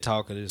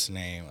talk of this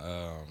name.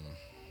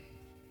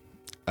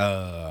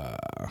 Uh,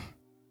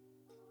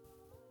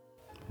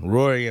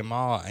 Rory and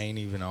Maul ain't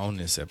even on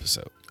this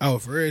episode. Oh,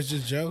 for real, it's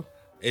just Joe?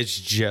 It's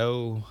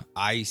Joe,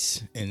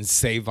 Ice, and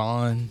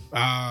Savon.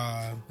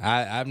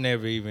 I've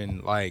never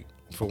even, like,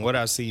 from what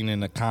I've seen in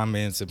the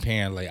comments,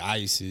 apparently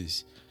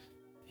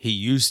he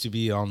used to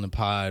be on the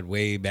pod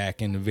way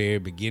back in the very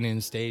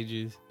beginning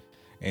stages.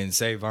 And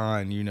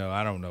Savon,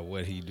 I don't know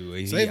what he do.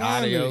 Is he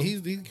audio?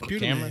 He's the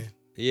computer camera? man.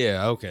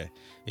 Yeah, okay.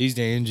 He's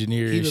the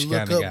engineerish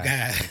kind of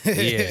guy.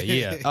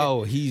 Yeah.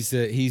 Oh, he's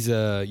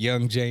a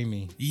young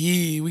Jamie.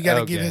 Yeah, we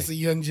gotta get us a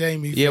young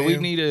Jamie. Yeah, fam.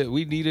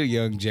 we need a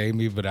young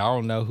Jamie, but I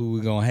don't know who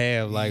we're gonna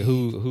have. Like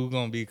who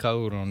gonna be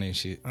cold on this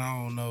shit?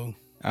 I don't know.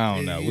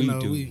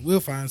 We'll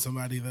find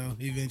somebody though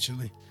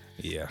eventually.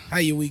 Yeah. How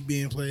your week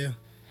been, player?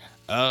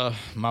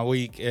 My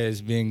week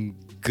has been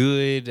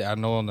good. I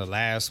know on the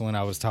last one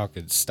I was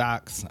talking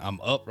stocks. I'm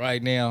up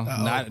right now.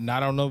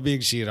 Not on no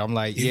big shit. I'm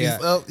like, If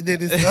it's up, then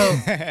it's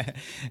up.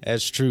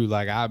 That's true.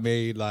 Like I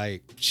made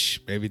like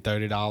maybe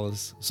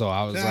 $30. So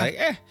I was like,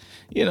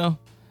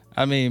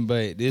 I mean,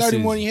 but this 30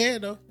 is more than you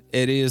had though.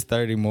 It is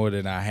 30 more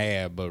than I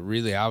had, but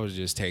really I was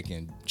just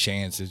taking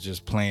chances,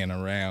 just playing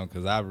around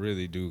because I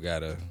really do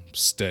gotta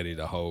study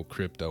the whole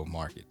crypto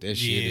market. That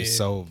shit is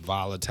so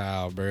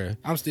volatile, bro.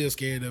 I'm still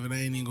scared of it. I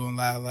ain't even gonna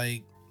lie,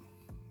 like,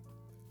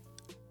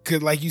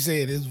 cause like you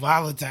said, it's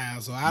volatile,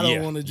 so I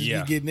don't want to just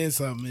be getting in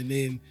something and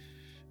then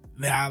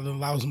now I done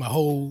lost my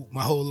whole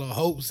little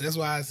hopes. That's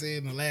why I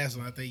said in the last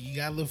one, I think you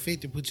got a little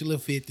 50, put your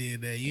little 50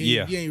 in there.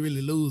 You ain't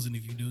really losing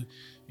if you do.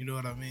 You know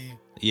what I mean?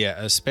 Yeah,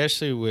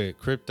 especially with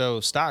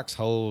crypto, stocks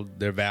hold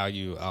their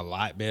value a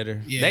lot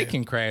better. Yeah. They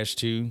can crash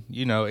too.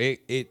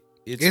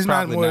 It's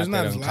probably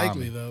not as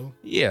likely though.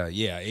 Yeah,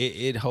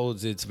 it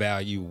holds its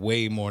value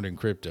way more than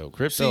crypto.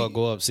 Crypto will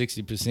go up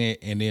 60%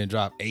 and then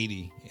drop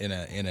 80 in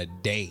a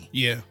day.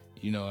 Yeah,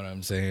 you know what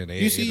I'm saying.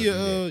 You see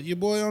your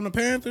boy on the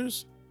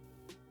Panthers?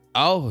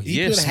 Oh,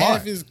 he put smart.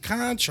 half his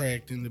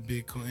contract in the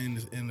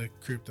Bitcoin in the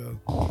crypto.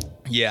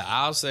 Yeah,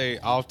 I'll say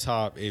off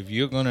top, if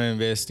you're gonna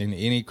invest in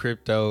any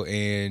crypto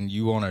and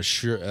you want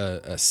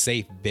a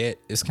safe bet,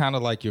 it's kind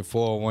of like your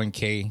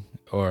 401k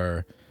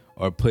or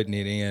putting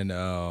it in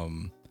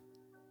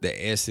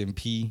the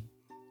S&P.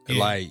 Yeah.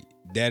 Like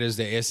that is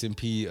the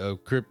S&P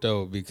of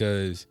crypto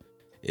because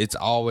it's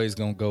always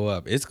gonna go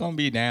up. It's gonna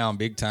be down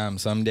big time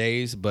some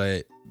days,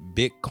 but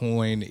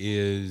Bitcoin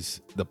is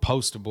the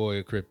poster boy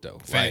of crypto.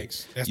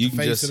 Facts. That's the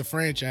face of the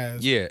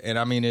franchise. Yeah, and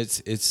I mean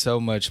it's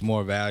so much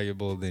more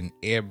valuable than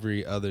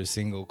every other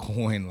single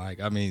coin. Like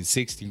I mean,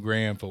 60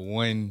 grand for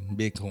one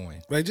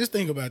Bitcoin. Like just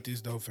think about this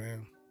though,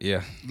 fam.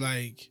 Yeah.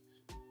 Like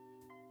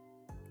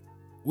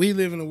we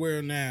live in a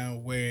world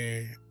now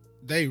where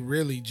they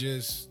really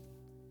just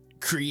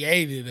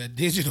created a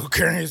digital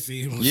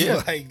currency.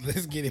 Yeah. Like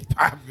let's get it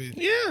popping.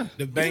 Yeah.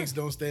 The banks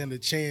don't stand a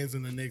chance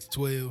in the next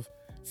 12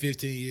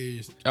 15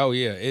 years. Oh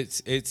yeah,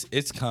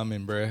 it's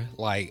coming, bruh.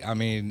 Like I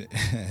mean,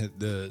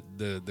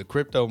 the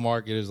crypto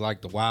market is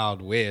like the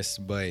Wild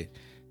West, but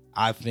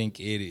I think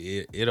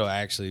it'll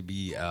actually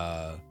be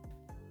a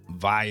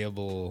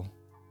viable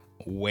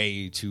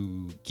way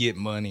to get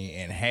money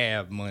and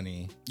have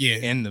money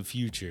in the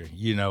future.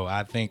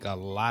 I think a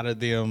lot of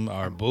them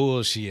are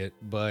bullshit,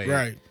 but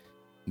right.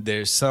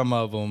 There's some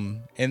of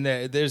them, and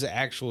there's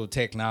actual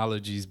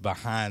technologies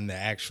behind the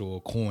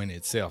actual coin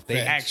itself. They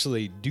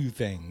actually do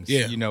things.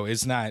 Yeah.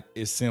 It's not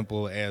as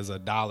simple as a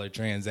dollar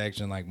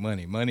transaction like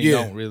money. Money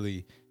don't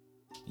really,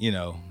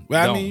 Well, don't,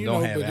 I mean,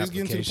 don't but have it's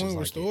getting to the point where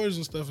like stores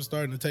and stuff are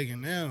starting to take it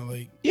now.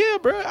 Like, yeah,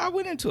 bro. I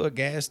went into a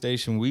gas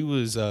station. We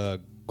was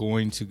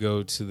going to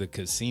go to the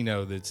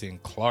casino that's in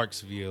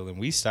Clarksville, and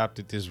we stopped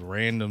at this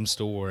random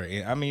store.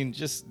 And I mean,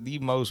 just the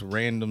most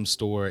random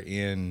store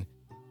in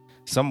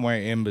somewhere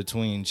in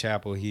between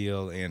Chapel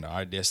Hill and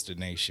our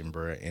destination,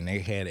 bro. And they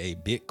had a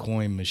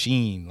Bitcoin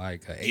machine,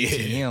 like an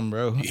ATM,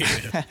 bro.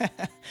 Yeah.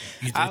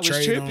 I was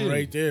tripping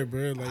right there,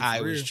 bro. Like,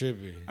 I was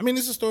tripping. I mean,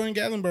 it's a store in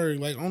Gatlinburg,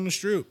 like on the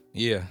strip.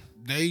 Yeah.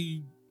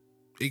 They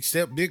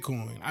accept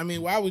Bitcoin. I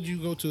mean, why would you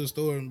go to a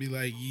store and be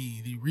like,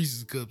 the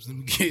Reese's cups, let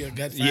me get, I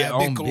got 5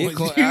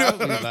 Bitcoins. You know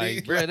what I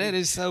mean? Bro, that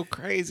is so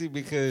crazy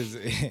because,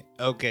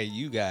 okay,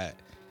 you got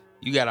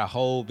a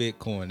whole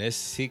Bitcoin. That's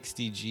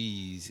 60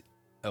 G's.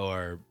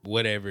 Or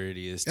whatever it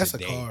is. That's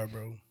today. A car,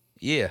 bro.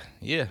 Yeah.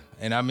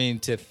 And I mean,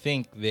 to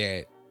think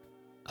that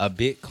a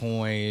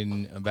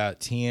Bitcoin about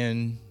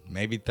 10,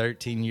 maybe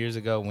 13 years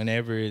ago,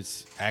 whenever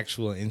its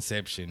actual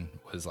inception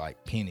was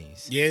like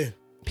pennies. Yeah.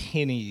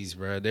 Pennies,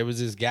 bro. There was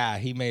this guy,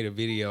 he made a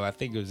video, I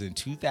think it was in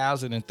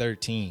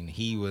 2013.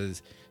 He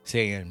was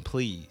saying,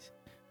 please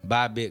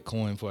buy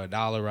Bitcoin for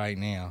 $1 right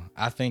now.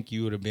 I think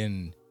you would have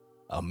been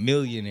a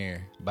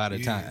millionaire by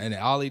the time. And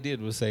all he did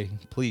was say,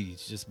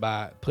 please just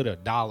put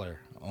 $1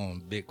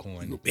 on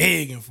Bitcoin. You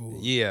begging for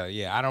it.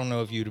 Yeah. I don't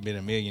know if you'd have been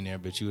a millionaire,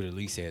 but you would at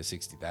least had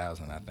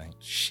 60,000, I think.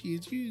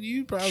 Shit,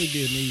 you probably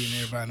be a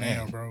millionaire by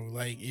now, bro.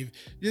 Like, if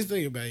just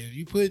think about it.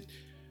 You put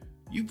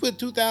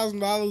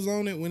 $2,000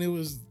 on it when it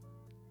was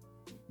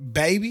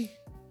baby.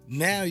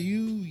 now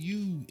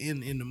you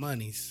in the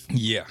monies.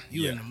 Yeah.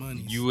 You in the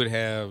monies. You would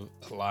have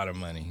a lot of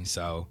money.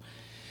 So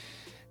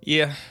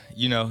yeah,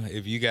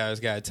 if you guys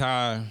got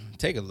time,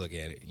 take a look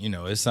at it.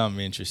 It's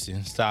something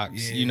interesting.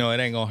 Stocks, it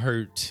ain't gonna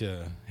hurt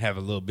to have a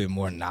little bit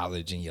more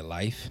knowledge in your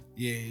life.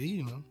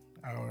 Yeah,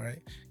 all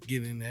right.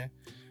 Get in there.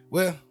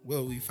 Well,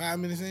 we 5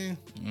 minutes in.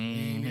 We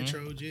ain't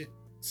introed yet.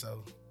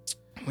 So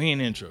we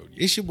ain't introed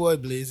yet. It's your boy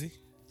Blizzy.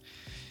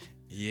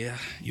 Yeah.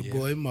 Your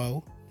boy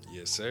Mo.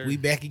 Yes, sir. We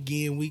back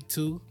again, week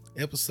 2,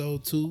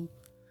 episode 2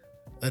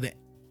 of the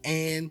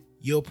And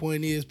Your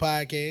Point Is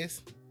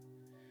podcast.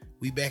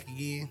 We back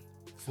again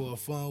for a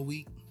fun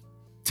week,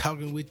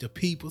 talking with the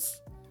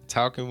peoples.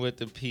 Talking with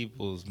the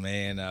peoples,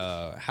 man.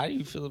 How do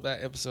you feel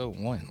about episode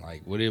 1?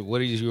 Like, what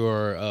is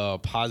your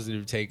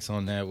positive takes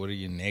on that? What are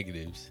your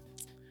negatives?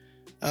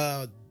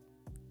 I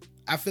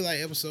feel like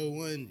episode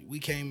 1, we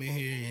came in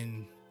here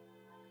and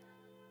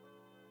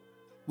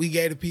we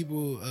gave the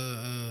people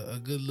a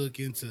good look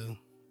into.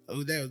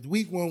 That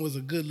week 1 was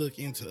a good look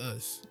into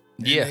us.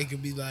 And they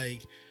could be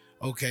like,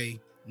 okay,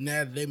 now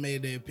that they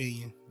made their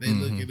opinion, they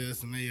look at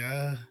us and they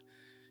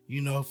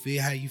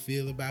feel how you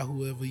feel about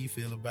whoever you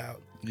feel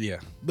about. Yeah.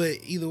 But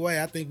either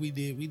way, I think we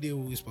did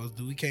what we were supposed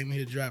to do. We came in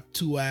here, dropped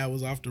 2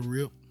 hours off the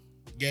rip,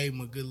 gave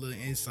them a good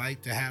little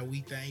insight to how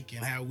we think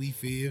and how we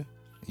feel.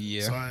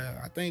 Yeah. So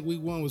I think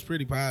week 1 was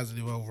pretty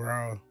positive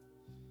overall.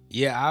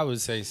 Yeah, I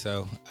would say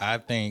so. I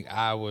think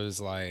I was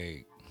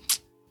like,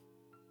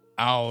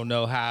 I don't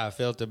know how I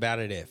felt about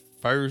it at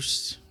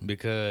first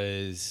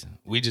because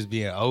we just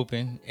being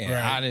open and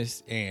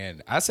honest,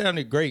 and I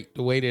sounded great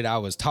the way that I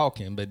was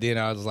talking, but then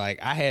I was like,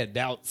 I had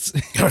doubts.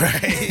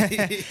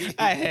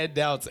 I had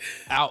doubts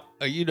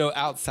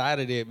outside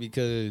of that,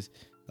 because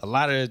a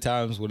lot of the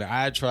times when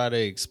I try to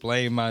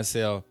explain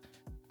myself,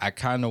 I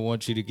kind of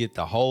want you to get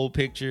the whole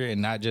picture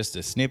and not just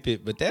a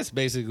snippet, but that's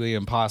basically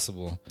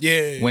impossible.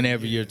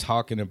 Whenever you're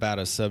talking about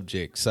a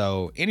subject.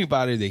 So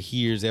anybody that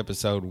hears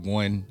episode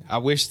 1, I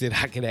wish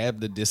that I could have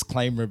the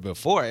disclaimer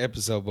before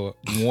episode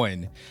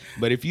 1,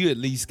 but if you at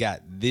least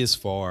got this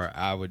far,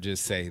 I would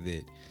just say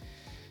that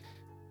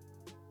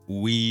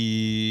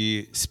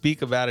we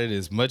speak about it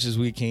as much as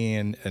we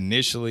can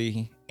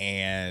initially,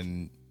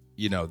 and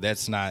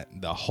that's not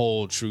the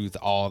whole truth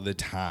all the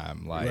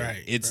time.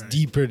 Like, it's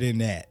deeper than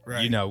that.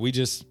 We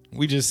just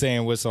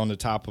saying what's on the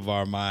top of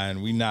our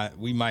mind.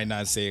 We might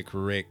not say it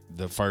correct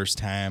the first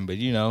time, but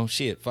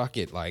shit, fuck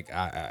it. Like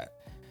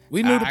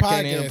we knew the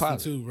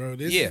podcast too, bro.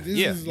 This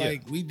is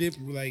like we did.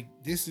 Like,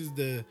 this is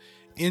the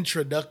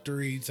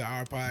introductory to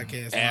our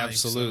podcast.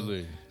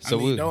 Absolutely.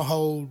 So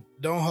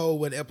don't hold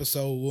what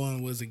episode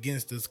 1 was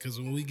against us, because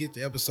when we get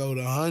to episode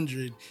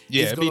 100,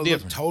 it's gonna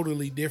look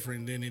totally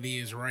different than it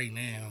is right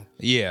now.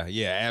 Yeah,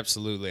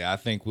 absolutely. I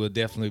think we'll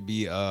definitely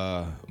be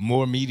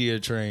more media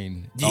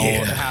trained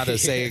on how to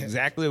say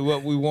exactly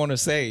what we want to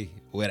say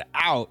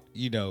without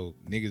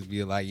niggas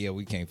being like, yeah,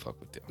 we can't fuck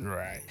with them.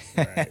 Right.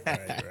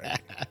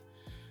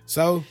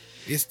 So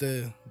it's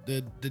the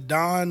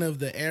dawn of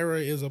the era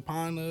is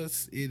upon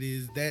us. It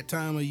is that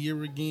time of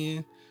year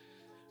again.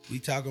 We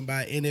talking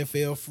about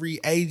NFL free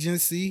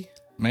agency.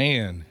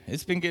 Man,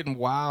 it's been getting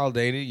wild,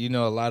 ain't it?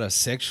 A lot of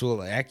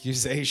sexual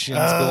accusations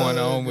going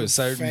on with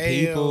certain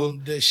people.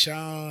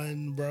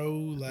 Deshaun, bro.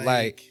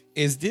 Like,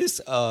 is this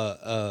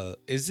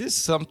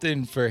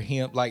something for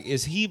him? Like,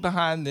 is he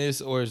behind this,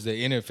 or is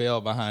the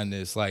NFL behind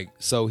this? Like,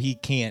 so he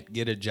can't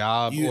get a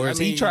job, or is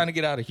he trying to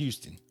get out of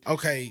Houston?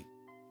 Okay.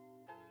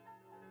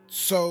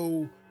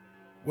 So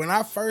when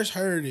I first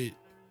heard it,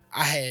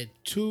 I had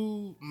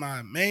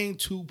my main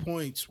 2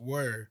 points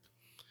were,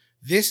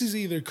 this is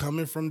either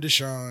coming from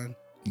Deshaun.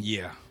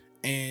 Yeah.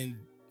 And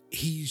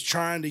he's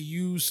trying to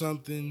use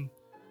something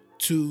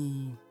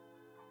to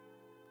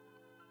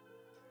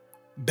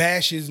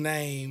bash his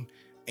name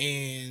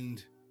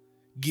and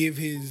give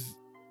his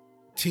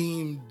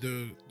team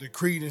the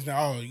credence.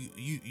 Now,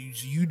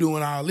 you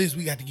doing all this,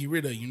 we got to get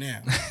rid of you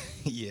now.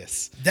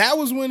 Yes. That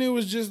was when it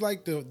was just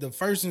like the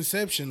first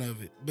inception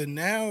of it. But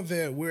now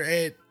that we're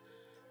at,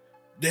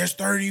 there's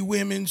 30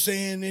 women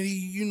saying that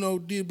he,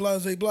 did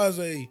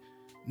blase.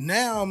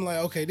 Now I'm like,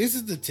 okay, this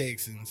is the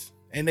Texans,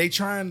 and they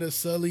trying to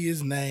sully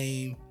his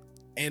name,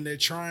 and they're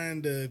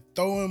trying to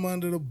throw him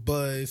under the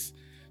bus,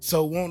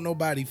 so won't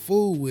nobody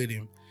fool with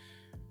him.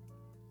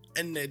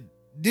 And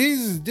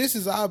this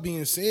is all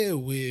being said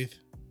with,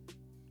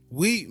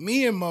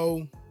 me and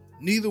Mo,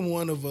 neither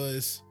one of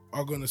us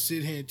are gonna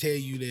sit here and tell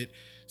you that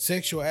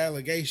sexual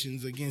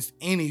allegations against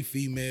any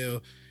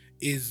female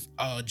is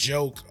a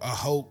joke, a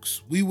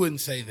hoax. We wouldn't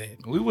say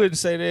that. We wouldn't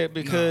say that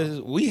because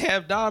we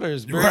have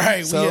daughters, bro.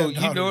 Right. So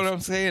you know what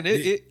I'm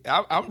saying?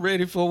 I'm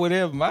ready for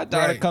whatever. My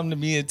daughter come to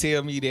me and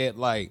tell me that,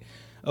 like,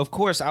 of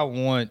course I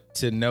want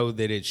to know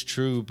that it's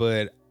true,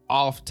 but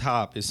off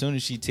top, as soon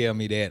as she tell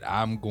me that,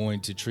 I'm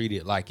going to treat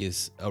it like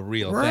it's a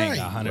real thing,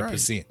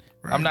 100%.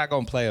 Right. I'm not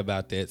going to play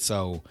about that.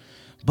 So,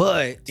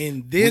 but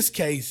in this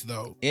case,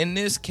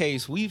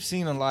 we've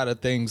seen a lot of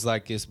things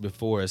like this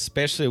before,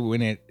 especially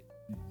when it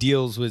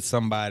deals with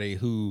somebody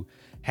who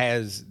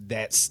has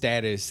that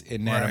status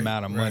and that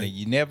amount of money.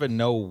 You never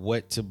know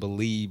what to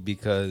believe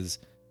because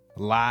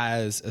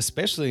lies,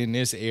 especially in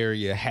this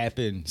area,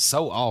 happen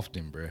so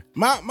often, bro.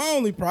 My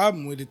only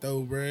problem with it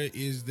though, bro,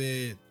 is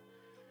that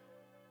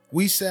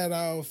we set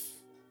off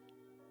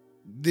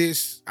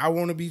this I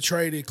want to be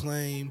traded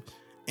claim,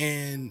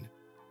 and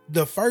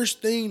the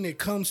first thing that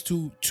comes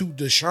to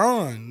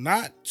Deshaun,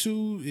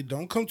 it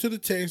don't come to the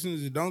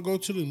Texans, it don't go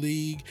to the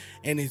league,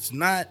 and it's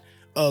not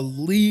a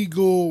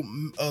legal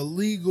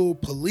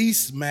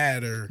police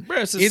matter.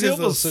 Bro, it is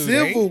a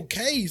civil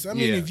case. I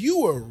mean, if you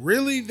were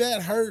really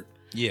that hurt,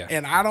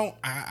 and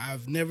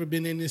I've never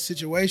been in this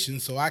situation,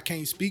 so I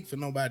can't speak for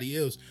nobody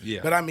else.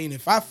 But I mean,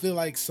 if I feel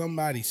like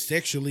somebody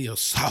sexually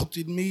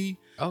assaulted me,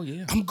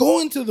 I'm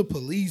going to the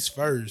police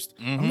first.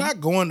 I'm not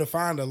going to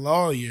find a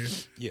lawyer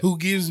who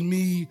gives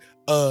me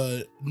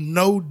a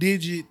no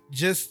digit,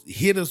 just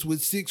hit us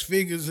with 6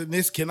 figures and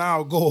this can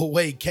all go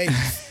away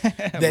case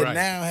that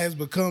now has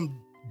become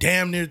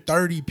damn near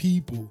 30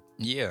 people.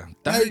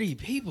 30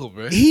 people,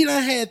 bro. He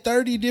done had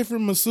 30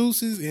 different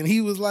masseuses, and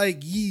he was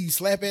like,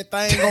 slap that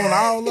thing on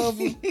all of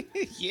them.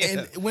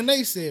 And when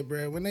they said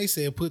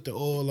put the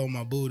oil on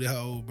my booty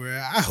hole, bro,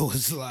 I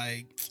was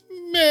like,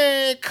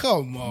 man,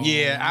 come on.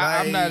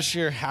 I'm not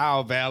sure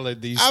how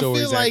valid these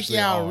stories actually are. I feel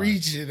like y'all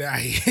reaching out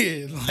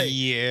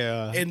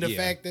here. And the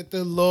fact that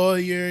the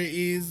lawyer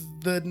is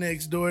the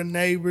next door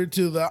neighbor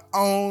to the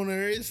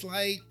owner, it's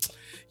like,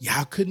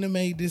 y'all couldn't have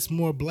made this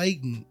more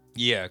blatant.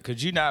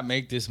 Could you not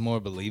make this more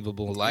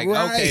believable? Like,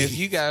 okay, if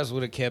you guys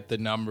would have kept the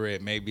number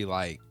at maybe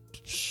like,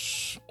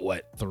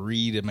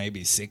 3 to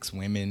maybe 6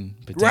 women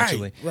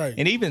potentially, right?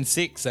 And even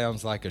 6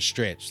 sounds like a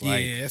stretch.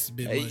 Like, that's a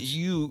bit much.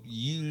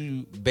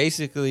 You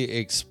basically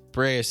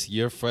express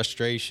your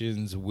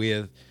frustrations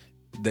with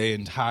the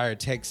entire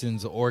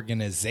Texans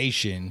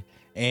organization,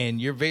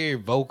 and you're very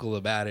vocal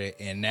about it.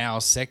 And now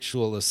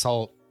sexual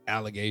assault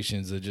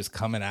allegations are just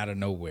coming out of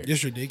nowhere.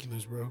 It's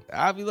ridiculous, bro.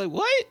 I'll be like,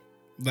 what?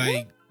 Like,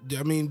 what?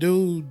 I mean,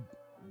 dude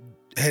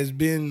has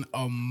been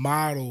a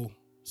model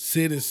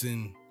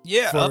citizen.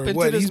 For up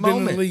until this he's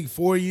moment. Been in the league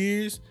 4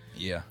 years.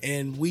 Yeah.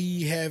 And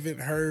we haven't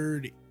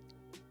heard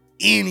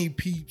any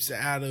peeps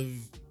out of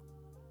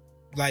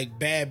like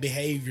bad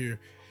behavior.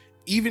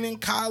 Even in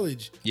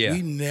college,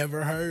 we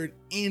never heard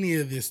any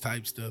of this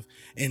type stuff.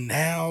 And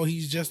now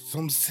he's just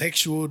some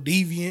sexual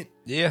deviant.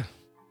 Yeah.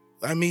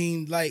 I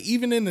mean, like,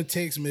 even in the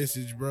text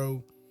message,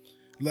 bro,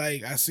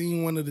 like, I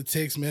seen one of the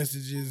text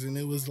messages and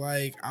it was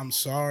like, I'm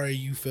sorry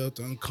you felt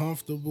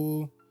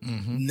uncomfortable.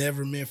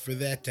 Never meant for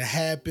that to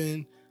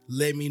happen.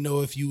 Let me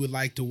know if you would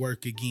like to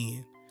work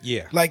again.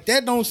 Yeah. Like,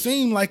 that don't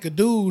seem like a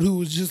dude who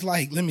was just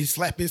like, let me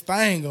slap his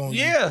thing on you.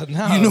 Yeah,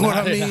 no. You know what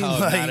I mean?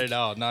 Like, not at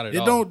all. Not at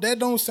all. That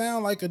don't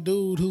sound like a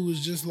dude who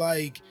was just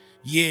like,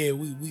 yeah,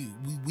 we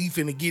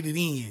finna get it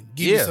in.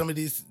 Give me some of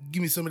this.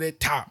 Give me some of that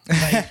top.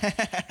 Like,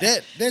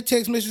 that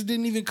text message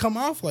didn't even come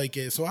off like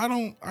that. So I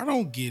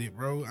don't get it,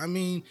 bro. I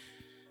mean,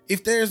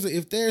 if there's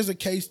a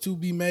case to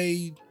be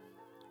made,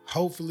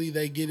 hopefully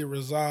they get it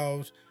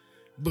resolved.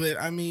 But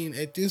I mean,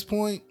 at this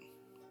point,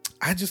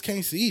 I just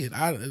can't see it.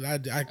 I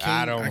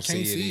can't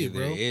see it,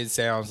 bro. It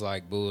sounds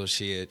like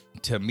bullshit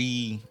to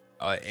me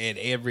at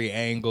every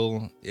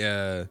angle.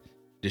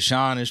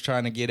 Deshaun is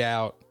trying to get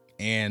out,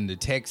 and the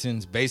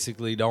Texans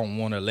basically don't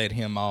want to let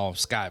him off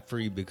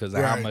scot-free because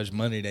of how much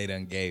money they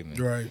done gave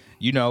him. Right.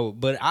 You know,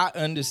 but I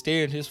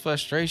understand his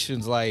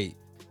frustrations. Like,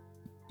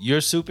 you're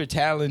super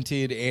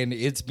talented, and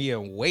it's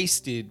being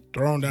wasted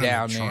thrown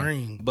down the there.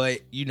 train.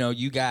 But, you know,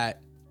 you got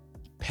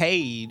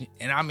paid,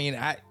 and I mean,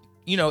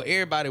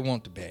 everybody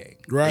wants the bag.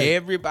 Right.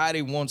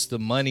 Everybody wants the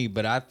money,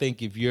 but I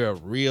think if you're a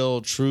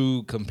real,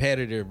 true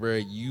competitor, bro,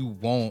 you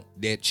want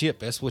that chip.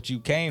 That's what you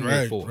came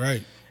here for.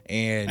 Right.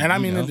 And I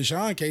mean, in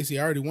Deshaun case, he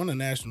already won a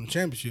national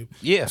championship.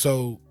 Yeah.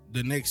 So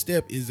the next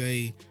step is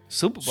a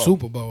Super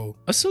Bowl.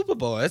 A Super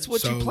Bowl. That's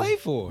what you play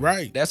for.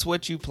 Right. That's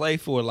what you play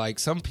for. Like,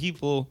 some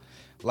people,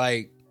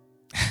 like,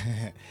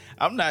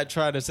 I'm not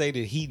trying to say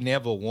that he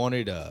never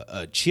wanted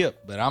a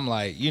chip, but I'm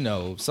like,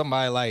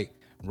 somebody like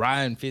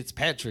Ryan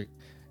Fitzpatrick,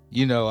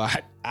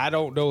 I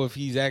don't know if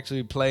he's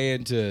actually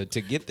playing to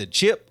get the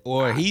chip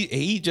or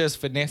he just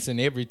finessing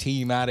every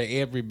team out of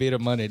every bit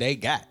of money they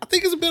got. I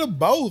think it's a bit of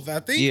both. I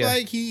think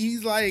like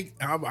he's like,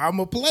 I'm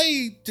gonna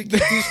play to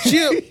get this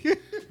chip,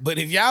 but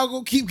if y'all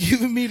gonna keep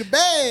giving me the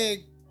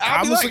bag,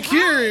 I'm gonna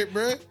secure it,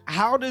 bro.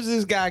 How does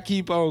this guy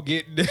keep on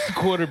getting the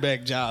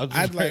quarterback jobs?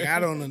 I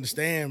don't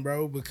understand,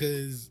 bro,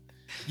 because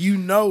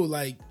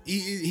like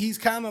he's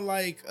kind of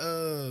like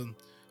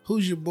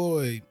who's your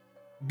boy?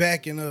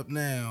 Backing up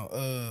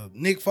now,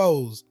 Nick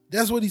Foles.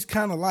 That's what he's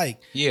kind of like.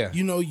 Yeah.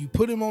 You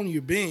put him on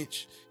your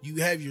bench, you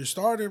have your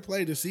starter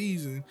play the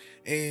season,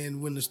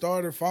 and when the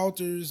starter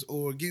falters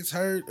or gets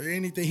hurt or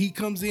anything, he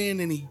comes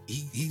in and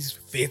he's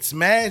Fitz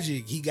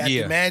magic. He got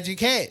the magic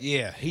hat.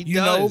 Yeah, he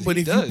does. But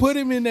if you put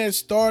him in that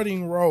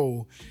starting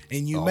role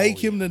and you make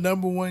him the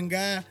number one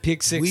guy,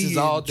 pick six is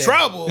all day.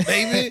 Trouble,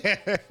 baby.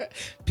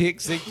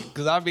 Pick six,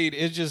 because I mean,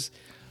 it's just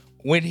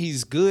when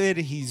he's good,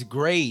 he's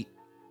great.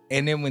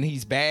 And then when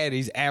he's bad,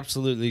 he's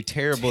absolutely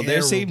terrible.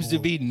 There seems to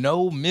be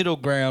no middle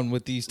ground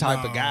with these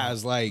type of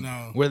guys,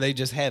 where they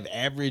just have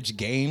average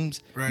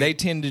games. Right. They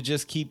tend to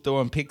just keep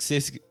throwing pick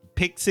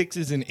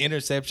sixes and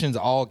interceptions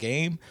all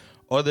game,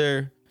 or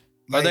they're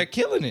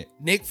killing it.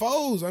 Nick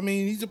Foles, I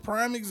mean, he's a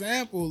prime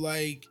example.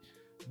 Like,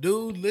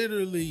 dude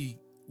literally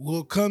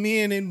will come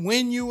in and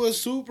win you a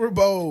Super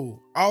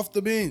Bowl off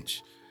the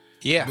bench.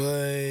 Yeah.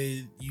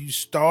 But you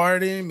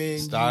start him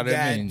and you got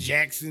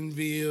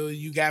Jacksonville,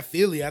 you got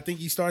Philly. I think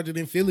he started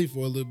in Philly for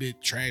a little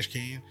bit, trash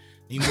can.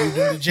 He moved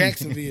into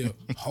Jacksonville,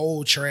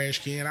 whole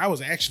trash can. I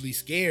was actually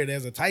scared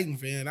as a Titan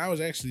fan. I was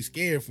actually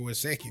scared for a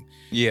second.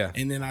 Yeah.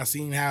 And then I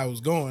seen how it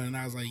was going, and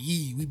I was like,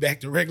 we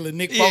back to regular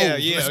Nick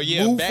Foles.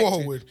 Let's move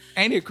forward.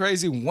 Ain't it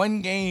crazy?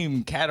 One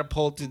game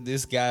catapulted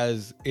this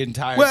guy's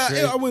entire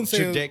trajectory. I wouldn't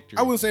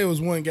say it was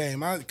one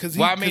game. Because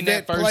that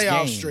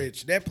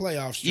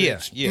playoff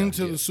stretch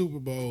into the Super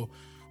Bowl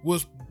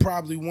was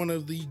probably one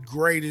of the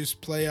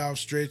greatest playoff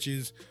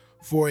stretches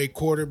for a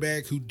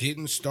quarterback who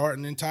didn't start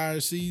an entire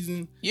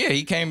season. Yeah,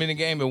 he came in the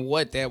game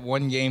and that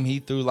one game he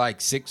threw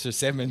like 6 or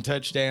 7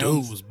 touchdowns.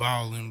 Dude was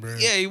balling, bro.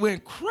 Yeah, he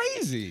went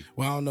crazy.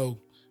 Well, I don't know.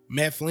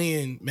 Matt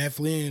Flynn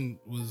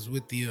was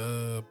with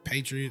the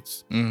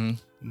Patriots. Mm-hmm.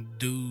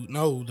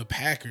 The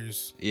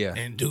Packers. Yeah.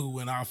 And dude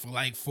went off for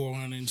like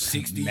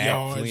 460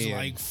 yards, Flynn.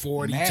 Like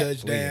 40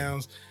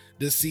 touchdowns. Flynn.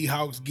 The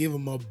Seahawks give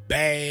him a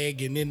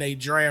bag, and then they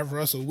draft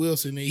Russell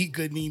Wilson, and he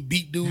couldn't even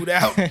beat dude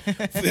out for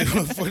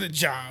the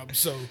job.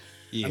 So,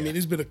 I mean,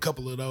 there's been a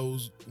couple of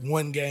those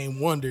one-game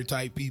wonder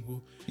type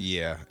people.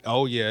 Yeah.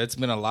 Oh, yeah, it's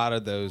been a lot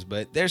of those.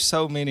 But there's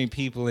so many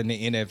people in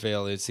the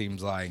NFL, it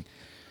seems like.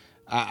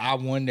 I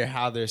wonder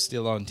how they're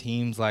still on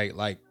teams like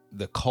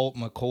the Colt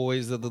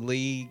McCoys of the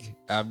league.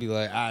 I'd be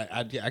like,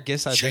 I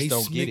guess I just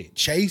don't get it.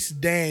 Chase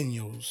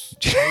Daniels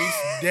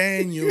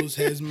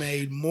has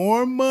made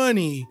more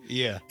money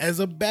as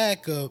a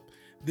backup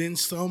than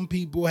some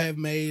people have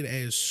made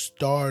as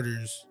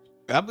starters.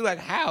 I'd be like,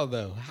 how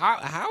though?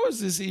 How is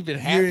this even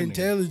happening? Your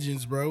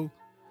intelligence, bro.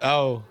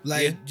 Oh,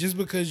 just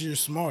because you're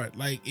smart.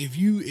 Like if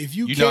you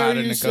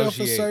carry yourself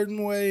a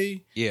certain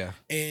way,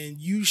 and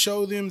you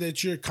show them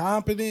that you're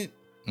competent,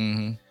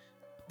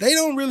 they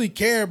don't really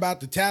care about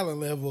the talent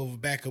level of a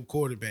backup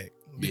quarterback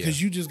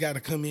because you just got to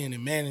come in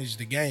and manage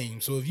the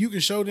game. So if you can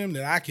show them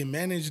that I can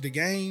manage the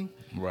game,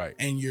 right,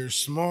 and you're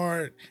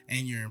smart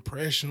and you're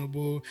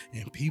impressionable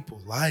and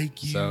people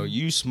like you, so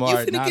you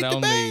smart not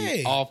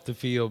only off the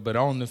field but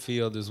on the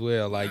field as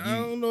well. Like I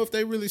don't know if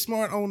they really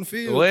smart on the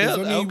field.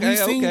 Well, we've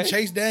seen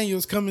Chase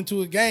Daniels come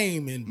into a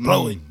game and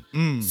blow it.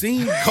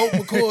 Seen Colt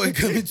McCoy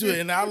come into it,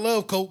 and I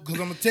love Colt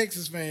because I'm a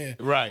Texas fan.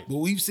 Right, but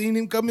we've seen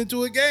him come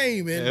into a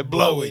game and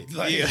blow it.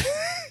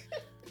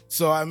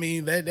 So I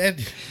mean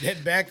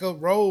that backup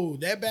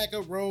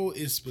role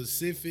is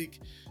specific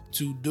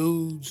to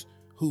dudes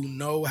who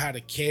know how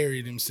to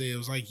carry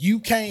themselves. Like you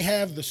can't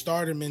have the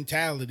starter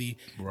mentality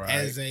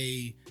as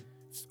a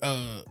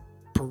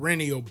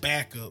perennial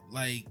backup.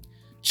 Like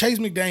Chase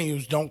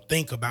McDaniels don't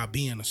think about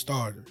being a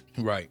starter.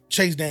 Right.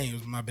 Chase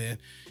Daniels, my bad.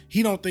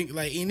 He don't think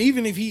and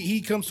even if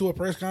he comes to a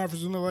press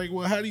conference and they're like,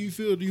 well, how do you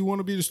feel? Do you want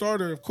to be the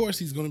starter? Of course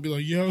he's going to be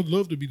like, yeah, I'd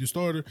love to be the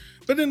starter.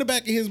 But in the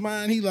back of his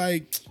mind, he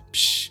like,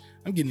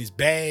 I'm getting his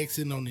bag,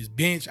 sitting on his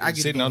bench. I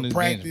get to go to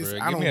practice.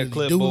 Bench, I don't Give me a really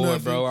clipboard, do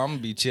nothing. bro. I'm gonna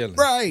be chilling.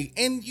 Right.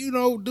 And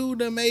dude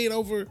done made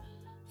almost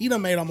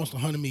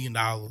 $100 million.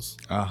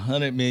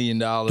 $100 million.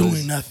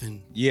 Doing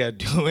nothing. Yeah,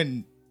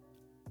 doing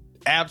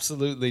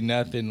absolutely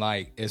nothing,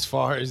 like as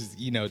far as,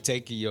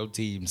 taking your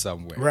team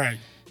somewhere. Right.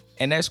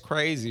 And that's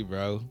crazy,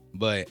 bro.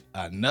 But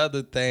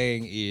another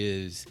thing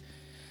is,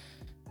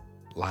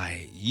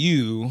 like,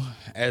 you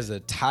as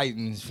a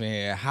Titans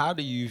fan, how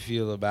do you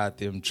feel about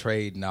them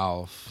trading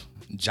off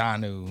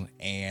Jonnu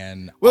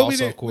and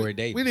Corey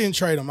Davis? We didn't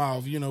trade them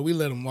off. We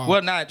let them walk.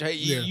 Well, not trade.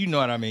 You know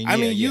what I mean.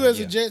 You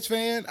as a Jets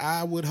fan,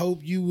 I would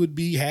hope you would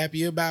be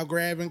happy about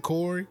grabbing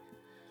Corey.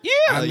 Yeah,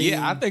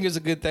 I think it's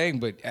a good thing.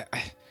 But,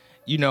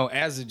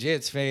 as a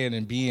Jets fan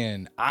and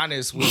being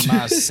honest with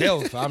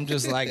myself, I'm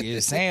just like,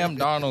 is Sam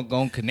Darnold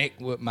going to connect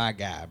with my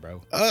guy,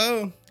 bro?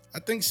 I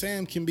think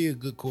Sam can be a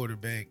good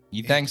quarterback.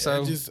 You think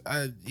so? This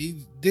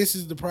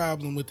is the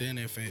problem with the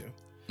NFL.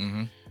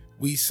 Mm-hmm.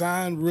 We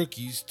sign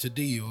rookies to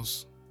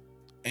deals,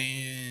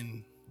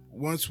 and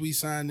once we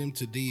sign them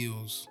to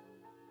deals,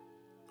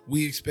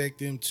 we expect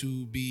them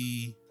to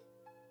be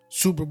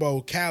Super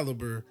Bowl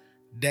caliber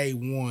day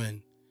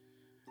one.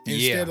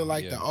 Instead of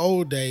the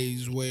old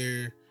days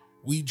where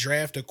we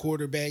draft a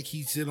quarterback,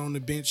 he sit on the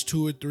bench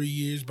 2 or 3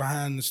 years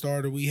behind the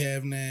starter we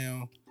have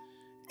now.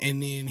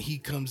 And then he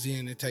comes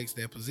in and takes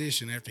that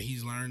position after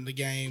he's learned the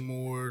game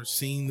more,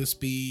 seen the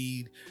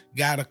speed,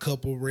 got a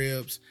couple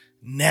reps.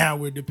 Now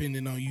we're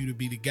depending on you to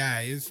be the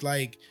guy. It's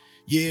like,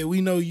 yeah,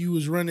 we know you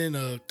was running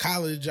a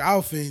college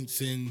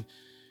offense and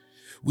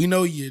we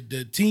know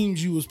the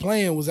teams you was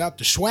playing was out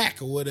the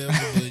schwack or whatever,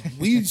 but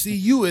we see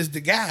you as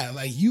the guy.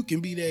 Like, you can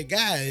be that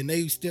guy. And they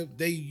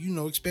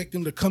expect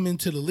them to come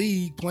into the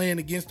league playing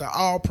against the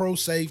all-pro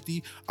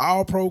safety,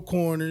 all-pro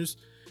corners,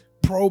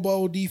 Pro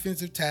Bowl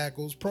defensive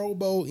tackles, Pro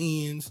Bowl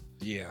ends.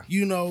 Yeah.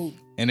 You know,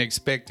 and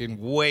expecting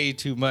way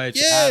too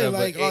much out of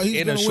like,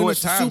 he's in a gonna short win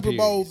time Super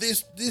Bowl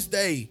this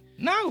day.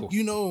 No.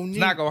 You know, it's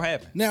not going to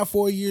happen. Now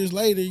 4 years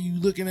later, you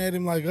looking at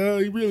him like, oh,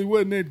 he really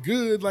wasn't that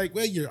good. Like,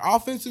 well, your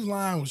offensive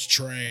line was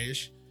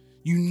trash.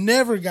 You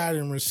never got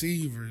in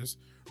receivers.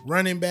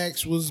 Running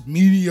backs was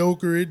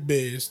mediocre at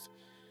best.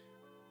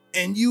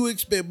 And you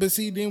expect, but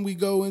see, then we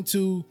go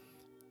into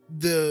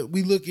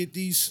we look at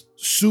these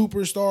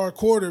superstar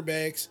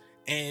quarterbacks,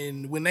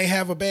 and when they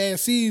have a bad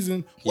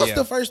season, what's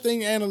the first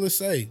thing analysts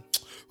say?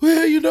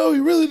 Well, you know, he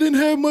really didn't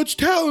have much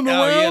talent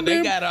around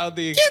him. They got all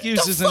the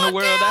excuses in the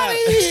world out.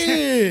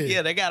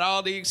 Yeah, they got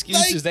all the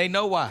excuses. Like, they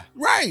know why.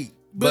 Right.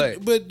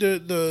 But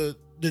the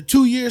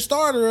 2-year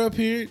starter up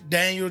here,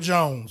 Daniel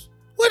Jones.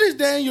 What has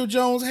Daniel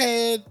Jones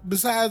had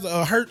besides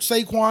a hurt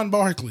Saquon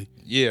Barkley?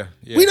 Yeah.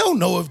 We don't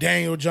know if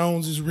Daniel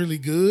Jones is really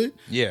good.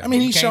 Yeah. I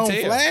mean, he's shown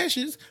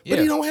flashes, but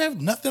he don't have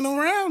nothing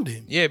around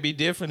him. Yeah, it'd be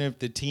different if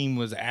the team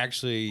was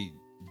actually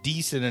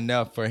decent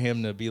enough for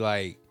him to be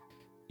like,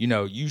 you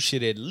know, you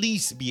should at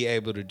least be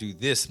able to do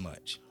this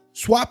much.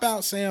 Swap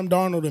out Sam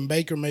Darnold and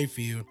Baker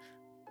Mayfield.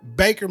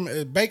 Baker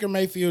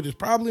Mayfield is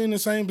probably in the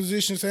same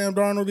position Sam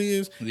Darnold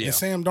is. Yeah. And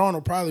Sam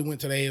Darnold probably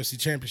went to the AFC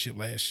Championship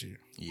last year.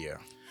 Yeah.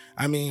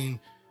 I mean,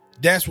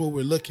 that's what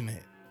we're looking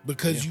at.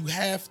 Because you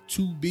have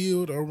to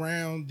build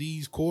around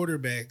these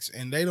quarterbacks,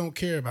 and they don't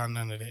care about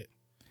none of that.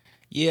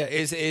 Yeah,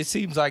 it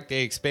seems like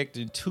they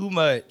expected too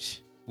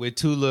much with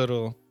too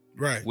little.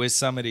 Right. With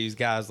some of these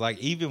guys. Like,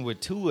 even with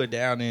Tua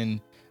down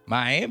in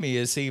Miami,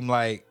 it seemed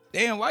like,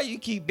 damn, why you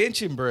keep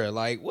benching, bro?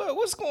 Like,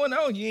 what's going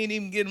on? You ain't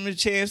even giving him a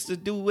chance to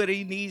do what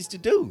he needs to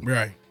do.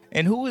 Right.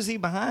 And who is he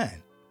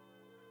behind?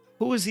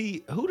 Who is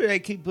he? Who do they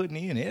keep putting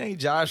in? It ain't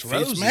Josh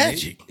Rosen. It's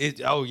magic.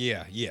 Oh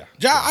yeah.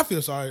 I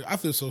feel sorry. I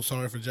feel so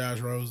sorry for Josh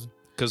Rosen.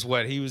 Because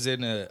what he was on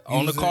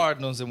the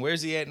Cardinals, and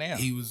where's he at now?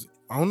 He was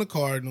on the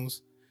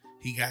Cardinals.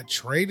 He got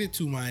traded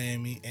to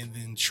Miami and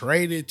then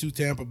traded to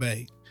Tampa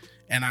Bay.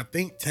 And I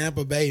think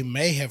Tampa Bay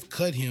may have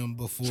cut him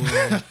before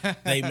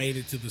they made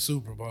it to the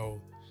Super Bowl.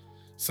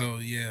 So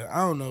yeah, I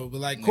don't know,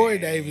 but like Corey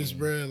Davis,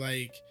 bro,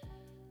 like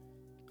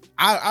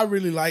I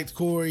really liked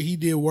Corey. He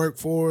did work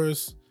for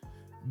us,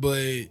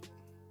 but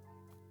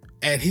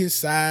at his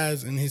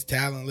size and his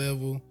talent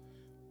level,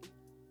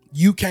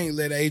 you can't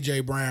let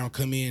AJ Brown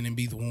come in and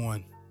be the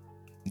one.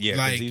 Yeah,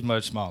 like, he's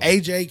much smaller.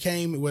 AJ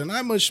came, well,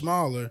 not much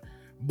smaller,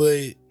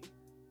 but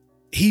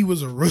he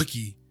was a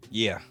rookie.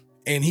 Yeah.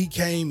 And he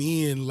came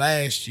in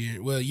last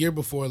year, year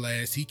before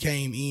last, he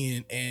came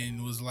in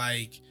and was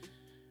like,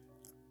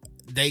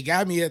 they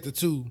got me at the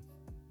 2,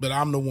 but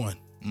I'm the 1.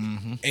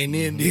 Mm-hmm. And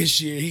then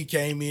this year he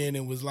came in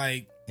and was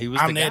like,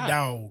 I'm that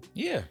dog.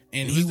 Yeah.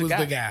 And he was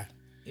the guy.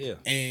 Yeah.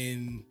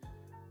 And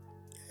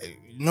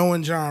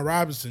knowing John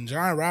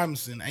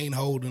Robinson ain't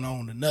holding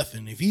on to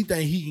nothing. If he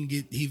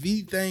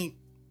think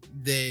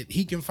that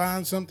he can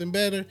find something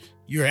better,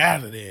 you're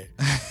out of there.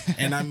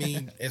 And I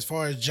mean, as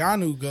far as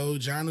Jonnu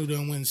goes, Jonnu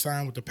done went and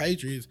signed with the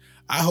Patriots.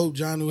 I hope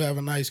Jonnu have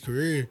a nice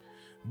career,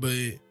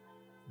 but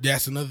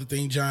that's another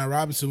thing John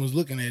Robinson was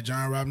looking at.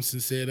 John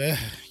Robinson said,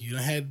 you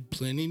done had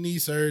plenty of knee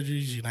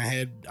surgeries. You done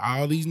had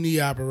all these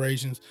knee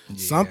operations. Yeah.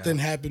 Something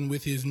happened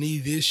with his knee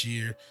this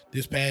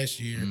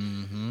past year.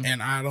 Mm-hmm.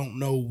 And I don't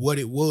know what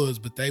it was,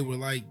 but they were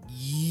like,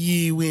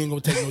 yeah, we ain't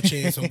going to take no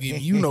chance on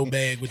giving you no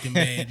bag with them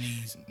bad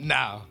knees.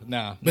 No.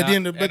 But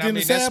then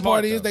the sad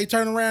part is they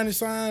turn around and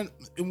sign,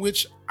 in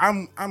which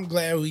I'm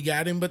glad we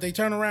got him, but they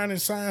turn around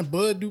and sign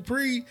Bud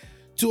Dupree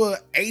to a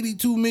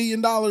 $82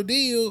 million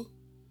deal.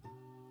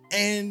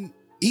 And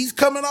he's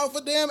coming off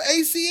a damn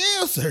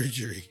ACL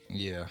surgery.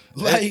 Yeah.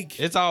 Like,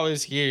 it's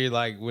always scary,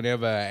 like,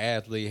 whenever an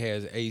athlete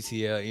has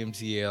ACL,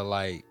 MCL,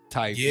 like,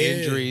 type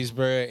injuries,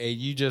 bro, and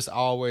you just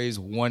always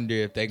wonder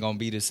if they're going to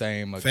be the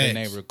same or can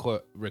they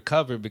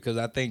recover, because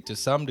I think to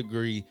some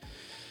degree,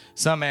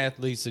 some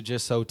athletes are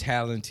just so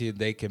talented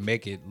they can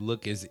make it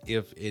look as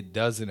if it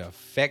doesn't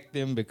affect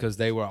them because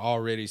they were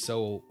already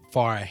so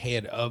far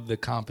ahead of the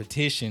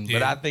competition. Yeah.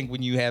 But I think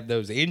when you have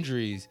those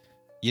injuries,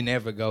 you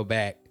never go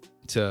back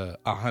to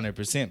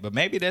 100%, but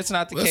maybe that's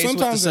not the case with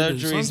the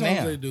surgeries now.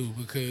 Sometimes they do,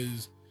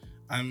 because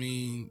I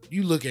mean,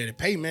 you look at it.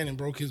 Peyton Manning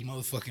broke his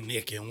motherfucking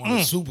neck and won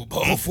a Super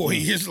Bowl 4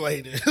 years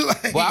later.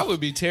 Like, well, I would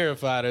be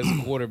terrified as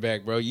a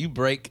quarterback, bro. You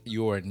break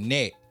your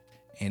neck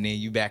and then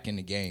you back in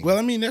the game. Well,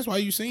 I mean, that's why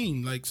you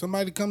seen like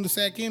somebody come to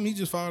sack him, he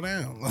just fall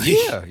down. Like,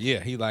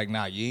 yeah. He like,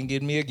 nah, you ain't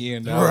getting me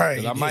again, dog, right?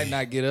 Because I might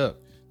not get up.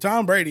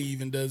 Tom Brady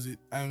even does it.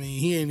 I mean,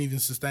 he ain't even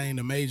sustained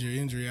a major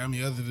injury. I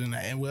mean, other than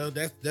that, and well,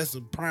 that's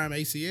a prime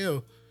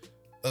ACL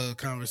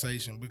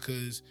conversation,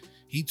 because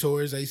he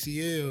tore his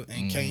ACL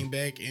and came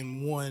back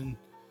and won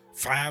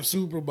 5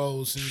 Super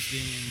Bowls since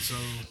then. So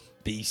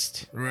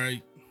beast.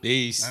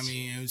 I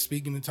mean,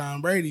 speaking of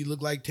Tom Brady,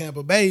 look like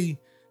Tampa Bay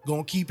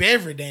gonna keep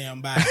every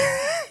damn body.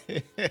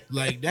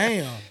 Like,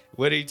 damn.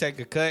 What, did he take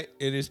a cut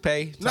in his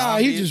pay? Nah,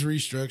 he just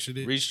restructured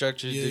it.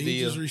 Restructured the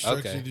deal. He just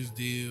restructured his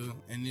deal,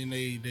 and then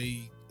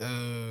they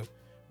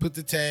put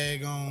the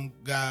tag on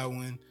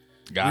Godwin.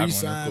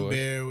 Re-signed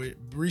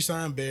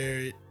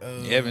Barrett.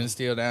 Evan's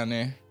still down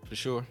there for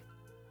sure.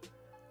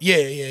 Yeah,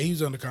 he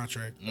was under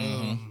contract.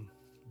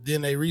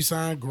 Then they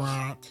re-signed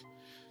Gronk.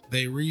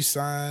 They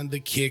re-signed the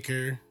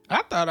kicker.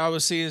 I thought I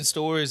was seeing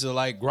stories of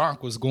like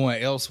Gronk was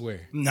going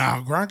elsewhere.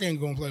 Nah, Gronk ain't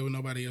gonna play with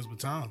nobody else but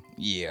Tom.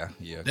 Yeah.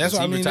 That's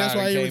why that's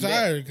why he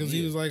retired, because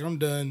he was like, I'm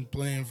done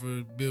playing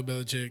for Bill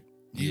Belichick.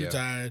 He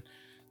retired.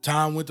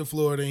 Tom went to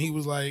Florida and he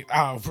was like,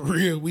 oh, for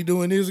real, we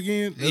doing this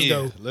again? Let's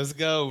go. Let's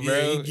go, bro.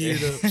 Yeah, he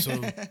geared up.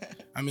 So,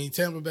 I mean,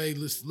 Tampa Bay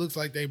looks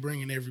like they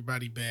bringing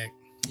everybody back.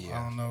 Yeah.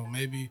 I don't know,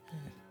 maybe.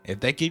 If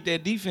they keep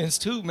that defense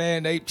too,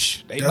 man, they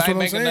might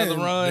make another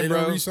run, they bro.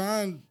 They don't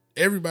re-sign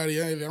everybody.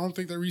 I don't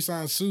think they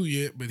re-signed Sue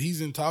yet, but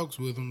he's in talks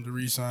with them to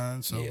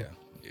re-sign. So, yeah.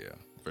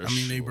 I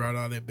mean, they brought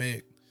all that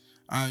back.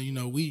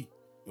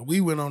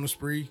 We went on a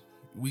spree.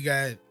 We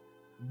got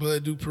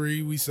Bud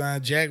Dupree. We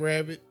signed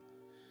Jackrabbit.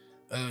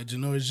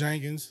 Janoris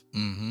Jenkins.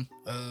 Mm-hmm.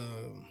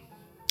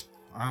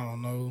 I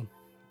don't know.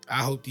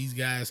 I hope these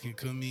guys can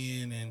come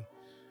in and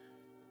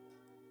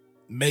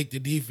make the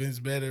defense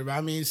better.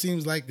 I mean, it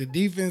seems like the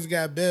defense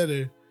got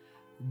better,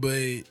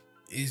 but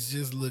it's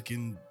just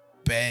looking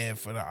bad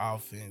for the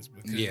offense.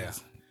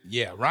 Because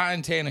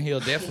Ryan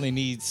Tannehill definitely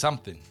needs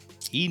something.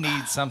 He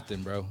needs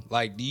something, bro.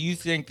 Like, do you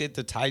think that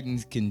the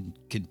Titans can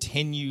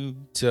continue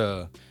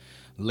to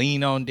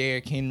lean on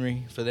Derrick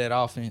Henry for that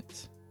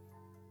offense?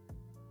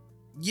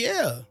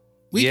 Yeah,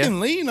 we can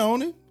lean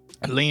on it.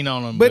 Lean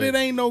on him. But it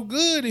ain't no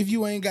good if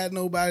you ain't got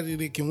nobody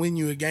that can win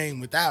you a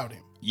game without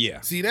him. Yeah.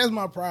 See, that's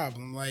my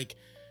problem. Like,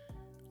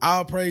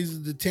 all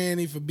praises to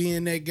Tanny for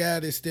being that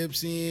guy that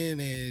steps in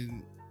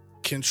and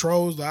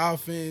controls the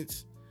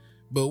offense.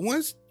 But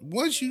once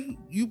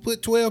you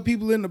put 12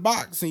 people in the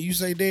box and you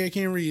say Derrick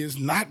Henry is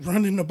not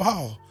running the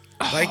ball,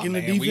 like in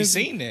the defense, we've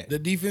seen that. The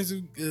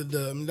defensive,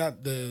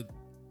 the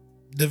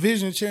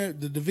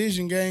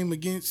division game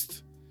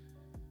against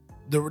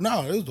it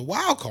was the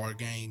wild card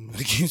game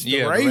against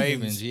the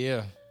Ravens.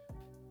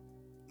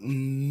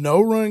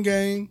 No run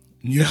game.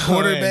 Your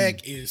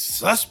quarterback is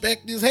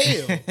suspect as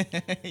hell.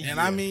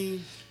 And I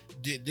mean,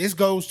 this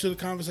goes to the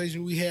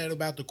conversation we had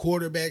about the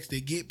quarterbacks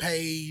that get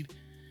paid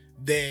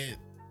that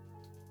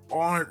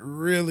aren't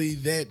really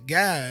that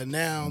guy.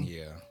 Now,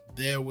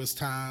 there was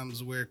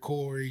times where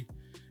Corey,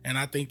 and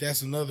I think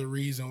that's another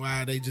reason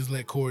why they just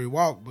let Corey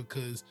walk,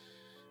 because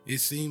it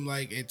seemed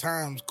like at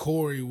times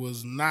Corey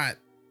was not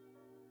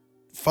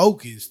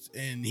focused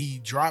and he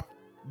dropped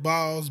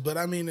balls. But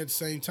I mean, at the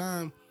same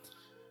time,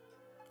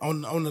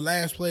 on the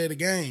last play of the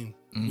game,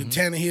 when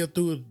Tannehill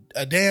threw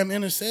a damn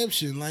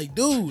interception, like,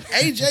 dude,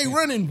 AJ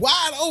running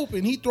wide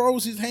open, he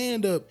throws his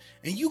hand up,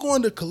 and you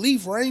going to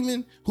Khalif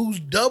Raymond, who's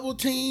double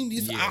teamed.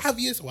 It's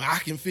obvious. Well, I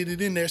can fit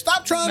it in there.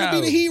 Stop trying to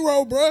be the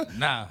hero, bro.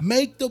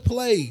 Make the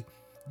play.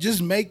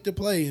 Just make the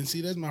play. And see,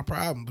 that's my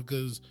problem,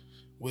 because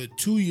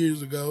 2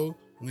 years ago,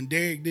 when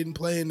Derek didn't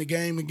play in the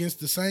game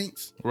against the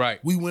Saints,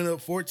 we went up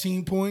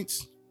 14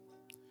 points.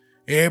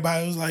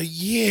 Everybody was like,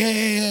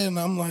 yeah, and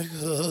I'm like,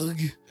 ugh.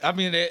 I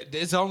mean,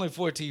 it's only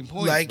 14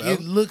 points, like, bro.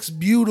 It looks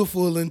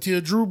beautiful until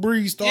Drew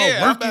Brees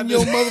start working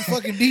your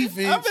motherfucking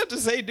defense. I'm about to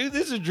say, dude,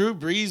 this is Drew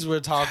Brees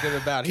we're talking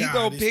about. He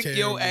gonna pick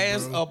your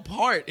ass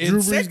apart in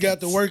Drew seconds. Brees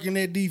got to work in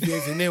that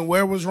defense, and then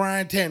where was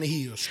Ryan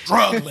Tannehill?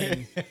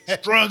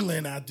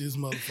 Struggling out this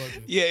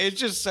motherfucker. Yeah, it's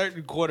just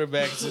certain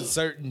quarterbacks and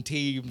certain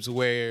teams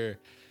where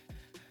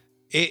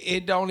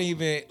it don't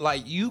even,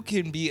 like, you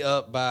can be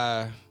up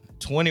by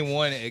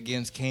 21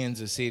 against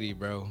Kansas City,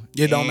 bro.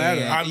 It don't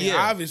matter. I mean,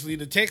 obviously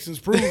the Texans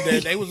proved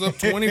that they was up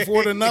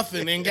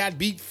 24-0 and got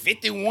beat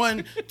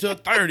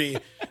 51-30.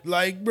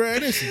 Like, bro,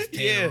 this is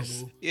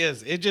terrible.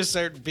 Yes. It's just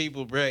certain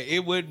people, bro.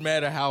 It wouldn't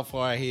matter how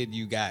far ahead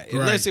you got,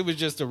 unless it was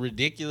just a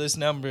ridiculous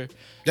number.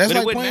 That's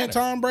like playing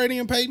Tom Brady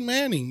and Peyton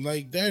Manning.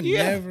 Like, they're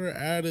never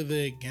out of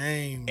that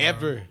game,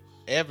 bro.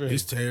 Ever.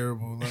 It's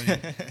terrible.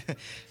 Like,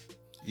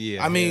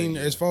 I mean,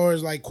 as far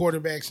as like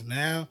quarterbacks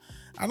now,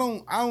 I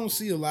don't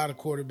see a lot of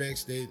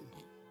quarterbacks that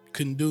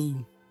can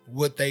do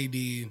what they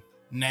did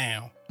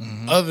now,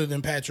 other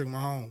than Patrick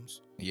Mahomes.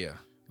 Yeah.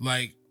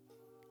 Like,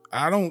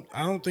 I don't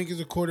think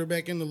there's a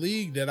quarterback in the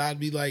league that I'd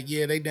be like,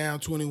 yeah, they down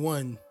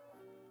 21.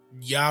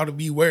 Y'all to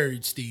be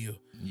worried still.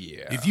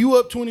 Yeah. If you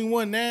up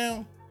 21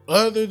 now,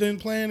 other than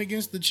playing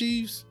against the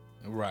Chiefs,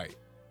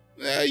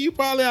 you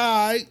probably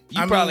all right.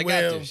 You probably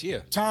got this, yeah.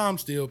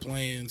 Tom's still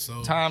playing,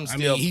 so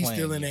he's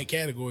still in that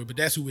category. But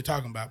that's who we're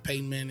talking about: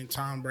 Peyton Manning,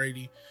 Tom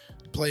Brady,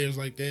 players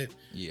like that.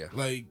 Yeah,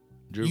 like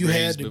Drew you Brees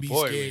had to be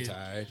scared.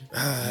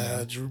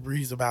 Retired. Drew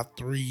Brees about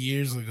 3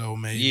 years ago,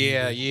 maybe.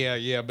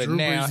 Yeah. But Drew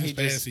now Brees'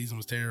 past season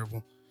was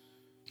terrible.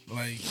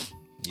 Like,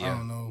 I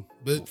don't know,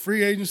 but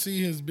free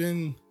agency has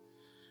been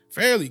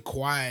fairly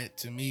quiet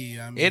to me.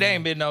 I mean, it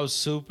ain't been no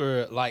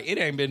super, like, it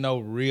ain't been no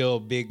real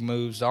big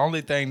moves. The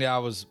only thing that I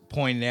was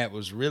pointing at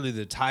was really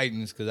the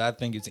Titans, because I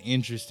think it's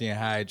interesting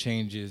how it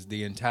changes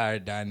the entire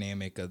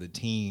dynamic of the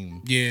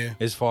team. Yeah.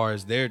 As far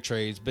as their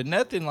trades. But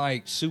nothing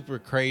like super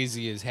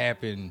crazy has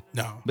happened.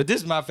 No. But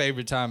this is my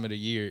favorite time of the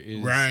year,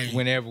 is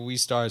whenever we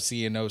start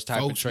seeing those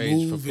type of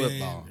trades for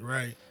football.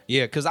 Right.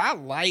 Yeah, because I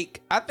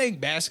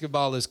think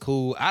basketball is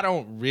cool. I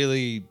don't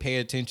really pay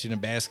attention to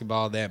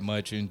basketball that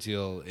much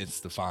until it's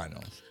the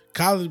finals.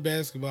 College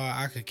basketball,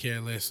 I could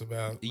care less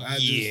about. The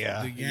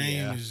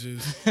game is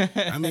just.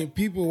 I mean,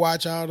 people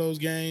watch all those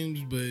games,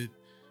 but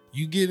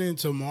you get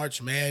into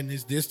March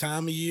Madness this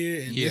time of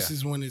year, and this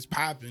is when it's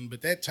popping.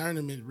 But that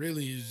tournament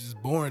really is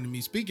just boring to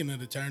me. Speaking of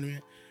the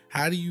tournament,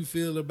 how do you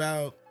feel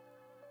about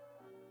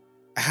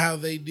how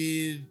they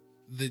did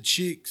the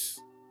chicks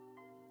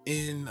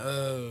in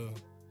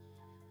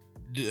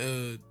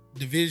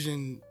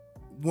Division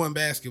I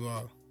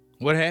basketball?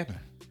 What happened?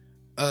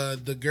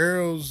 The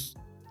girls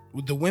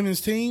with the women's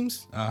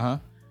teams.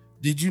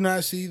 Did you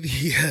not see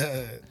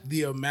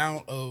the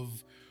amount of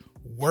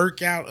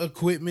workout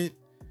equipment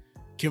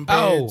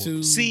compared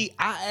to? See,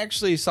 I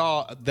actually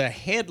saw the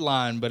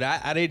headline, but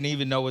I didn't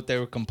even know what they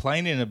were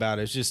complaining about.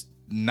 It's just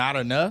not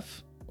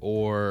enough,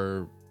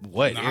 or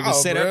what? Nah, it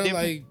was set up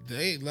like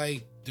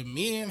the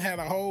men had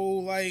a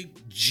whole like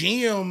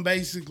gym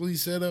basically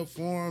set up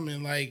for them,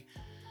 and like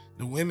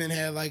the women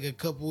had like a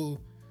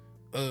couple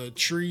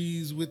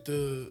trees with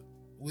the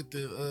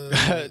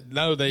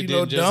no, they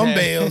didn't just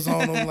dumbbells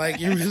on them.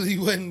 Like it really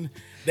wasn't.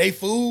 They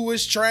food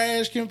was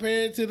trash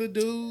compared to the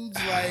dudes.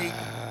 Like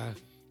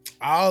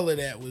all of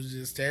that was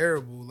just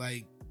terrible.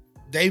 Like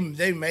they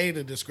made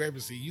a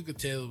discrepancy. You could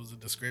tell it was a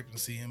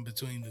discrepancy in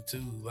between the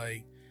two.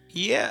 Like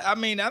yeah, I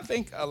mean, I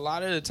think a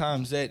lot of the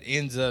times that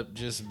ends up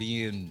just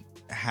being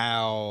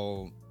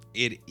how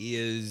it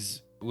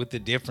is with the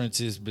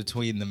differences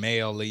between the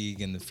male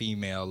league and the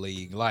female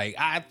league. Like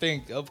I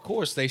think, of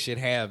course, they should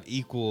have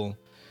equal.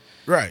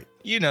 Right.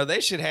 You know, they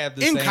should have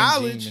the in same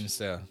college team and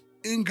stuff.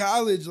 In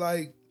college,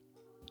 like,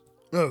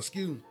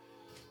 excuse me.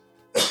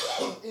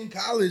 In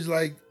college,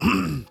 like,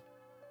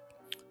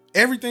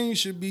 everything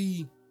should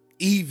be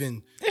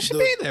even. It should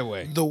be that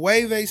way. The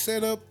way they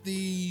set up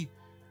the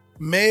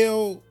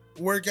male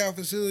workout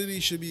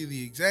facility should be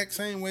the exact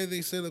same way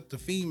they set up the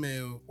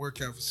female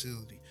workout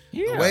facility.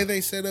 Yeah. The way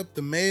they set up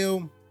the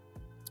male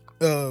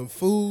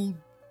food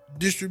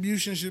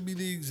distribution should be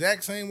the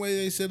exact same way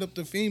they set up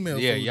the female.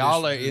 Yeah,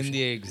 y'all are in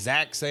the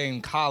exact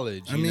same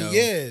college. I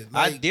mean,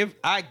 like,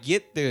 I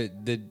get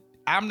the.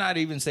 I'm not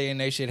even saying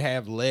they should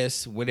have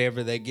less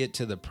whenever they get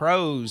to the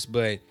pros,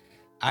 but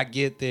I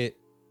get that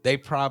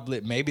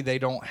maybe they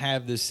don't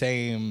have the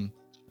same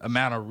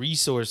amount of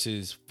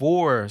resources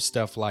for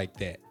stuff like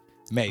that.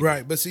 Maybe.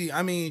 Right, but see,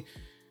 I mean,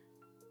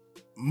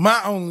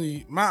 my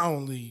only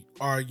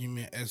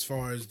argument as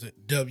far as the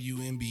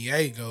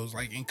WNBA goes,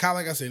 like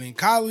like I said, in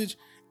college,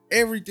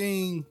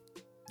 everything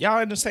y'all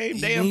in the same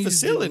damn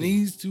facility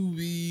needs to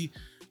be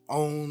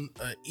on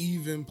an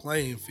even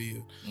playing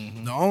field.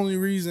 Mm-hmm. The only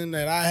reason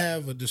that I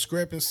have a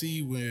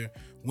discrepancy where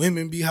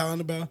women be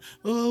hollering about,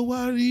 oh,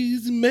 why are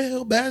these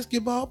male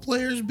basketball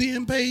players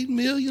being paid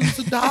millions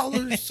of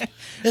dollars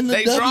and the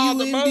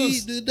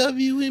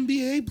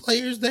WNBA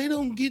players, they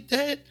don't get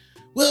that.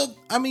 Well,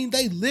 I mean,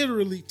 they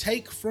literally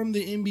take from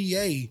the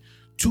NBA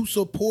to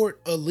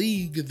support a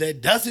league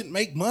that doesn't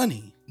make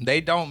money. They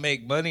don't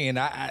make money, and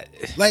I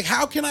like,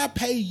 how can I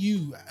pay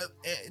you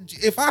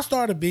if I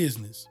start a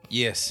business?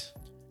 Yes.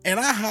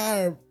 And I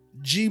hire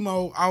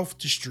Gmo off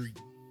the street,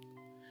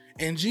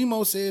 and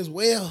Gmo says,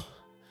 well,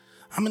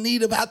 I'm gonna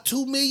need about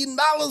 $2 million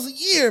a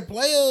year,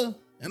 player.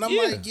 And I'm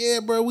like, yeah,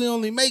 bro, we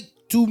only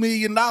make $2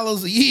 million a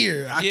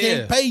year. I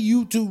can't pay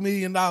you $2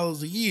 million a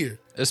year.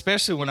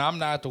 Especially when I'm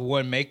not the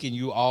one making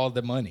you all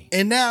the money.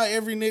 And now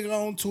every nigga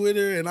on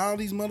Twitter and all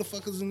these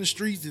motherfuckers in the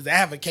streets is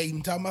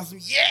advocating, talking about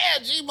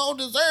Gmo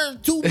deserves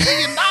 $2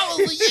 million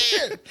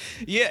a year.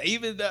 Yeah,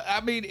 even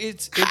I mean,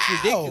 it's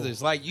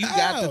ridiculous. Like, you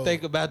got to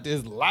think about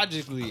this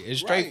logically.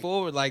 It's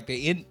straightforward. Like,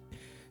 the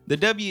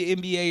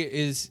WNBA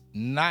is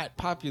not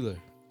popular.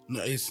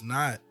 No, it's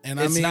not. And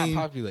it's not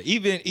popular.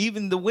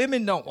 Even the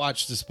women don't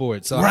watch the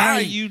sport. So how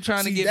are you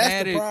trying to get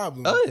mad at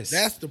us?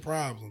 That's the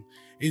problem.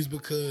 Is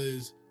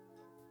because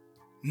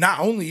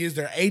not only is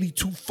there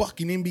 82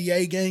 fucking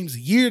NBA games a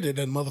year that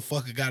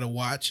motherfucker got to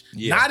watch,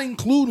 not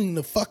including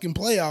the fucking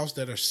playoffs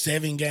that are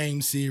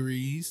 7-game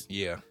series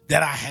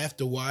that I have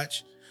to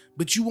watch,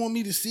 but you want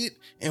me to sit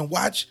and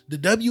watch the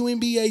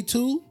WNBA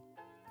too?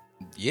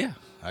 Yeah,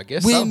 I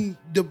guess when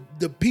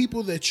the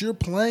people that you're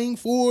playing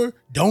for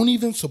don't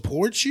even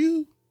support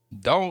you?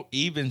 Don't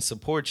even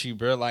support you,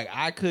 bro. Like,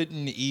 I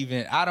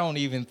don't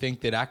even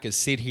think that I could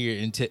sit here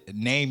and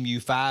name you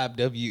 5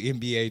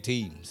 WNBA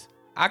teams.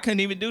 I couldn't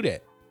even do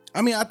that.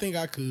 I mean, I think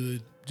I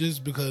could,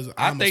 just because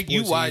I think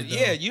you watch.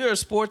 Yeah, you're a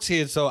sports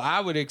head, so I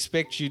would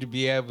expect you to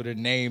be able to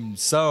name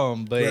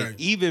some. But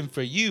even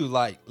for you,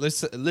 like,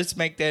 let's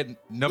make that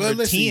number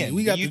 10. See.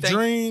 We got the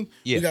Dream.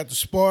 Yeah. We got the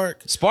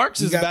Spark.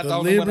 Sparks is about the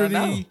only one I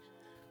know.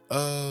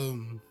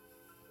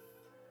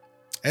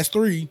 That's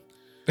 3.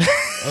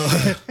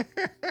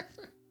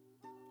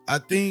 I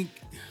think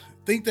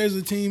there's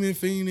a team in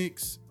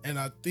Phoenix, and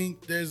I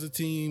think there's a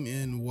team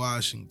in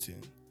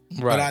Washington.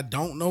 Right. But I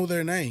don't know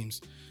their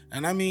names.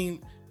 And I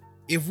mean,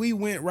 if we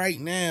went right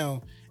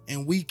now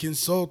and we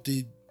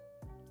consulted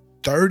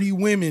 30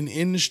 women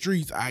in the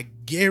streets, I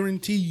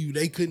guarantee you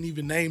they couldn't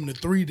even name the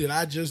 3 that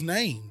I just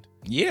named.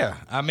 Yeah,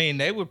 I mean,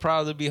 they would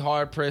probably be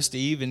hard-pressed to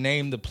even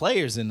name the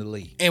players in the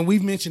league. And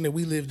we've mentioned that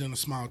we lived in a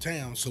small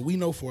town, so we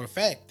know for a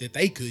fact that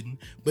they couldn't.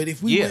 But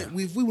if we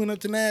went up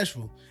to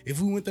Nashville, if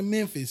we went to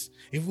Memphis,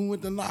 if we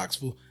went to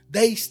Knoxville,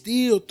 they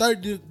still,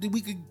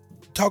 we could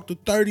talk to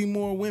 30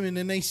 more women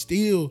and they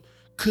still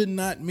could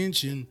not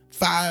mention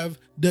 5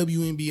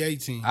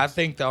 WNBA teams. I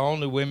think the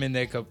only women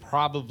that could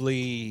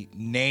probably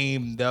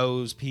name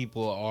those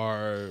people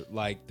are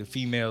like the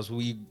females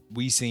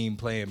we seen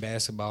playing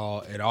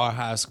basketball at our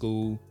high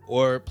school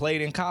or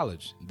played in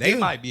college. They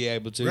might be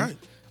able to. Right.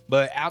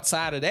 But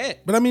outside of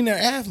that. But I mean, they're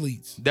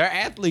athletes. They're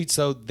athletes,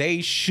 so they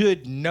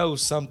should know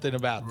something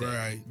about that.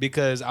 Right.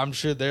 Because I'm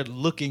sure they're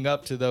looking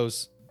up to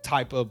those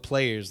type of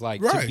players,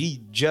 like to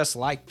be just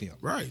like them.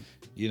 Right.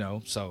 You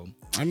know, so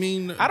I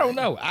mean, I don't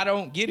know. I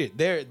don't get it.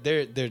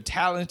 They're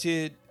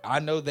talented. I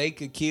know they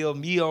could kill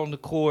me on the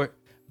court,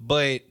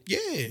 but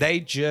they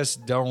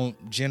just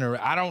don't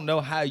generate. I don't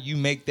know how you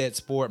make that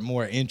sport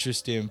more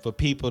interesting for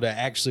people to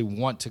actually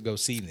want to go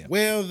see them.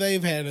 Well,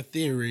 they've had a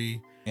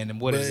theory. And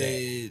what is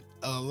that?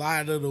 A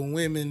lot of the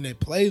women that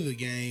play the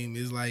game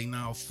is like,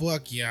 no,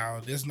 fuck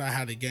y'all. That's not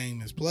how the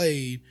game is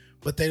played.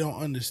 But they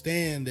don't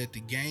understand that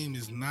the game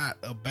is not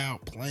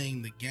about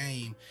playing the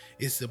game.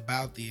 It's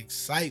about the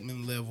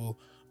excitement level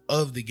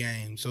of the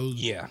game. So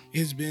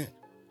it's been,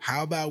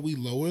 how about we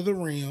lower the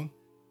rim?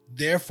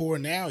 Therefore,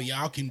 now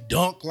y'all can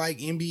dunk like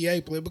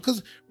NBA players.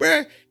 Because,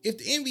 bruh, if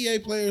the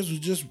NBA players were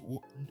just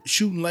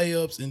shooting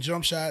layups and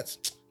jump shots,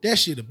 that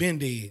shit have been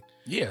dead.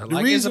 Yeah,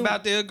 it's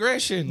about the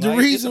aggression. The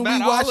reason we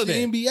watch the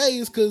NBA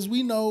is because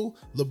we know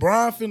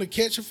LeBron finna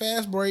catch a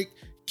fast break,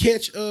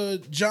 catch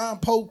John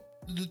Pope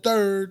the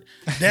third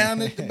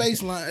down at the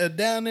baseline,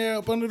 down there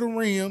up under the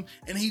rim,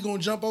 and he gonna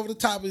jump over the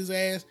top of his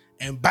ass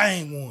and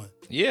bang one.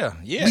 Yeah.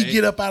 We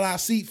get up out our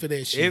seat for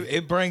that shit.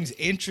 It brings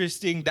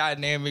interesting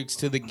dynamics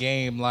to the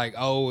game. Like,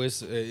 oh,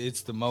 it's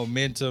the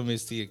momentum,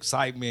 it's the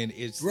excitement,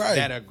 it's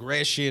that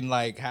aggression,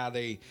 like how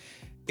they.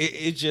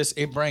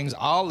 It brings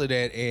all of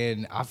that,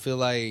 and I feel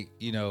like,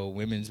 you know,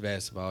 women's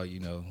basketball, you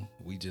know,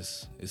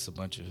 it's a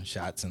bunch of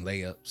shots and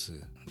layups.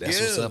 That's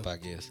what's up, I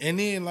guess. And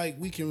then, like,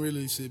 we can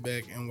really sit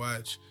back and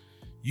watch.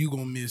 You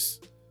gonna miss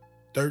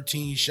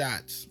 13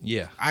 shots.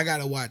 Yeah. I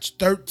gotta watch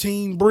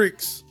 13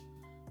 bricks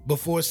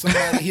before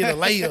somebody hit a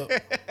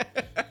layup.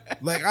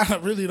 Like, I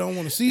really don't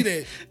want to see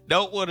that.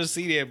 Don't want to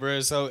see that, bro.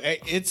 So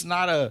it's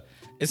not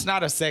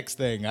a sex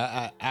thing.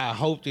 I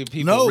hope that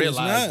people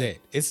realize that.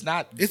 It's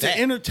not. It's an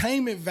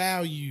entertainment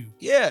value.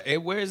 Yeah,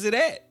 and where is it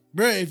at?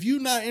 Bro, if you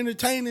not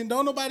entertaining,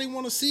 don't nobody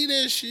want to see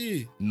that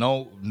shit.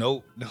 No.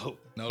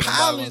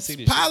 Pilots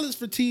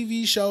for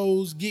TV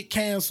shows get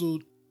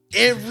canceled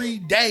every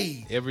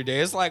day. Every day.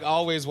 It's like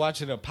always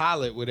watching a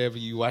pilot whenever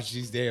you watch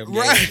these damn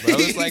games, bro.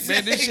 It's like,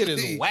 man, this shit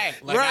is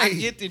whack. Like, I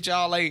get that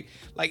y'all like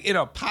in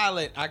a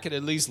pilot, I could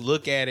at least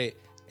look at it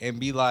and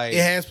be like,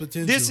 it has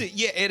potential.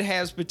 It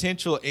has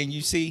potential. And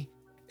you see,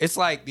 it's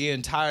like the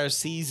entire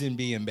season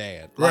being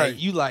bad. Right.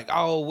 Like, you like,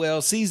 oh,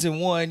 well, season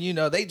 1, you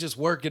know, they just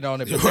working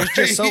on it, but there's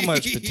just so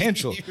much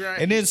potential.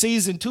 And then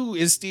season 2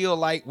 is still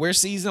like where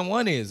season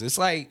 1 is. It's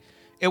like,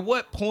 at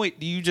what point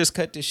do you just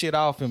cut this shit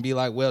off and be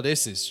like, well,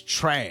 this is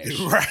trash?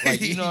 Right.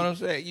 Like, you know what I'm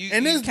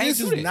saying? This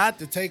is not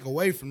to take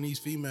away from these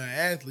female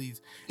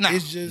athletes.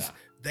 It's just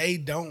they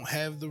don't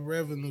have the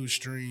revenue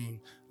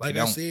stream. Like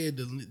I said,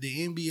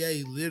 the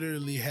NBA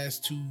literally has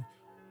to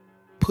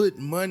put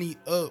money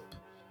up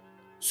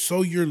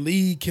so your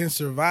league can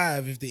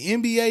survive. If the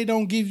NBA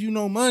don't give you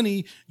no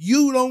money,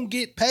 you don't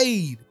get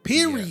paid,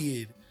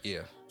 period.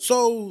 Yeah.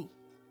 So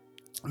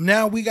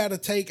now we got to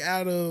take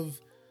out of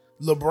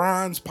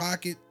LeBron's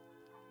pocket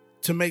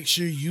to make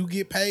sure you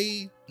get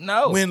paid.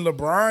 No. When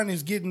LeBron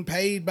is getting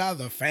paid by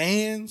the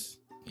fans.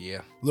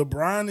 Yeah.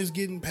 LeBron is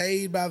getting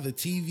paid by the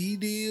TV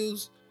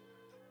deals.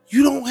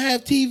 You don't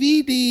have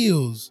TV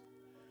deals.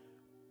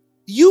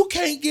 You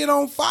can't get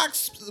on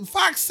Fox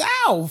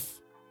South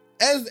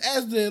as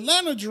the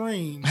Atlanta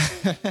Dream.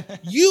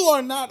 You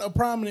are not a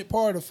prominent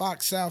part of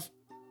Fox South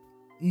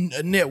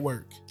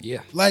network.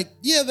 Yeah. Like,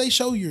 yeah, they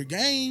show your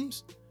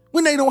games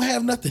when they don't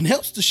have nothing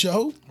else to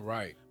show.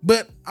 Right.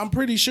 But I'm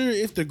pretty sure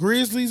if the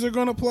Grizzlies are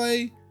going to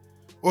play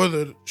or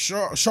the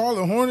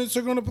Charlotte Hornets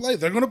are going to play,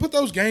 they're going to put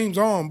those games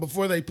on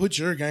before they put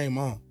your game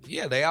on.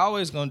 Yeah, they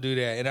always going to do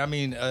that. And I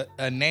mean,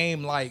 a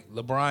name like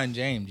LeBron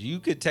James, you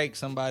could take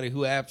somebody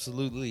who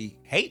absolutely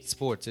hates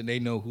sports and they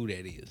know who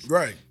that is.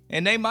 Right.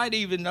 And they might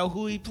even know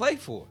who he played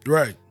for.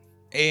 Right.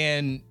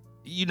 And,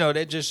 you know,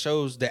 that just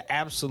shows the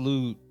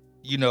absolute,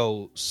 you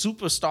know,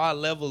 superstar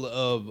level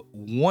of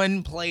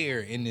one player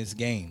in this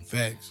game.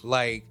 Facts.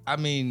 Like, I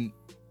mean,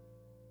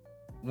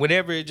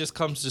 whenever it just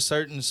comes to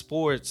certain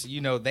sports, you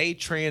know, they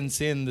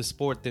transcend the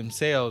sport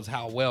themselves,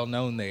 how well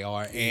known they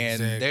are. And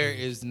there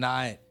is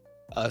not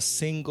a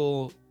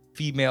single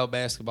female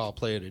basketball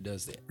player that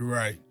does that.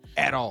 Right.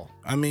 At all.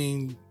 I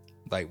mean,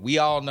 like, we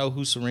all know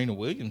who Serena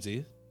Williams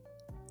is.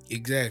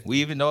 Exactly.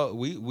 We even know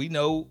we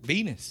know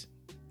Venus.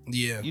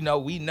 Yeah. You know,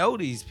 we know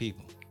these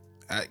people.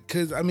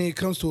 Because I mean, it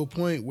comes to a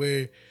point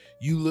where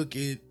you look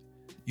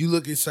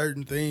at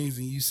certain things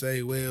and you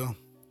say, well,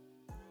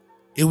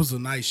 it was a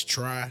nice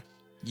try.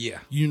 Yeah.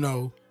 You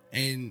know,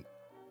 and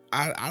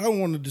I don't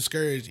want to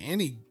discourage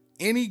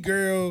any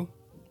girl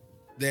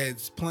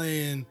that's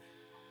playing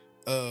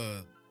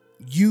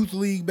youth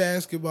league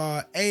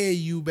basketball,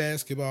 AAU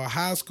basketball,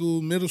 high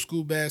school, middle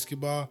school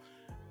basketball.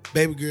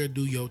 Baby girl,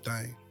 do your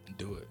thing.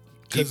 Do it.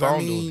 Because I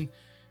mean,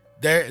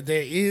 there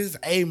is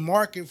a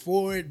market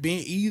for it,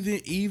 being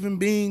even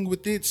being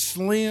with it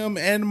slim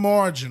and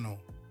marginal.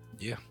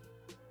 Yeah.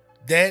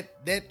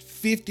 That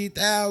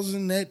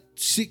 50,000, that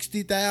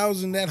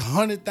 60,000, that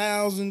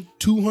 100,000,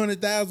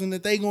 200,000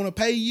 that they gonna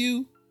pay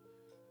you,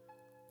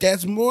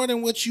 that's more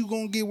than what you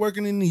gonna get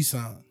working in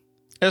Nissan.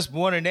 That's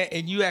more than that,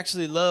 and you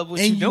actually love what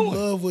you're doing. And you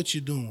love what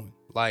you're doing.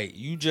 Like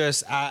you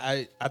just,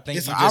 I think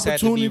it's you just have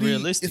to be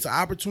realistic. It's an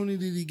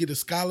opportunity to get a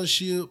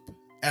scholarship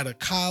at a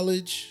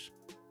college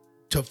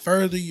to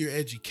further your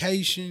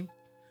education.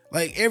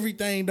 Like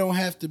everything don't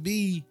have to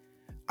be,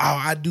 oh,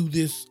 I do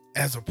this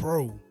as a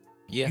pro.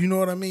 Yeah. You know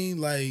what I mean?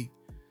 Like,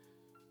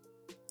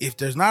 if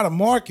there's not a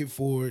market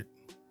for it,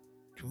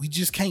 we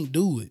just can't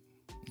do it.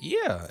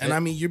 Yeah. And I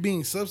mean, you're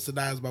being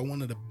subsidized by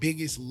one of the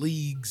biggest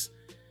leagues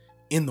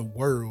in the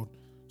world.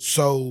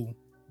 So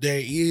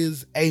there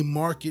is a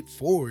market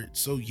for it.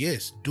 So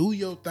yes, do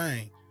your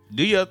thing.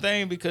 Do your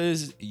thing,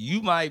 because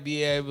you might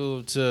be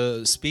able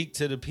to speak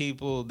to the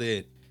people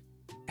that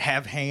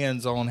have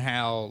hands on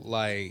how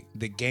like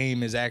the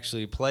game is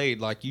actually played.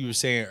 Like you were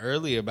saying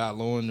earlier about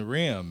lowering the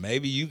rim.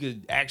 Maybe you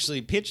could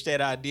actually pitch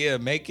that idea,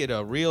 make it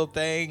a real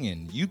thing,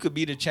 and you could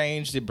be the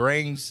change that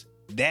brings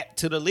that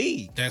to the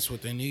league. That's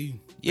what they need.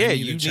 Yeah,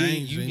 they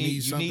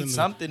need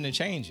something to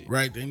change it.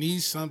 Right. They need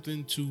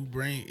something to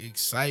bring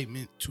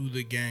excitement to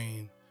the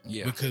game.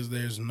 Yeah. Because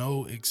there's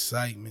no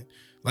excitement.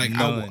 Like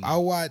None. I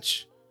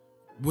watch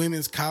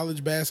women's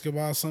college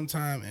basketball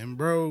sometime, and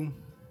bro,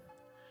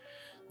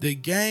 the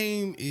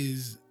game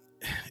it's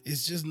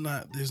just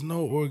not, there's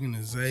no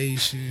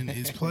organization.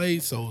 It's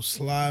played so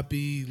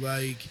sloppy,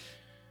 like,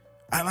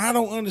 and I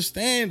don't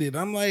understand it.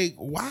 I'm like,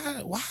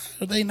 why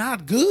are they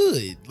not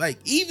good? Like,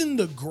 even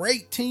the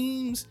great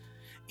teams,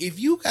 if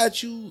you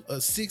got you a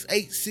 6'8",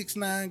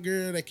 6'9"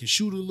 girl that can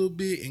shoot a little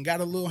bit and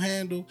got a little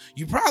handle,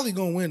 you probably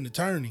gonna win the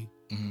tourney.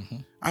 Mm-hmm.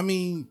 I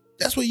mean,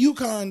 that's what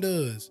UConn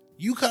does.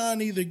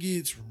 UConn either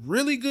gets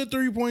really good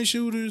 3-point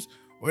shooters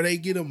or they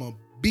get them a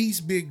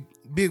beast big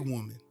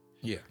woman.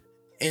 Yeah.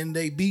 And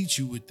they beat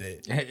you with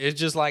that. It's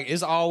just like,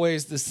 it's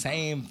always the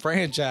same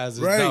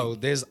franchises, right. though.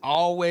 There's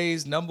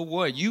always number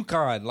one,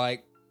 UConn.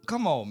 Like,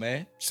 come on,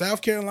 man.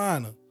 South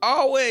Carolina.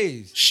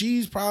 Always.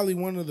 She's probably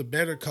one of the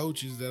better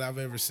coaches that I've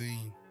ever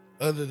seen,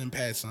 other than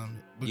Pat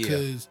Summitt.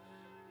 Because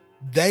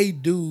they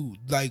do,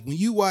 like, when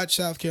you watch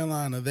South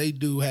Carolina, they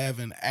do have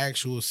an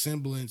actual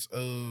semblance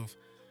of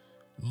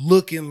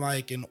looking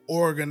like an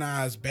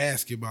organized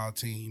basketball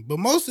team. But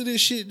most of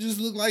this shit just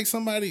look like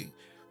somebody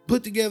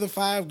put together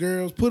 5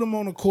 girls, put them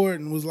on the court,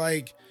 and was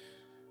like,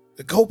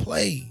 go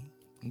play.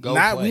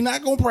 We're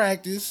not going to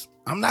practice.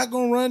 I'm not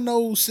going to run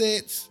no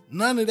sets.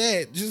 None of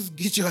that. Just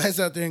get your ass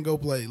out there and go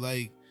play.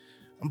 Like,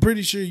 I'm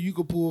pretty sure you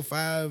could pull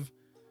 5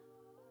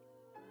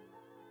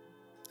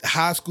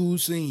 high school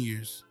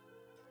seniors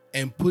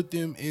and put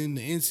them in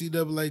the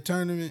NCAA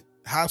tournament,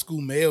 high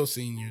school male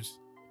seniors,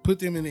 put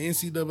them in the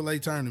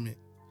NCAA tournament,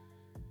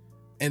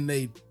 and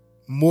they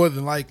more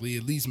than likely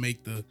at least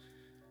make the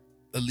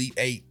Elite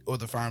 8 or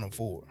the Final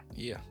 4.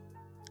 Yeah.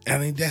 I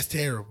mean, that's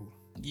terrible.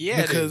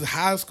 Yeah. Because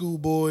high school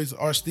boys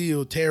are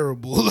still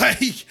terrible.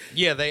 Like,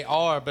 yeah, they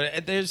are.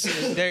 But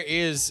there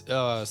is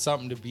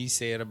something to be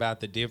said about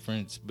the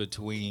difference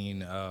between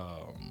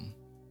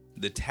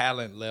the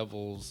talent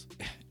levels.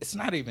 It's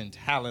not even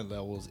talent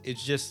levels.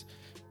 It's just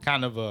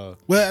kind of a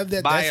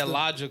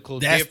biological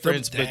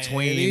difference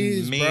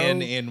between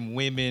men and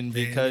women,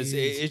 because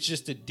it's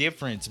just a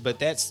difference. But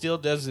that still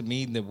doesn't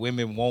mean that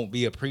women won't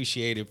be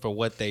appreciated for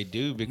what they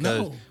do,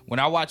 because when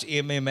I watch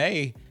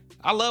MMA,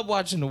 I love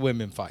watching the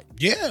women fight.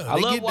 Yeah, I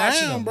love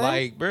watching them. Bro.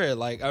 Like, bro,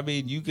 like, I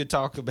mean, you could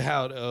talk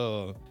about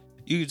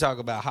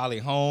Holly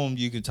Holm,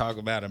 you can talk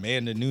about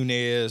Amanda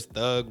Nunes,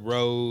 Thug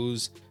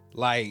Rose.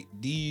 Like,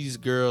 these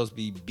girls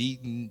be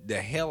beating the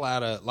hell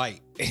out of,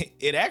 like,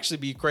 it actually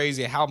be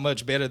crazy how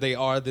much better they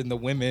are than the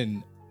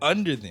women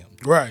under them.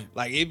 Right.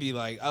 Like, it'd be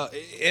like,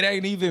 it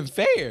ain't even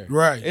fair.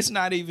 Right. It's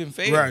not even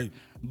fair. Right.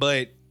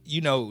 But,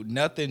 you know,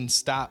 nothing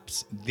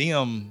stops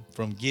them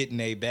from getting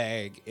a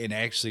bag and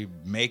actually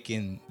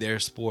making their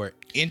sport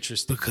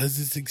interesting. Because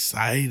it's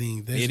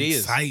exciting. There's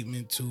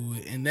excitement to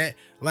it. And that,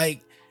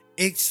 like,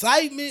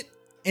 excitement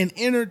and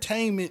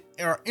entertainment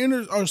are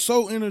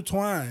so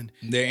intertwined.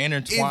 They're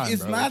intertwined.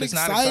 It's not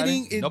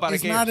exciting.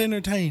 It's not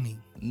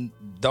entertaining.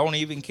 Don't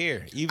even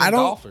care. Even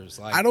golfers.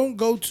 Like, I don't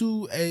go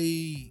to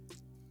a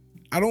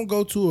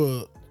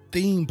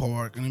theme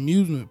park, an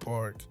amusement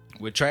park,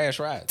 with trash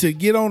rides to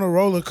get on a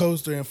roller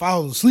coaster and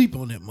fall asleep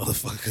on that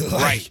motherfucker.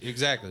 Like, right.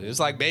 Exactly.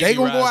 It's like baby they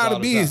gonna rides go out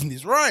of the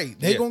business. time. Right.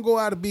 They gonna go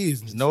out of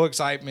business. No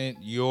excitement.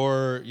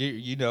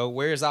 You know,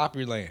 where's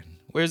Opryland?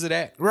 Where's it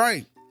at?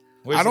 Right.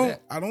 Where's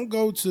I don't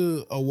go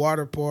to a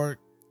water park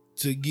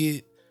to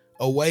get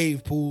a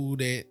wave pool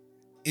that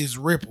is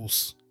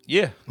ripples.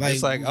 Yeah. Like,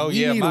 it's like, oh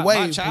yeah,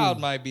 my child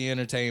might be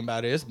entertained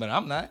by this, but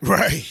I'm not.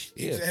 Right.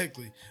 Yeah.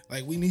 Exactly.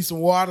 Like we need some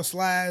water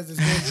slides that's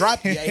gonna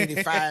drop you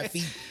 85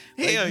 feet.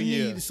 Like, Hell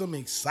you need some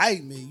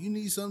excitement. You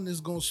need something that's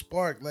gonna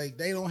spark. Like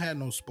they don't have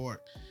no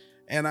spark.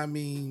 And I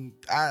mean,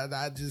 I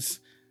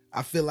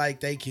feel like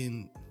they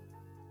can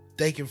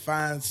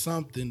find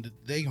something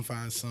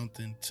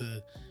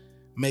to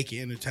make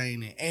it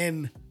entertaining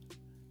and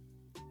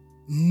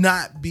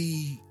not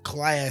be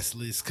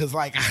classless. Cause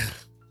like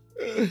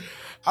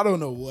I don't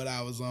know what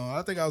I was on.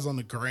 I think I was on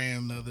the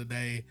gram the other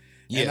day.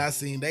 Yeah. And I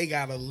seen they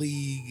got a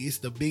league. It's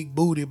the Big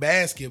Booty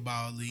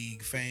Basketball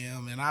League,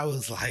 fam. And I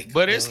was like,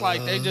 but it's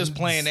like they just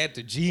playing at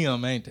the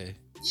gym, ain't they?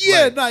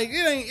 Yeah, like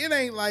it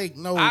ain't like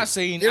no. I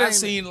seen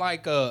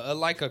like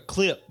a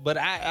clip, but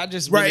I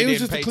just really it was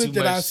didn't just a clip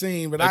that I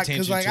seen, but I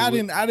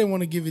didn't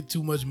want to give it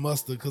too much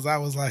mustard because I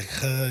was like,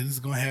 this is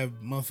gonna have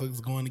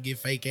motherfuckers going to get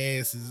fake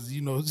asses,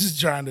 just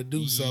trying to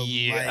do something.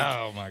 Yeah, like,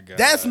 oh my god,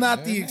 that's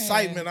not the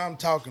excitement I'm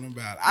talking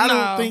about. I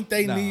don't think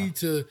they need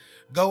to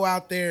go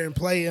out there and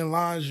play in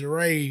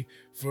lingerie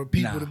for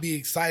people to be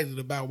excited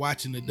about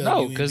watching the WNBA.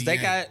 No, because they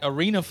got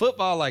arena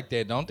football like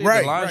that, don't they?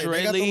 Right, the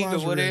lingerie league or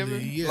whatever.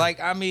 League, yeah. Like,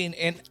 I mean,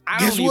 and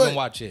I don't even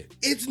watch it.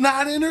 It's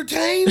not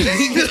entertaining.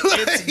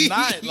 It's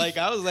not. Like,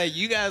 I was like,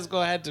 you guys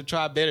gonna have to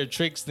try better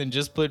tricks than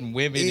just putting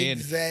women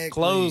in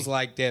clothes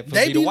like that for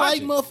me to watch. They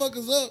be like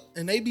motherfuckers up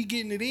and they be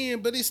getting it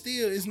in, but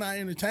it's not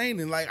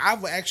entertaining. Like,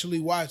 I've actually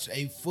watched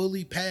a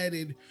fully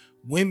padded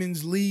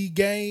women's league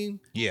game.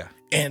 Yeah.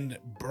 And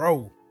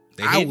bro,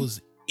 I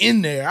was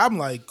in there. I'm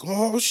like,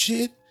 oh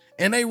shit.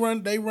 And they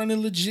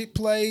running legit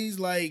plays.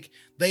 Like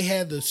they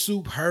had the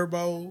Soup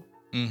Herbo,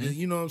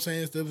 you know what I'm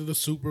saying, instead of the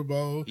Super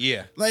Bowl.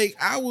 Yeah. Like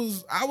I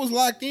was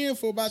locked in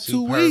for about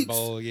Soup 2 weeks.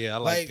 Herbo, yeah,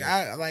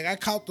 I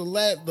caught the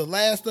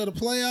last of the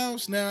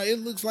playoffs. Now it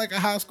looks like a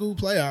high school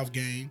playoff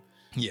game.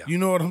 Yeah. You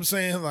know what I'm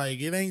saying? Like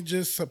it ain't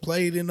just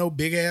played in no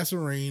big ass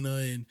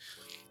arena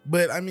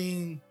but I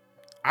mean,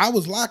 I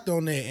was locked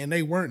on that and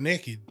they weren't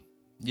naked.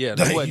 Yeah,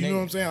 like, you know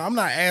what I'm saying? I'm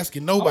not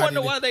asking nobody. I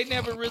wonder why they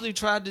never really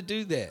tried to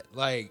do that.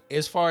 Like,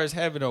 as far as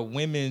having a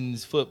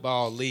women's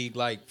football league,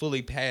 like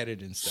fully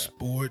padded and stuff.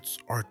 Sports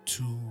are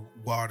too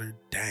watered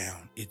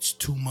down. It's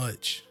too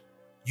much.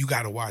 You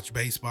got to watch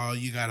baseball.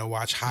 You got to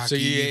watch hockey. So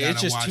yeah,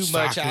 it's just too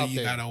much out there.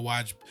 You got to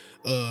watch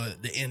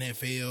the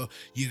NFL.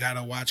 You got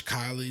to watch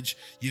college.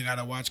 You got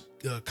to watch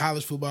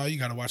college football. You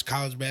got to watch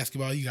college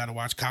basketball. You got to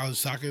watch college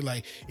soccer.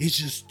 Like it's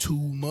just too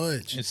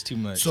much. It's too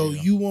much. So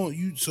you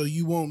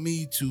want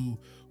me to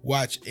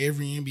watch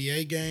every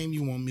NBA game?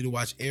 You want me to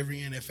watch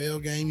every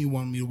NFL game? You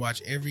want me to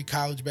watch every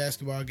college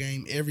basketball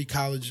game? Every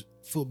college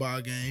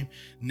football game?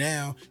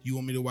 Now you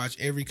want me to watch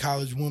every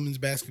college women's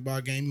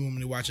basketball game? You want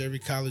me to watch every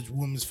college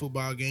women's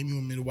football game? You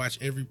want me to watch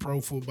every pro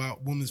football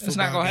women's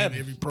football game?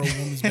 Every pro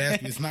women's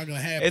basketball? It's not gonna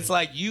happen. It's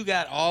like you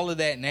got all of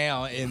that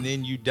now, and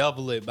then you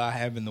double it by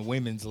having the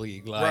women's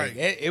league. Like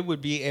it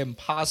would be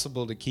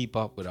impossible to keep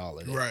up with all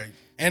of that. Right.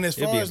 And as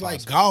far as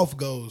like golf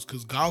goes,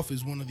 because golf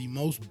is one of the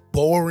most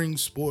boring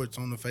sports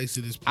on the face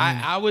of this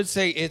planet. I would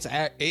say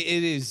it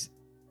is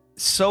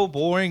so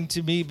boring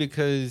to me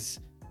because,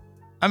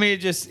 I mean, it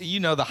just,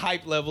 the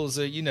hype levels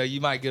are,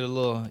 you might get a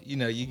little,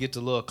 you get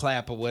the little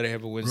clap or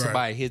whatever when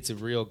somebody hits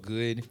it real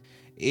good.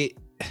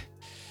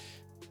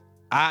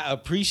 I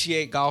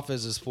appreciate golf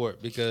as a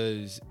sport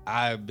because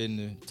I've been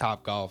to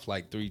Top Golf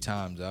like 3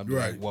 times. I'm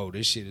like, whoa,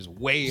 this shit is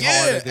way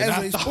harder than I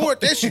thought. As a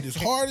sport, that shit is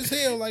hard as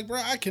hell. Like, bro,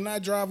 I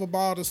cannot drive a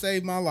ball to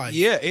save my life.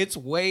 Yeah, it's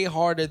way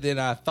harder than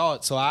I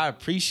thought. So I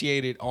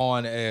appreciate it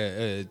on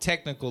a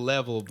technical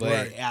level,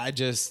 but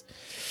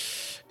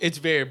it's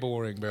very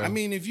boring, bro. I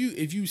mean, if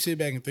you sit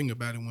back and think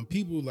about it, when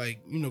people like,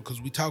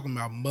 because we talking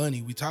about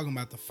money, we talking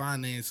about the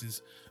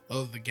finances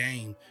of the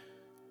game.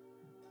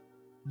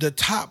 The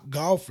top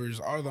golfers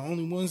are the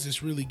only ones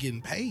that's really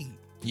getting paid.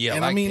 Yeah,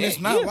 and like I mean,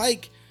 it's not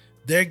like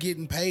they're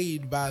getting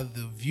paid by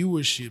the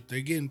viewership.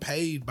 They're getting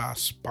paid by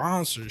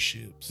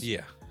sponsorships.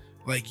 Yeah.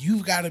 Like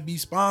you've got to be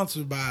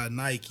sponsored by a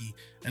Nike,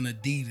 an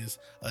Adidas,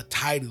 a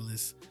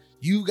Titleist.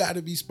 You got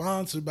to be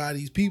sponsored by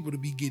these people to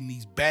be getting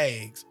these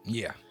bags.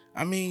 Yeah.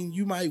 I mean,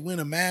 you might win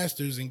a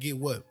Masters and get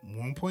what,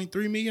 $1.3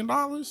 million?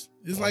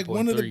 It's like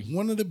one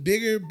of the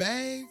bigger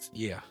bags.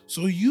 Yeah.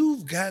 So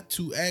you've got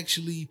to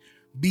actually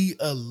be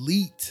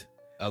elite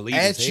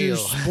at your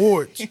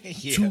sport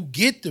to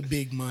get the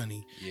big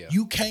money. Yeah.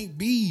 You can't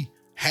be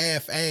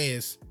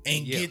half-ass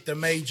and get the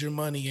major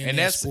money in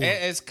that sport.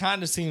 And it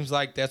kind of seems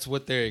like that's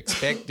what they're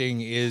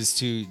expecting is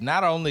to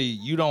not only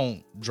you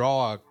don't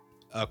draw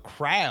a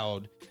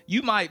crowd,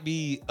 you might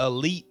be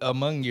elite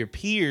among your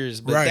peers,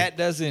 but that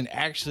doesn't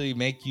actually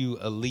make you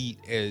elite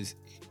as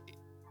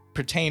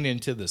pertaining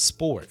to the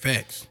sport.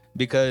 Facts.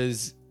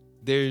 Because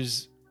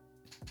there's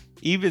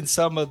even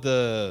some of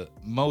the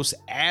most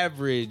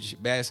average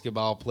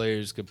basketball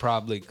players could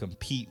probably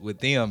compete with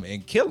them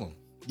and kill them.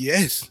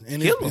 Yes,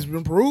 and it's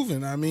been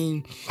proven. I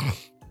mean,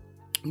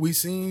 we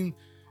seen,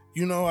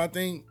 I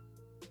think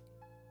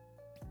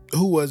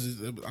who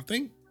was it? I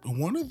think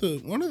one of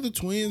the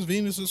twins,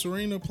 Venus or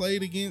Serena,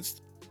 played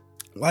against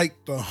like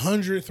the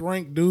 100th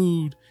ranked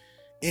dude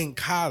in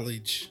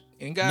college.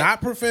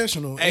 Not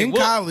professional, in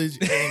college,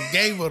 and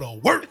gave her the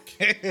work.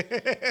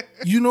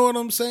 You know what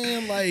I'm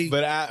saying? Like,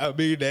 but I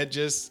mean that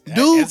just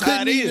dude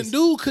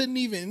couldn't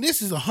even.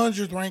 This is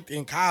 100th ranked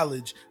in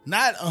college,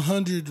 not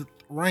 100th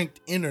ranked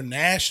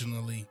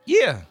internationally.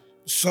 Yeah.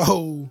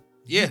 So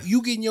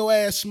you getting your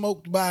ass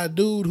smoked by a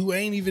dude who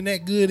ain't even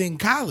that good in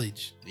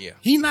college. Yeah,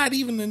 he not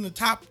even in the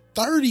top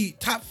 30,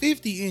 top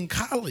 50 in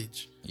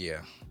college.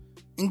 Yeah,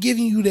 and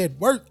giving you that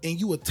work, and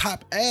you a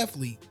top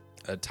athlete.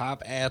 A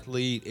top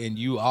athlete, and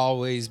you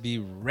always be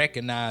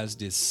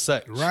recognized as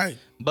such. Right.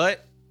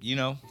 But, you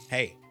know,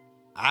 hey,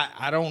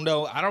 I don't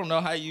know. I don't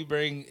know how you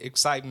bring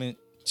excitement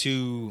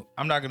to,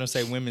 I'm not going to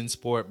say women's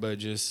sport, but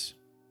just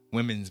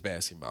women's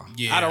basketball.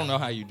 Yeah. I don't know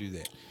how you do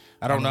that.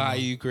 I don't know how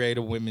you create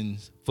a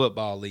women's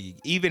football league,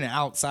 even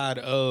outside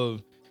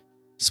of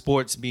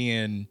sports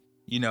being,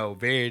 you know,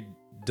 very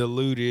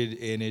diluted,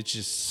 and it's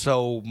just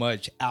so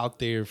much out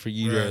there for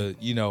you to,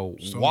 you know,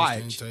 so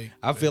watch.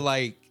 I feel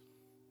like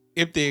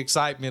if the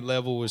excitement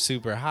level was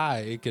super high,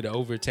 it could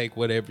overtake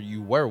whatever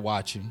you were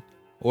watching,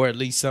 or at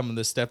least some of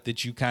the stuff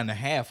that you kind of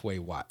halfway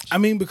watch. I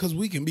mean, because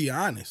we can be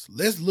honest.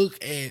 Let's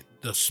look at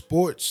the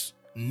sports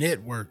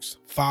networks.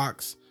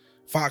 Fox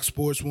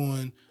Sports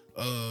 1,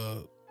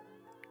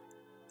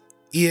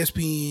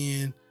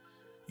 ESPN.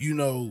 You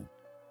know,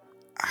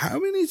 how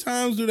many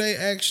times do they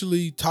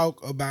actually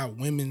talk about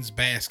women's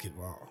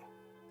basketball?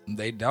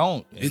 They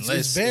don't.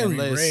 It's very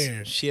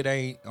rare. Shit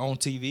ain't on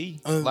TV.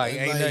 Ain't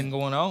nothing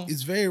going on.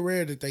 It's very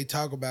rare that they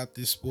talk about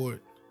this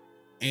sport,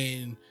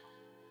 and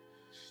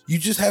you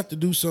just have to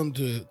do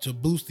something to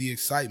boost the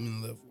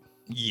excitement level.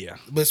 Yeah.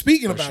 But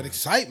speaking about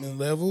excitement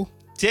level,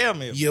 tell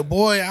me, your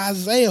boy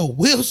Isaiah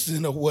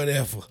Wilson or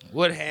whatever.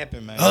 What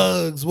happened, man?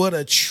 Uggs, what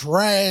a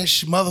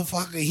trash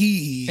motherfucker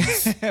he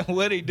is.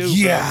 What'd he do?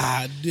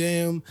 Yeah,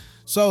 damn.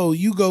 So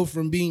you go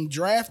from being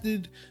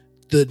drafted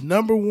the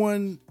number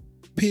 1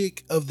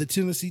 pick of the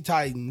Tennessee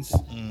Titans.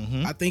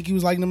 Mm-hmm. I think he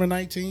was like number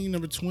 19,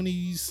 number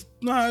 20s.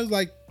 No, it was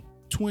like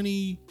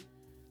 20.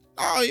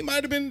 Oh, he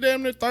might have been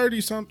damn near 30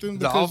 something.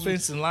 The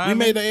offensive lineman.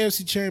 We made the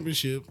AFC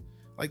Championship.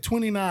 Like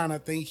 29, I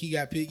think he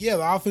got picked. Yeah,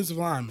 the offensive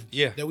lineman.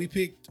 Yeah. That we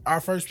picked,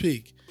 our first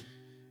pick.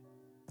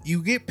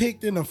 You get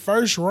picked in the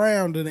first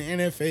round of the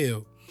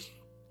NFL.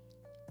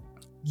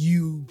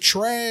 You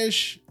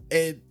trash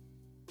at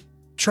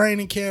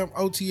training camp,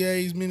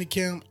 OTAs, mini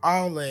camp,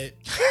 all that.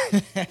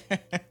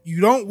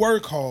 You don't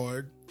work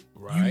hard.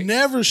 Right. You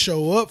never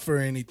show up for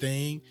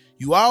anything.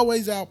 You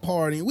always out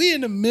partying. We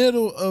in the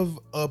middle of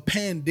a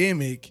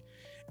pandemic,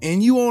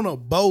 and you on a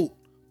boat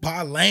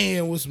by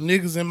land with some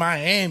niggas in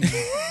Miami,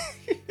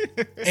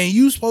 and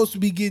you supposed to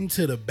be getting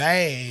to the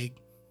bag.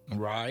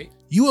 Right.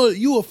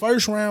 You a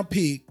first round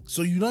pick,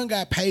 so you done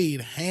got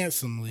paid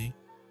handsomely.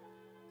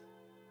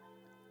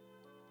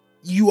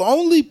 You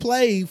only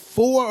play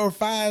 4 or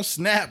 5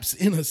 snaps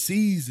in a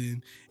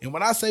season. And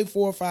when I say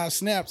 4 or 5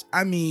 snaps,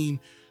 I mean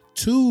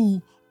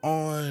 2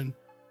 on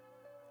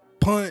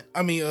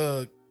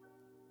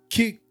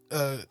kick,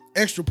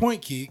 extra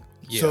point kick.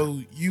 Yeah.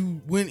 So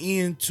you went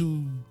in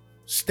to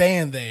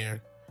stand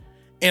there.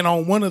 And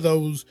on one of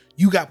those,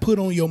 you got put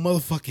on your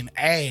motherfucking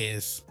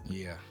ass.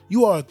 Yeah.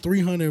 You are a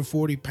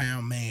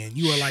 340-pound man.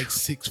 You are like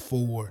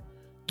 6'4",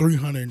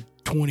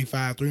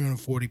 325,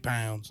 340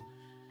 pounds.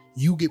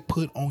 You get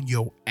put on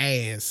your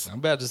ass. I'm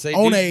about to say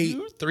on a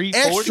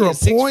extra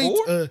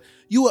point.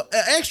 You an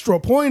extra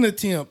point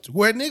attempt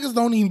where niggas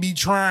don't even be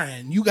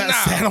trying. You got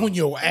sat on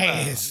your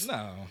ass.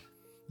 No.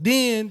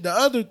 Then the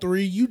other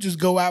 3, you just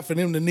go out for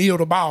them to kneel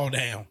the ball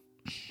down.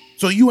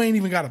 So you ain't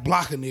even got to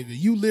block a nigga.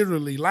 You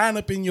literally line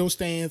up in your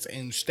stance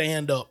and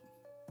stand up.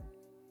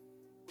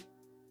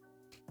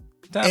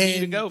 Time for you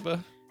to go, bro.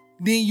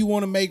 Then you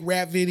want to make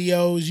rap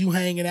videos. You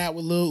hanging out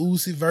with Lil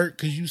Vert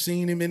because you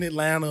seen him in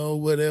Atlanta or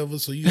whatever.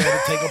 So you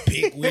had to take a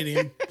pic with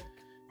him.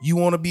 You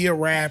want to be a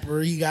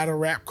rapper. He got a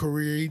rap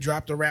career. He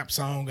dropped a rap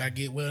song.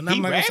 I'm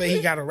not going to say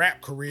he got a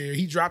rap career.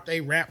 He dropped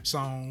a rap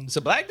song. It's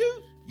a black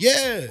dude?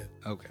 Yeah.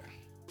 Okay.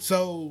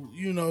 So,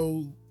 you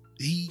know,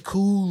 he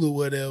cool or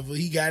whatever.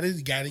 He got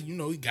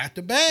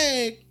the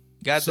bag.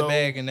 Got the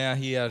bag, and now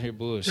he out here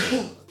bullshit.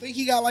 I think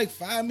he got like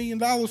 $5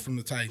 million from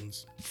the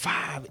Titans.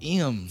 5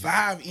 M's.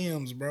 5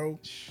 M's, bro.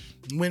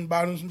 Went and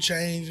bought him some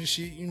change and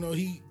shit. You know,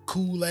 he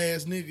cool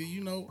ass nigga.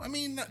 You know, I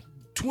mean,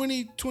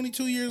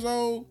 22 years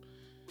old,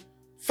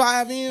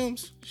 5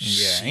 M's.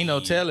 Yeah, shit. Ain't no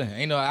telling.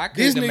 I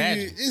couldn't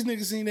imagine. This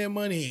nigga seen that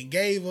money and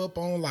gave up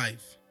on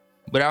life.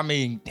 But I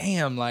mean,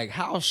 damn, like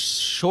how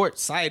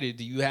short-sighted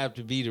do you have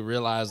to be to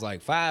realize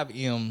like 5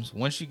 M's,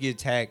 once you get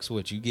taxed,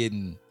 what you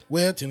getting?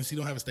 Well, Tennessee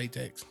don't have a state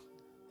tax.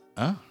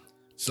 Huh?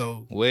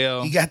 So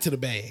he got to the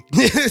bag.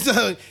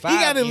 So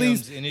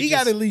he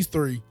got at least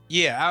 3.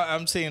 Yeah,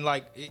 I'm saying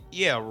like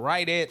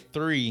right at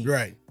 3.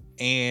 Right.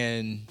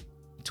 And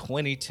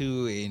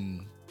 22,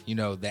 and you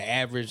know the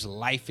average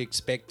life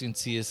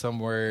expectancy is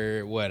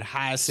somewhere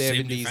high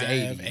 70s,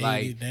 80.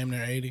 Like damn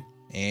near 80.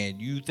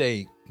 and you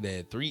think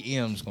that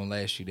 3M's gonna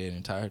last you that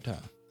entire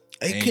time.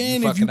 It and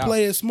can if you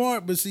play it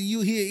smart, but see,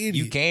 you hear idiot.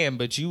 You can,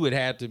 but you would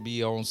have to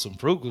be on some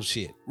frugal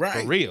shit,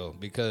 right? For real,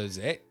 because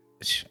I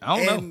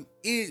don't know.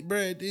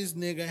 Bruh, this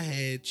nigga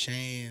had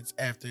chance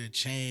after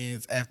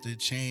chance after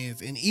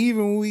chance, and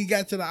even when we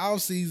got to the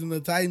off season, the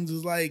Titans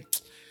was like,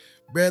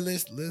 bruh,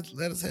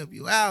 let us help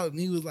you out, and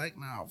he was like,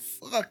 nah,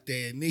 fuck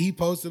that. And then he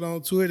posted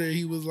on Twitter,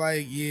 he was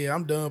like, yeah,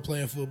 I'm done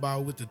playing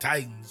football with the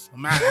Titans.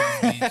 I'm out of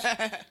this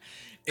bitch.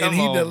 And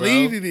he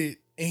deleted it.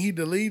 And he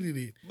deleted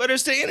it. But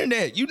it's the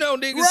internet. You know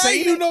niggas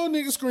right, you know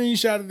niggas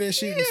screenshotted that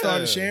shit and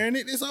started sharing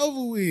it. It's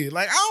over with.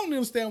 Like, I don't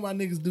understand why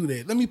niggas do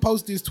that. Let me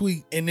post this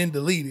tweet and then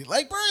delete it.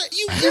 Like, bro,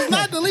 it's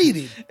not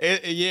deleted.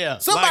 Yeah.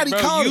 Somebody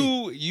like, bro,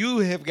 called it. You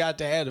have got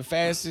to have the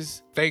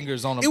fastest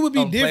fingers on the It would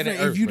be different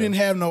if Earth, you didn't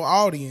have no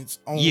audience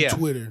on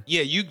Twitter.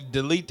 Yeah, you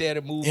delete that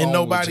and move on. And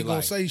nobody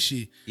gonna say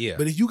shit. Yeah.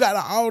 But if you got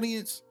an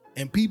audience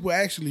and people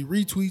actually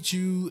retweet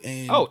you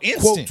and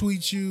quote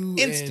tweet you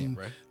and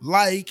bro.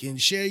 Like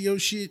and share your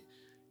shit,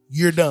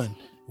 you're done.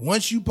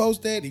 Once you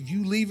post that, if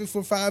you leave it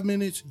for 5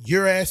 minutes,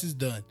 your ass is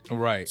done.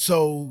 Right.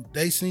 So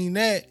they seen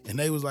that and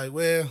they was like,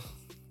 well,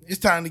 it's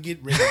time to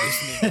get rid of this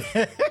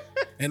nigga.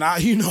 And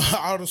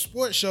all the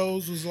sports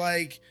shows was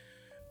like,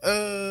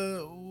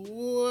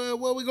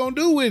 what we gonna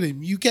do with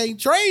him? You can't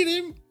trade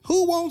him.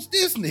 Who wants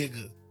this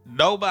nigga?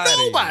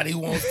 Nobody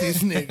wants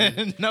this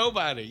nigga.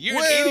 Nobody. You're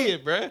an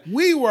idiot, bro.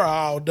 We were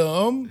all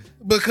dumb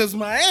because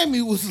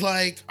Miami was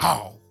like,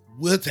 oh,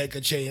 we'll take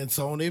a chance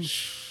on him.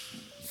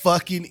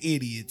 Fucking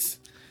idiots.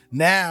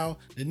 Now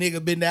the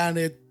nigga been down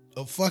there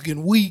a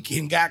fucking week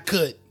and got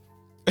cut.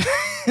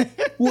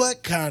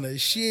 What kind of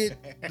shit?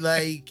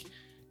 Like,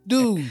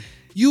 dude,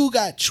 you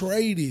got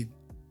traded.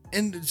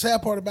 And the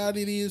sad part about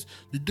it is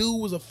the dude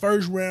was a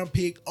first round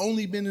pick,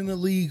 only been in the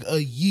league a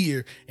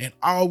year, and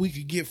all we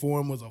could get for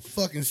him was a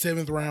fucking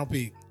 7th round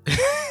pick.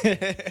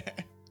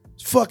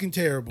 It's fucking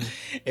terrible.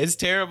 It's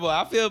terrible.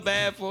 I feel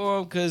bad for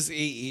him because,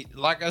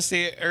 like I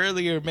said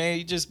earlier, man,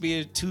 he just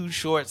being too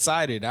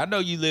short-sighted. I know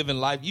you live in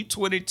life. You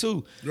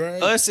 22.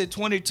 Right. Us at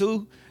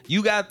 22,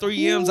 you got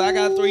 3M's, I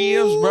got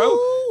 3M's, bro.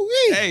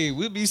 Hey,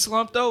 we'll be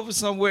slumped over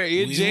somewhere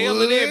in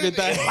jail and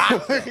everything.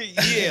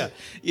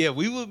 Yeah,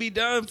 we would be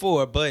done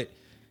for it, but...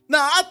 No,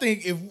 I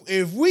think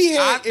if we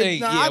had...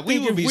 we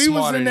would be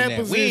smarter than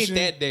that. We ain't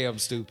that damn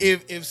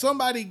stupid. If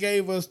somebody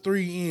gave us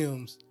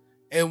 3M's,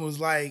 and was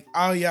like,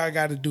 all y'all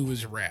got to do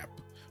is rap.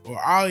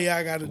 Or all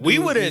y'all got to do we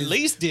would at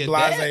least did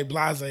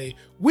blase.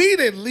 We'd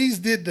at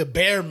least did the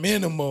bare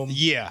minimum.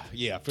 Yeah,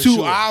 for to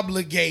sure.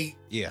 Obligate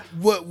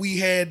what we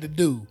had to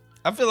do.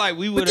 I feel like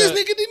we would. But this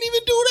nigga didn't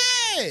even do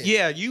that.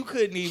 Yeah, you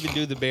couldn't even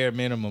do the bare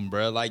minimum,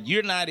 bro. Like,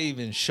 you're not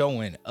even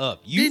showing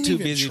up. You too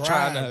busy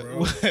trying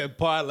to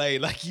parlay,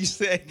 like you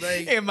said,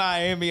 like, in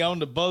Miami on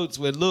the boats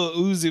with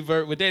Lil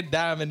Vert with that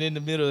diamond in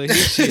the middle of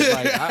his shit.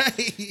 Like,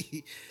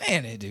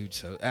 man, that dude.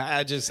 So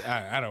I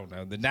don't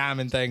know, the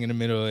diamond thing in the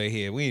middle of his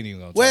head. We ain't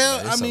even gonna. Well,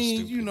 talk about it. I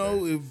mean, stupid,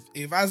 bro.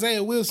 if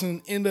Isaiah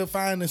Wilson end up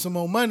finding some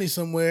more money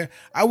somewhere,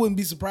 I wouldn't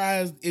be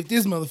surprised if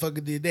this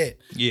motherfucker did that.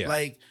 Yeah,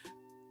 like.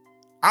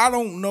 I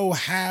don't know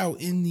how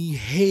in the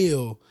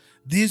hell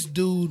this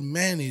dude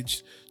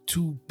managed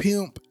to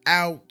pimp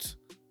out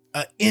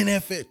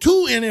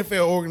two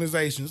NFL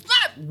organizations,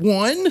 not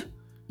one.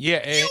 Yeah,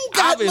 and you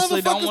got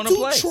obviously don't want to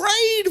play.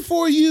 Trade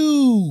for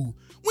you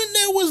when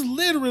there was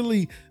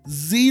literally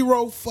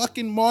zero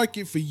fucking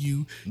market for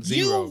you.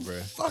 Zero, bro.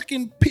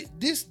 Fucking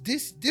this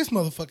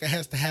motherfucker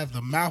has to have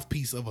the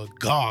mouthpiece of a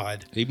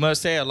god. He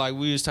must have, like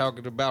we was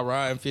talking about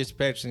Ryan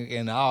Fitzpatrick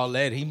and all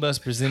that. He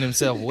must present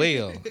himself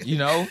well, you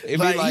know. It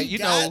like, be like, you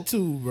got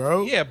to,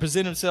 bro. Yeah,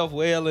 present himself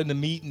well in the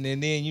meeting,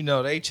 and then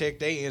they check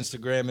their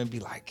Instagram and be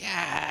like,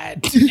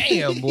 God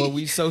damn, boy,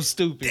 we so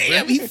stupid.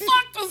 Damn, he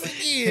fucked us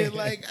again.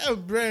 Like, oh,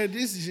 bro,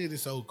 this shit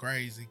is so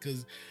crazy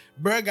because.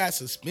 Bruh got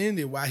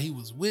suspended while he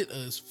was with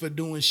us for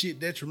doing shit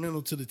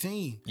detrimental to the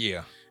team.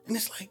 Yeah. And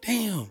it's like,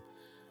 damn.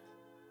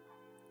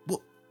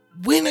 Well,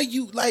 when are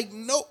you like,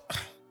 no.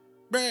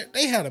 Bruh,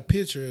 they had a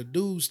picture of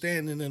dude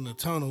standing in the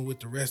tunnel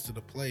with the rest of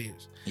the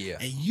players. Yeah.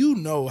 And you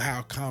know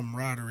how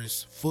camaraderie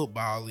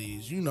football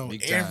is. You know,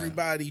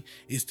 everybody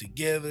is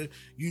together.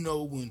 You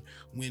know, when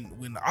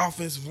the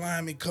offensive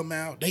linemen come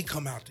out, they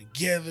come out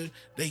together.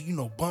 They,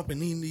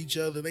 bumping into each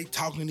other. They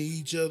talking to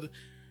each other.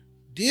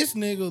 This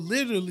nigga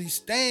literally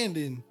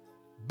standing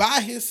by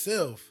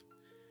himself,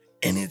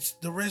 and it's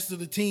the rest of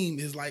the team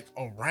is like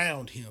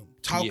around him,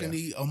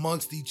 talking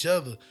amongst each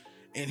other,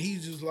 and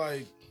he's just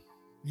like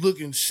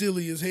looking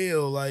silly as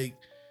hell, like,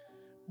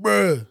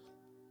 bruh,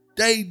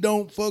 they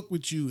don't fuck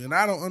with you, and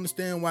I don't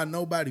understand why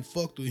nobody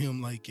fucked with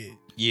him like that.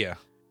 Yeah.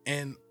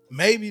 And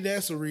maybe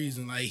that's the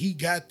reason, like, he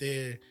got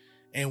there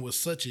and was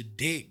such a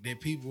dick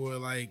that people were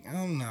like,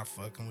 I'm not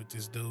fucking with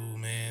this dude,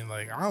 man.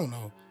 Like, I don't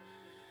know.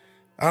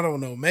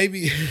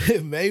 Maybe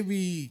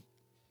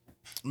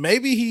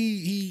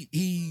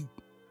he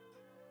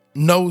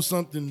knows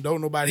something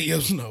don't nobody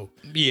else know.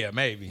 Yeah,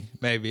 maybe.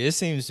 It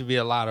seems to be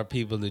a lot of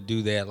people that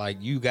do that. Like,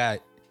 you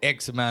got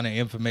X amount of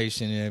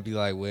information and it'd be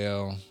like,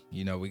 well,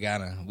 You know, we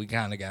kind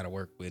of gotta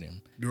work with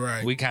him.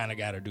 Right. We kind of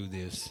gotta do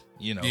this.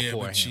 You know, yeah, for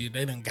but him. shit,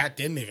 they done got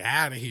that nigga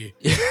out of here.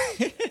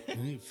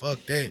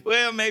 Fuck that.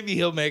 Well, maybe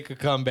he'll make a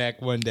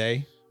comeback one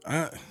day.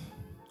 I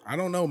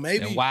don't know.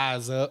 Maybe and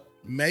wise up.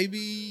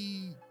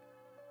 Maybe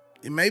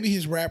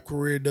his rap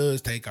career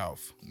does take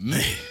off.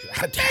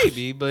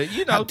 Maybe, but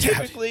you know,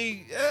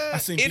 typically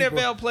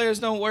NFL players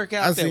don't work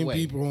out that way. I seen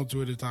people on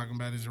Twitter talking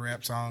about his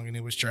rap song and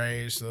it was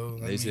trash. So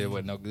they said it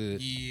wasn't no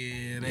good.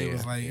 Yeah, they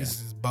was like, this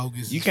is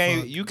bogus. You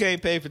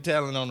can't pay for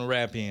talent on the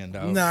rap end,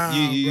 dog. Nah,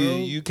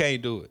 you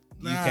can't do it.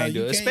 Nah, you can't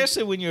do it,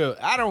 especially when you're.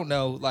 I don't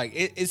know, like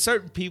it's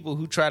certain people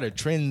who try to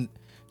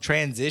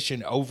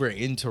transition over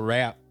into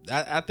rap.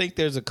 I think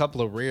there's a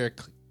couple of rare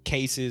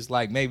cases,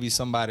 like maybe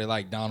somebody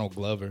like Donald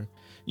Glover.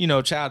 You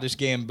know, Childish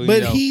Gambino.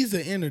 But he's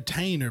an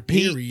entertainer,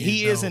 period.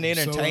 He is an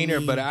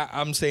entertainer, so, but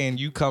I'm saying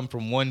you come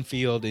from one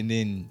field and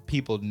then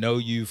people know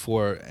you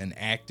for an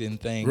acting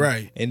thing.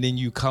 Right. And then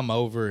you come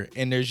over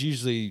and there's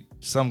usually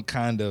some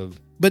kind of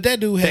But that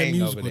dude had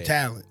musical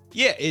talent.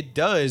 Yeah, it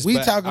does. We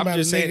but talking I'm about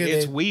just saying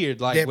it's weird.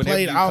 Like whenever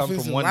you come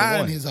from one to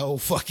one, his whole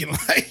fucking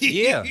life.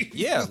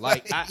 Yeah.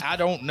 Like I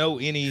don't know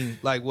any.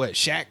 Like what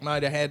Shaq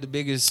might have had the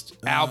biggest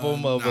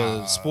album of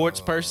a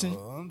sports person.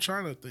 I'm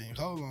trying to think.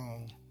 Hold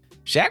on.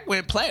 Shaq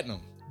went platinum.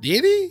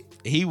 Did he?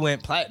 He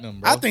went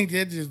platinum, bro. I think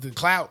that's just the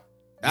clout.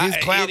 His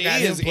clout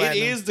got him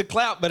platinum. It is the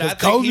clout, but I think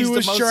Kobe he's the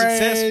was most trash.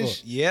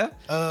 successful. Yeah.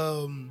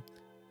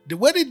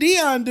 What did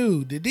Deion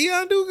do? Did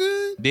Deion do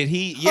good? Did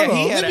he? Yeah,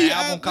 he had an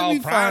album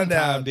called Prime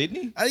Time, didn't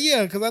he?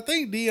 Yeah, because I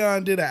think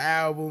Deion did an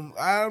album.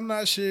 I'm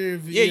not sure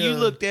if Yeah, you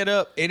looked that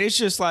up, and it's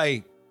just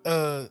like,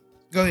 go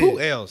ahead.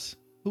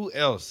 Who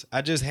else?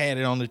 I just had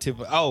it on the tip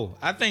of.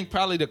 I think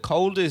probably the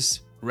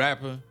coldest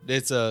rapper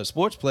that's a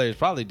sports player is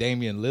probably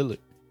Damian Lillard.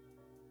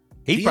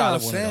 He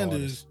probably one of the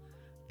artists.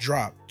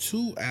 Dropped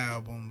 2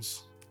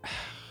 albums.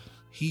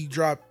 He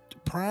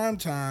dropped Prime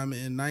Time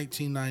in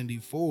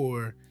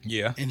 1994.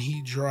 Yeah. And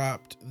he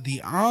dropped the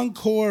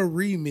Encore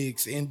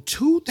remix in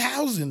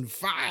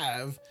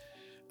 2005.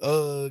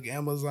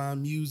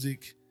 Amazon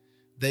Music.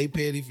 They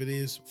petty for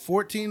this.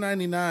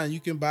 $14.99. You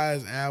can buy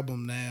his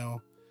album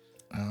now.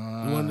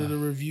 One of the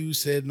reviews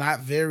said not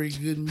very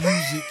good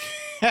music.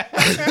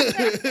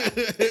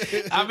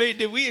 I mean,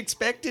 did we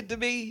expect it to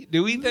be?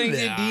 Do we think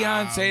that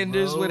Deion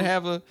Sanders would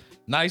have a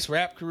nice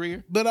rap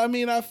career? But I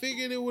mean, I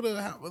figured it would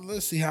have.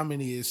 Let's see how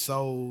many it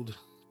sold.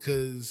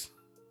 Because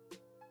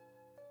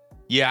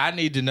yeah, I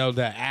need to know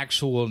the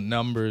actual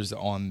numbers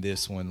on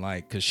this one.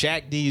 Like, because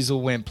Shaq Diesel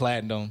went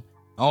platinum.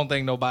 I don't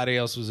think nobody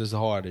else was as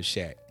hard as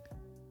Shaq.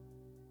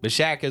 But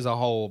Shaq is a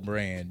whole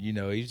brand. You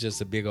know, he's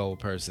just a big old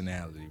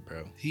personality,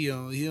 bro. He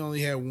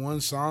only had one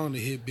song to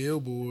hit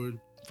Billboard.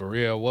 For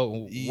real?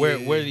 Where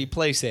did he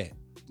place at?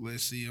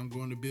 Let's see. I'm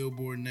going to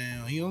Billboard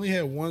now. He only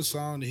had one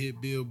song to hit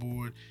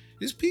Billboard.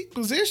 His peak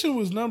position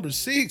was number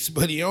 6,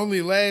 but he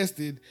only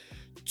lasted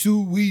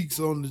 2 weeks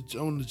on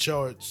the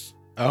charts.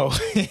 Oh.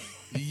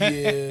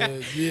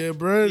 yeah,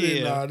 bro.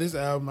 Yeah. Nah, this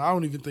album, I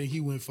don't even think he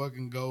went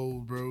fucking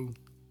gold, bro.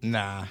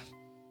 Nah.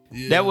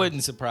 Yeah. That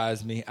wouldn't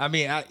surprise me. I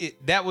mean,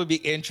 that would be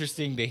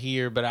interesting to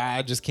hear, but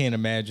I just can't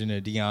imagine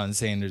a Deion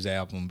Sanders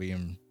album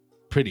being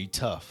pretty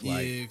tough.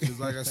 Yeah, because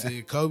like I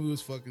said, Kobe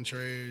was fucking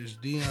trash.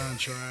 Deion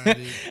tried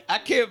it. I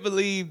can't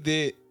believe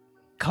that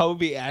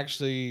Kobe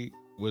actually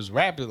was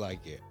rapping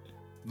like it.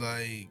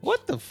 Like,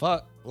 what the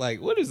fuck? Like,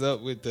 what is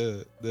up with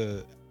the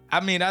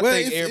I mean, I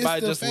think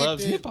everybody just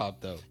loves hip hop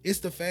though. It's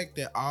the fact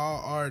that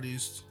all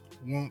artists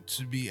want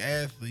to be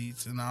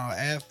athletes and all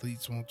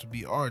athletes want to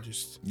be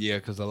artists. Yeah,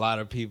 because a lot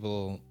of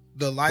people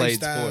the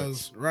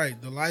lifestyles, right?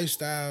 The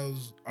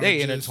lifestyles are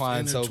they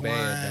intertwined so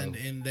bad,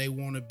 and they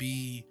want to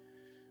be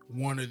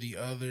one or the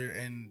other.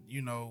 And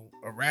you know,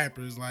 a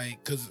rapper's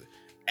like, because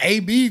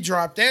AB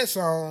dropped that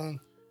song.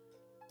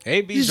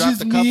 AB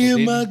dropped a couple. Me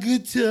and my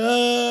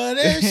guitar.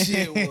 That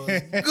shit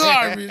was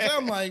garbage.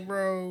 I'm like,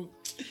 bro,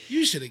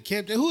 you should have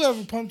kept it.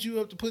 Whoever pumped you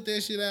up to put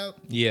that shit out.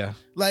 Yeah.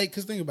 Like,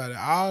 cause think about it.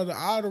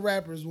 All the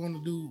rappers want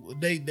to do.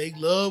 They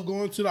love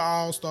going to the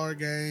All-Star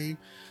game.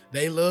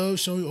 They love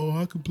showing. Oh,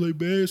 I can play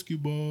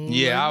basketball.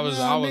 Yeah, like,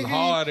 I was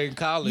hard in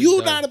college.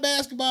 You're not a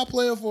basketball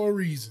player for a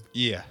reason.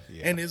 Yeah.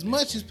 And as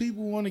much as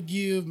people want to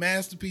give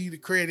Master P the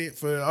credit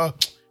for,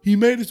 he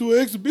made it to an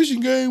exhibition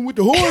game with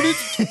the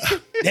Hornets.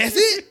 That's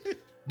it.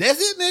 That's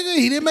it, nigga.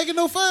 He didn't make it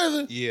no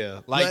further.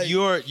 Yeah, like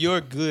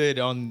you're good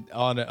on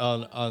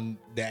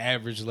the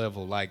average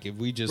level. Like if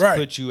we just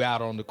put you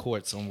out on the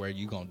court somewhere,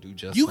 you gonna do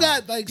just. You fine.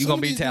 Got like you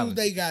gonna be talented.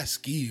 They got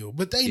skill,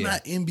 but they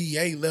not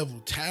NBA level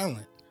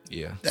talent.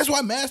 Yeah, that's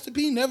why Master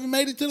P never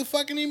made it to the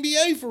fucking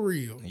NBA for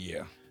real.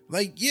 Yeah,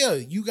 like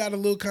you got a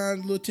little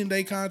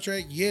 10-day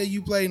contract. Yeah,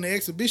 you play in the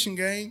exhibition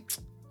game.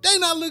 They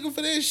not looking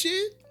for that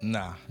shit.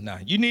 Nah.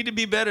 You need to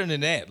be better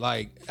than that.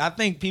 Like I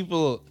think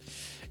people.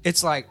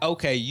 It's like,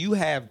 okay, you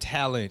have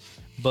talent,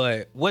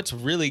 but what's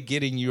really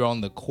getting you on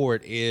the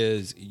court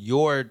is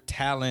your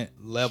talent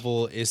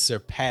level is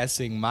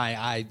surpassing my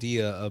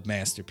idea of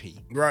Master P.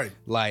 Right.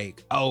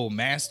 Like, oh,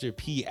 Master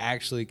P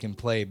actually can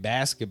play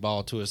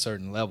basketball to a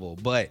certain level,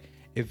 but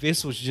if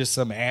this was just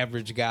some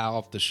average guy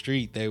off the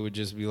street, they would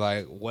just be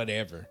like,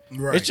 whatever.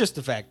 Right. It's just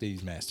the fact that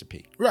he's Master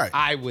P. Right.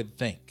 I would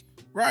think.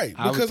 Right.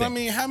 Because, I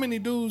mean, how many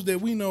dudes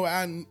that we know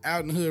out in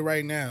the hood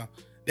right now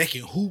that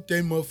can hoop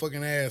their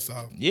motherfucking ass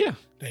off? Yeah.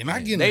 They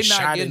not getting a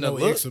shot at no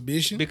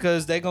exhibition.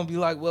 Because they're going to be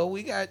like, well,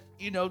 we got,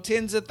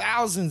 tens of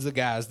thousands of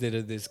guys that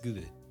are this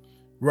good.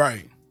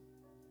 Right.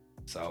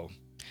 So,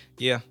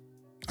 yeah.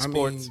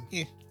 Sports.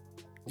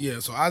 Yeah,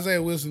 so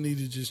Isaiah Wilson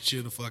needs to just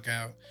chill the fuck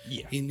out.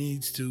 Yeah. He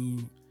needs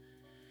to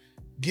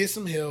get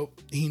some help.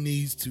 He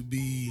needs to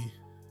be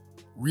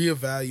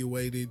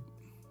reevaluated.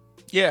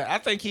 Yeah, I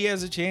think he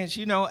has a chance.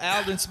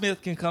 Alden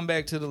Smith can come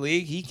back to the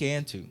league. He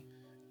can too.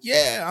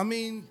 Yeah, I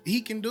mean,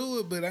 he can do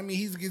it, but I mean,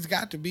 it's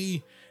got to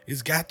be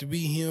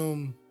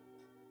him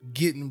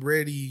getting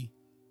ready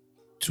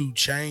to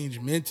change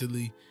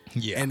mentally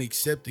and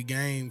accept the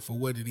game for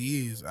what it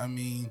is. I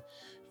mean,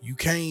 you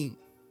can't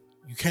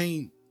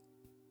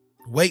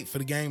wait for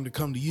the game to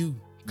come to you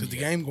because the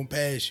game gonna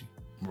pass you.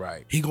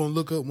 Right. He gonna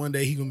look up one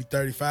day, he gonna be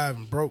 35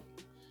 and broke.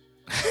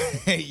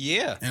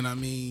 Yeah. And I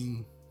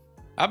mean,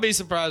 I'd be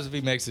surprised if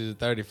he makes it to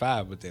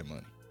 35 with that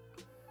money.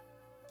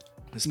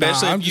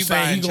 Especially I'm if just you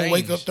saying he gonna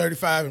wake up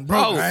 35 and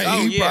broke.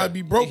 He'll probably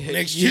be broke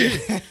next year.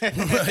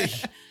 Like,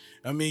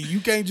 I mean,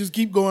 you can't just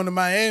keep going to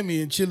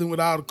Miami and chilling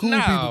with all the cool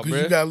people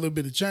because you got a little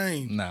bit of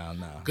change. No.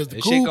 Because the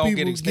cool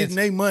people getting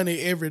their money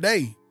every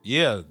day.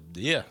 Yeah.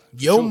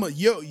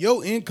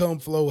 Your income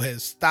flow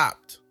has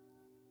stopped.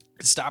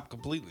 It stopped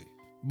completely.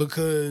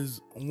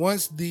 Because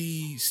once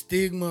the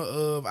stigma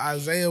of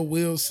Isaiah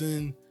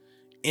Wilson,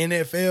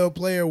 NFL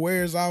player,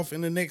 wears off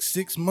in the next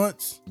 6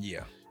 months,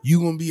 you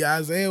gonna be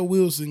Isaiah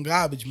Wilson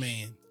garbage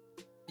man.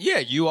 Yeah,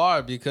 you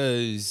are,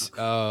 because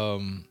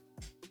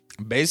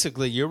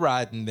basically you're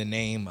riding the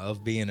name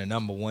of being a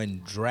number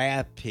 1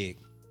 draft pick,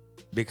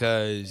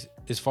 because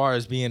as far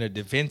as being a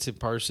defensive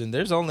person,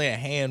 there's only a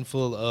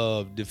handful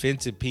of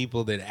defensive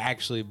people that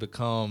actually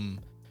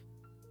become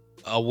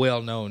a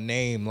well-known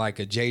name, like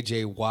a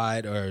J.J.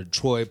 Watt or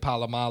Troy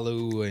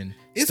Polamalu and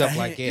stuff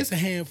like that. It's a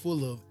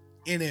handful of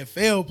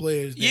NFL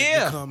players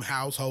that become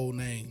household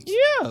names.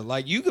 Yeah,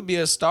 like you could be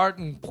a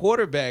starting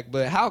quarterback,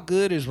 but how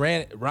good is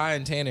Ryan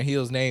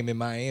Tannehill's name in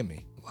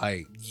Miami?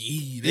 Like,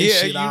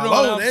 shit all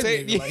over that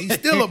nigga. Like, he's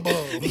still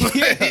above.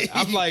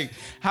 I'm like,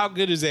 how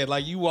good is that?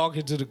 Like, you walk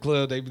into the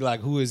club, they be like,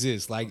 who is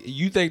this? Like,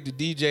 you think the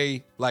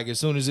DJ, like, as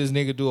soon as this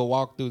nigga do a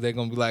walkthrough, they're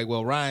gonna be like,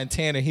 well, Ryan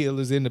Tannehill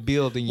is in the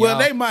building. Well,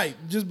 they might,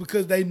 just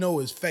because they know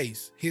his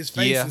face. His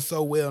face is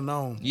so well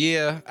known.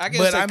 Yeah, I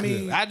guess. But I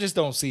mean, I just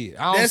don't see it.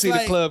 I don't see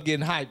the club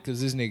getting hyped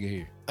because this nigga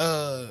here.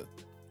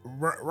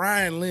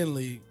 Ryan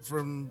Lindley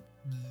from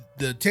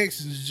the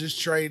Texans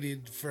just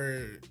traded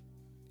for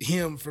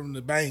him from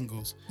the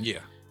Bengals. Yeah.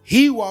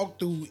 He walked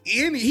through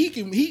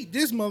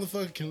this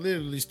motherfucker can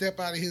literally step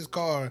out of his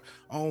car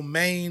on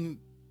Main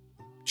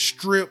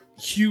Strip,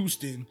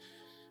 Houston,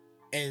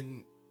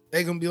 and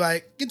they gonna be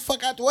like, get the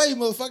fuck out the way,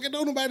 motherfucker.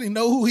 Don't nobody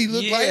know who he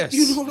look like.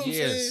 You know what I'm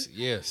saying?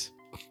 Yes.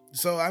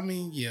 So I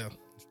mean,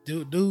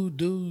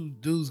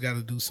 dude's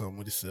gotta do something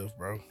with himself,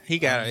 bro. He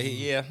gotta,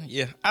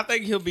 yeah. I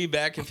think he'll be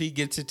back if he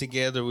gets it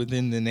together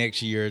within the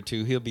next year or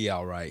two. He'll be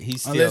all right.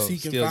 He's still, unless he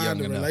can still find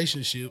young a enough.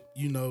 relationship,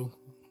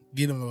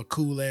 get him a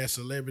cool ass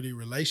celebrity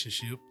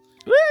relationship.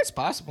 Yeah, it's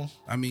possible.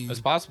 I mean, it's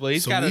possible.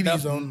 He's got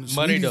enough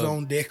money to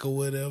on deck or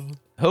whatever.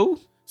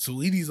 Who?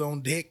 Sweetie's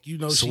on deck,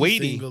 she's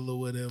single or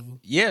whatever.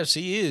 Yeah,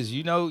 she is.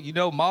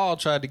 Maul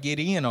tried to get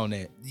in on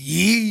that.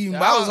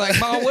 Yeah, I was like,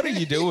 Maul, what are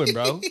you doing,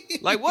 bro?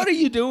 Like, what are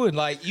you doing?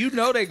 Like,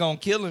 they gonna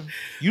kill him.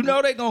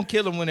 They gonna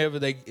kill him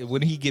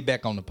when he get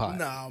back on the pod.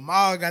 Nah,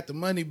 Maul got the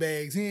money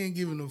bags. He ain't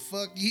giving a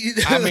fuck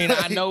either. I mean,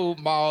 I know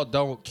Maul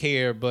don't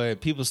care, but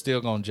people still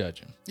gonna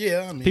judge him.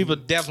 Yeah, I mean, people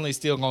definitely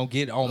still gonna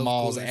get on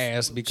Maul's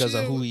ass because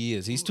of who he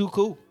is. He's too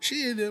cool.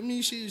 Shit, I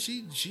mean,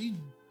 she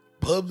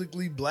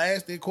publicly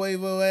blasted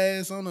Quavo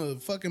ass on a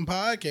fucking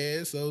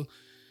podcast, so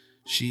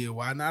shit,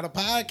 why not a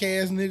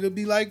podcast nigga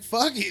be like,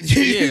 fuck it?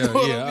 Yeah. I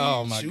mean?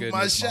 Oh my Shoot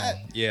goodness, my shot.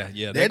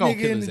 Yeah. That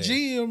nigga in the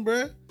gym,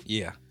 bro.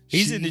 Yeah,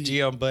 he's in the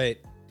gym, but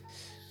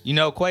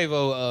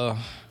Quavo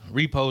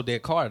repoed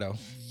that car though.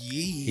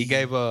 Yeah, he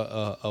gave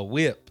a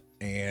whip,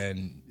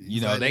 and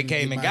they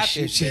came and got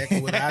that shit.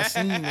 When I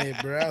seen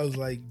that, bro, I was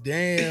like,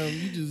 damn,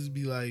 you just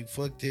be like,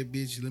 fuck that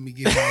bitch, let me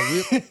get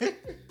my whip.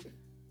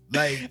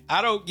 Like,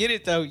 I don't get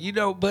it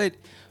though, but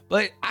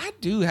I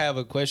do have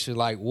a question.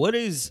 Like, what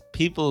is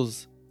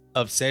people's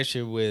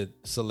obsession with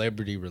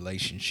celebrity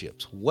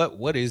relationships?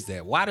 What is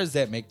that? Why does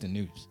that make the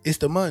news? It's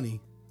the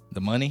money. The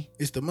money?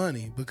 It's the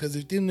money. Because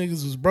if them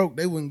niggas was broke,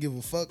 they wouldn't give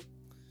a fuck.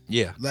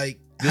 Yeah. Like,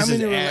 how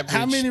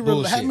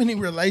many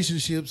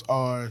relationships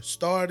are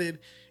started,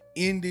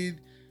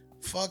 ended,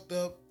 fucked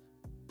up,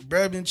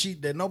 bruh, been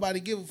cheat that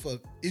nobody give a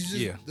fuck? It's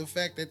just the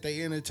fact that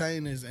they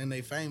entertainers and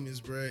they famous,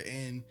 bruh,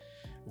 and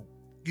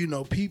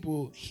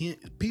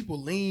people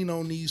lean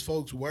on these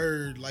folks'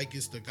 word like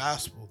it's the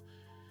gospel.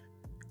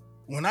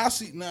 When I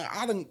see now,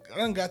 I done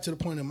got to the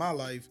point in my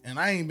life, and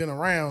I ain't been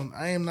around.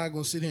 I am not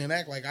gonna sit here and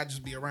act like I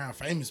just be around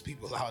famous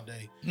people all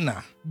day. Nah.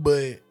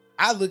 But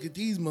I look at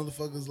these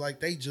motherfuckers like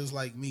they just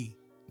like me.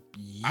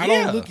 Yeah. I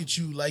don't look at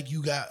you like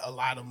you got a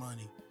lot of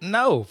money.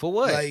 No, for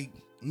what? Like,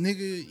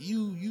 nigga,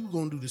 you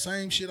gonna do the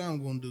same shit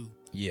I'm gonna do.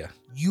 Yeah.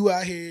 You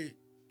out here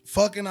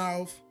fucking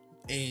off,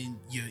 and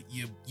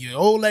your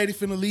old lady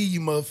finna leave you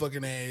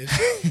motherfucking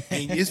ass,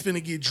 and it's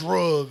finna get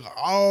drugged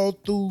all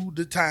through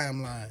the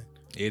timeline.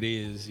 It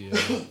is,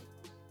 yeah.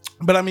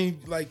 But I mean,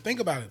 like, think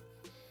about it.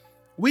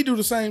 We do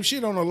the same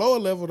shit on a lower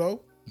level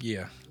though.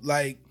 Yeah.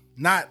 Like,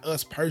 not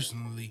us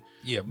personally.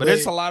 Yeah, but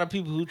it's a lot of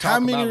people who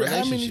talk about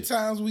relationships. How many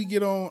times we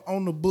get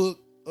on the book,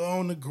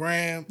 on the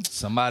gram?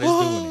 Somebody's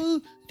doing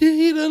it.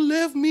 He done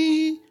left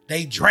me.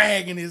 They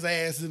dragging his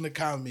ass in the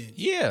comments.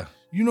 Yeah.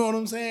 You know what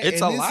I'm saying?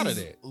 It's a lot of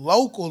that.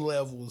 Local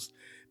levels.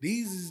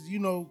 These is,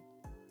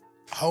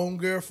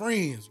 homegirl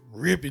friends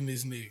ripping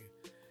this nigga.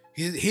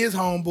 His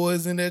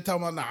homeboys in there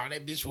talking about, nah,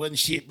 that bitch wasn't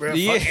shit, bro.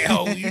 Yeah. Fuck that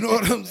hoe. You know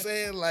what I'm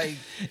saying? Like,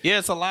 yeah,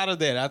 it's a lot of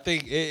that. I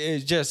think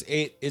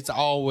it's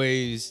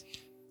always.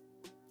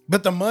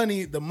 But the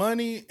money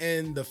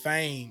and the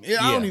fame.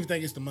 I don't even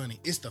think it's the money.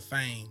 It's the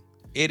fame.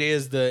 It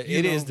is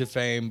the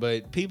fame,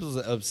 but people's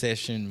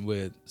obsession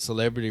with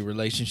celebrity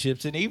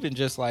relationships and even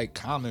just like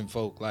common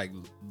folk, like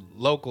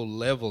local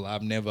level,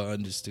 I've never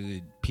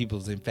understood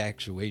people's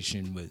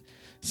infatuation with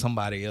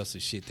somebody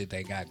else's shit that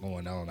they got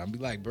going on. I'd be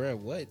like, bro,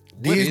 what?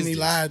 Disney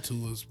lied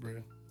to us,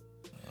 bro.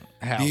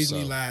 How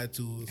Disney so? lied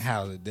to us.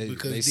 How? They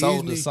Disney,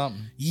 sold us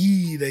something.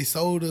 Yeah, they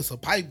sold us a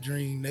pipe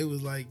dream. They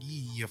was like,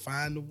 yeah, you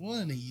find the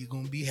one and you're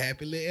going to be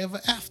happily ever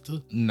after.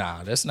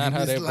 Nah, that's not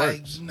how that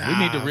works. Nah, we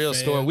need the real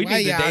story. We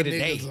need the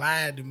day-to-day.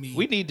 Lied to me.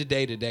 We need the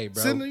day-to-day,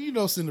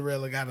 bro.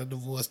 Cinderella got a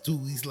divorce 2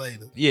 weeks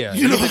later. Yeah,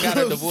 you know got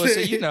a divorce. So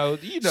you know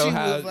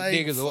how like,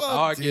 niggas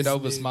arguing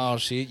over small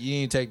shit. You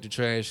ain't take the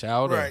trash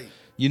out. Right.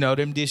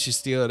 Them dishes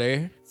still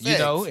there.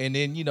 Facts. And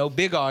then,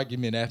 big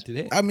argument after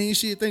that. I mean,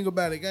 shit, think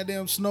about it.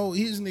 Goddamn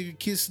his nigga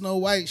kissed Snow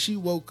White. She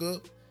woke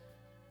up.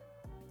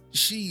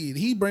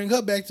 He bring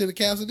her back to the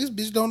castle. This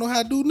bitch don't know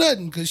how to do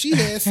nothing because she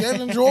had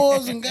 7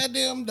 drawers and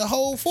goddamn the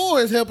whole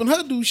forest helping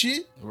her do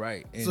shit.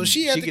 Right. And so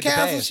she at the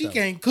castle. She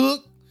can't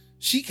cook.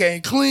 She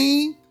can't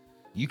clean.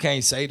 You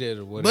can't say that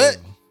or whatever.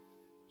 But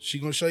she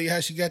gonna show you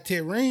how she got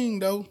that ring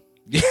though.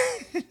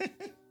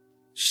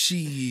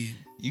 Shit.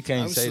 You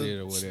can't say that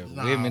or whatever.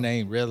 Nah. Women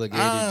ain't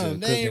relegated to cooking.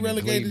 They ain't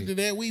relegated to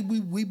that.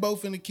 We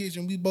both in the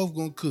kitchen. We both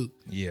gonna cook.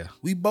 Yeah.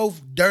 We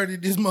both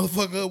dirtied this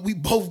motherfucker up. We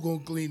both gonna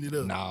clean it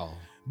up. No.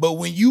 But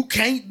when you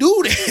can't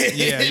do that,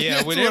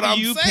 yeah, whenever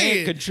you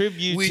can't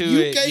contribute to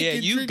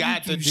it, you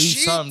got to do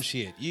some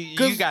shit.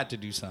 You got to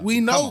do something.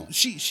 We know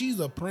she's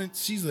a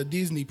prince. She's a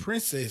Disney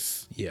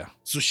princess. Yeah.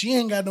 So she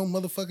ain't got no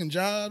motherfucking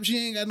job. She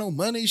ain't got no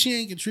money. She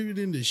ain't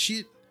contributing to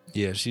shit.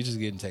 Yeah, she just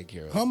getting taken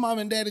care of. Her mom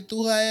and daddy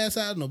threw her ass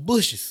out in the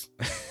bushes.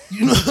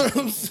 You know what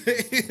I'm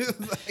saying?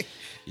 Like,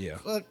 yeah.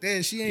 Fuck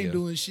that. She ain't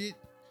doing shit.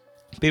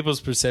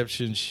 People's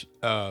perception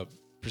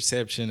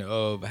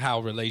of how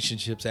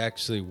relationships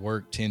actually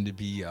work tend to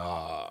be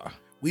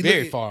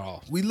very far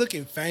off. We look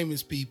at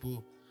famous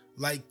people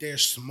like they're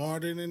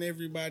smarter than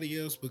everybody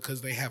else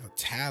because they have a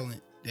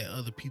talent that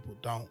other people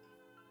don't.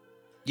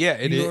 Yeah,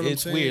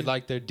 it's weird.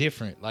 Like they're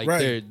different. Like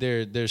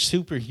they're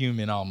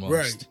superhuman almost.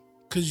 Right.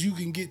 Because you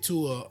can get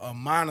to a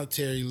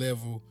monetary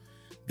level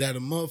that a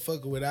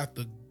motherfucker without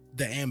the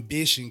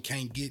ambition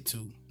can't get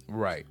to.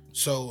 Right.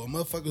 So a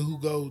motherfucker who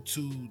go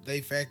to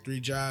their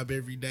factory job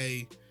every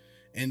day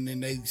and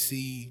then they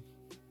see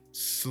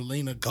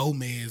Selena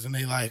Gomez and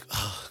they like,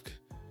 ugh,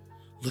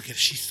 look at her,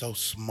 she's so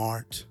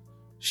smart.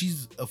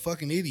 She's a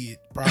fucking idiot,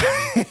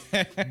 probably.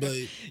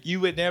 But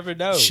you would never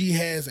know. She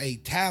has a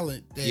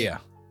talent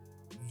that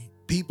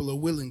people are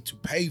willing to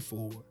pay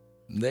for.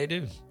 They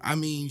do. I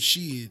mean,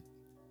 shit.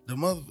 The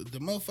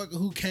motherfucker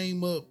who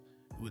came up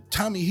with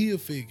Tommy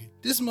Hilfiger,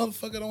 this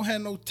motherfucker don't have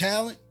no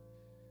talent.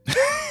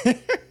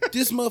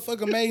 This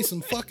motherfucker made some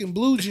fucking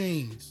blue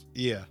jeans.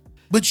 Yeah.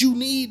 But you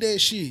need that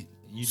shit.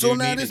 So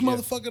now this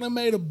motherfucker done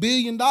made $1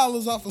 billion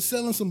off of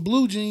selling some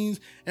blue jeans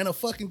and a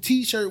fucking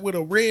t-shirt with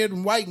a red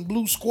and white and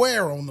blue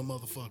square on the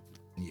motherfucker.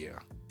 Yeah.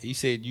 He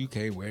said you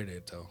can't wear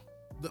that though.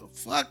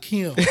 Fuck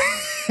him.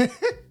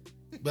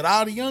 But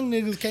all the young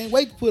niggas can't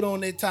wait to put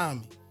on that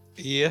Tommy.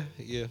 Yeah.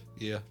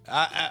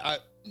 I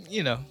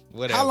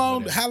whatever.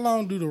 How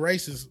long do the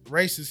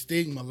racist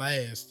stigma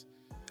last?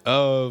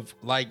 Of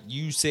like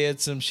you said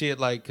some shit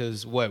like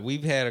because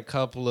we've had a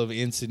couple of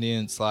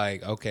incidents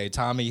like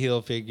Tommy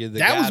Hilfiger, the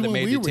guy that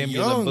made the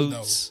Timberland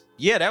boots. Though.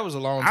 Yeah, that was a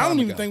long time ago. I don't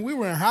even think we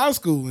were in high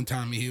school when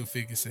Tommy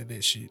Hilfiger said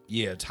that shit.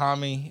 Yeah,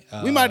 Tommy.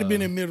 We might have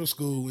been in middle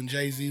school when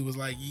Jay-Z was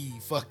like,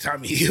 fuck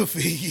Tommy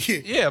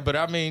Hilfiger. Yeah, but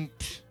I mean,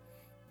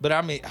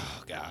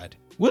 oh God.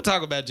 We'll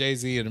talk about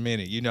Jay-Z in a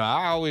minute.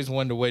 I always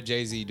wonder what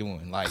Jay-Z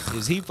doing. Like,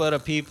 is he for the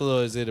people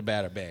or is it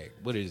about a bag?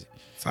 What is it?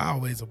 It's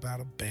always about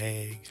a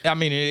bag. I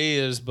mean, it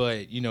is,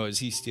 but is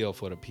he still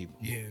for the people?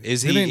 Yeah.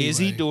 Is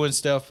he doing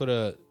stuff for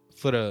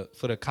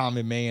the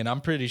common man?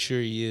 I'm pretty sure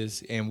he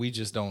is, and we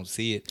just don't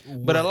see it.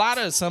 What? But a lot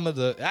of some of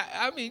the,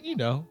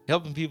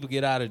 helping people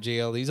get out of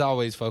jail. He's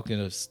always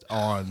focused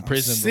on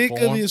prison reform.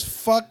 Sick of this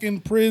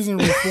fucking prison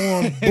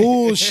reform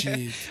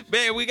bullshit.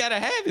 Man, we gotta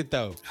have it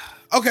though.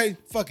 Okay,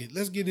 fuck it.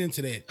 Let's get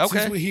into that.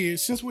 Okay.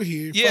 Since we're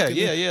here.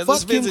 Yeah.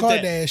 Fuck Kim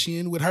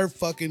Kardashian with her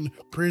fucking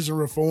prison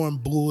reform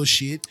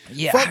bullshit.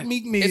 Yeah. Fuck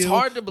Meek Mill it's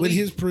hard to believe. with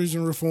his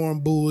prison reform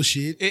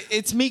bullshit.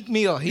 It's Meek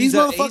Mill. He's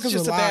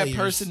just a bad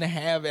person to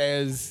have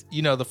as,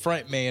 the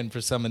front man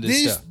for some of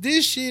this stuff.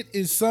 This shit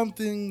is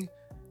something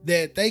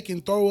that they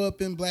can throw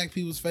up in black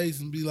people's face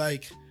and be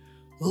like,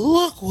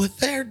 look what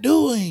they're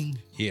doing.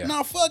 Yeah.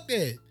 Now fuck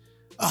that.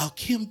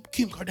 Kim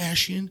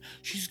Kardashian,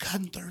 she's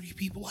gotten 30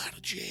 people out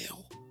of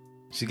jail.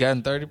 She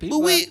gotten 30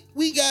 people.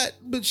 But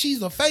but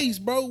she's a face,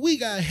 bro. We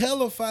got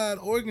hellified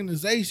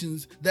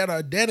organizations that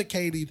are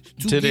dedicated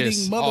to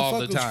getting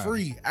motherfuckers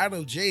free out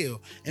of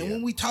jail. And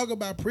when we talk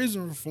about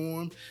prison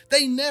reform,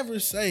 they never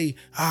say,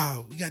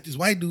 we got this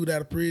white dude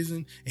out of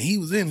prison and he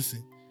was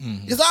innocent.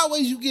 Mm-hmm. It's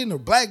always you getting a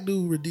black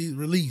dude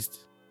released.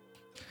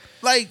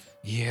 Like,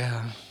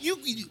 yeah,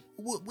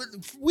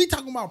 we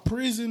talking about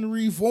prison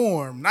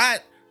reform,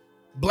 not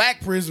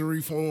black prison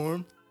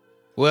reform.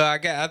 Well,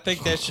 I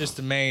think that's just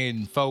the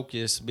main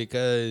focus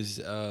because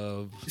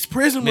of it's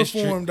prison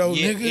reform, though,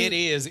 nigga. It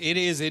is. It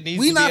needs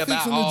to be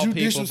about all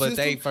people, but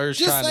they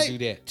first trying to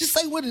do that. Just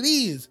say what it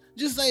is.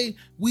 Just say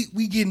we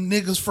getting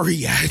niggas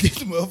free out of this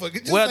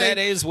motherfucker. That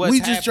is what's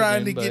happening. We just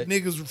trying to get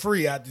niggas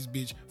free out this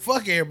bitch.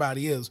 Fuck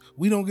everybody else.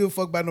 We don't give a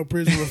fuck about no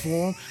prison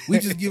reform. We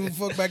just give a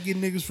fuck about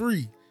getting niggas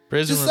free.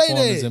 Prison reform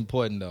is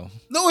important, though.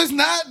 No, it's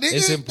not, nigga.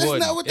 It's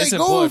important. That's not what they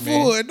going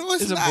for. Man. No,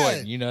 it's not.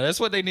 Important. That's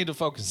what they need to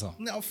focus on.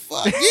 No,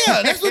 fuck.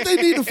 Yeah, that's what they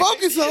need to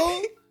focus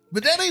on.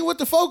 But that ain't what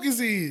the focus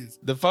is.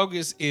 The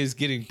focus is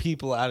getting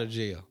people out of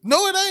jail.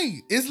 No, it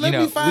ain't. It's let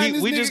me find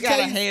this we nigga just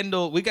gotta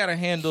case. We gotta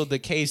handle the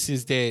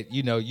cases that,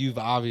 you've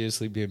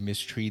obviously been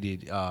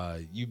mistreated.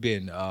 You've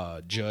been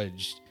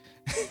judged.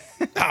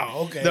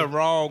 Oh, okay. The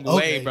wrong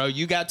way, bro.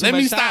 You got too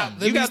much time.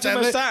 You got too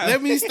much time.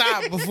 Let me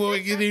stop before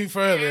we get any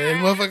further.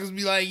 And motherfuckers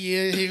be like,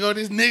 yeah, here go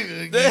this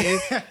nigga again.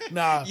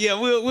 Nah. Yeah,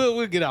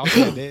 we'll get off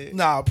of that.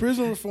 Nah,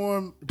 prison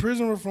reform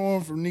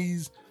from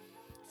these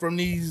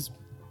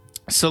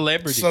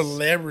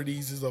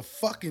celebrities is a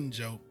fucking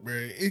joke,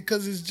 bro.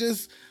 Because it's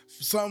just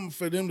something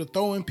for them to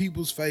throw in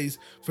people's face,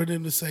 for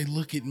them to say,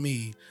 look at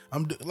me.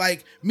 I'm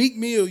like, Meek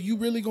Mill, you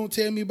really gonna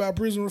tell me about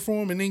prison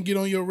reform and then get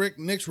on your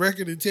next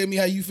record and tell me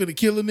how you finna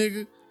kill a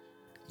nigga?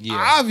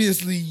 Yeah.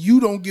 Obviously, you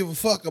don't give a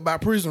fuck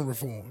about prison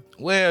reform.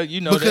 Well,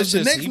 because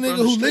the next nigga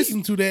who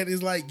listens to that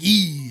is like,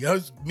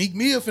 Meek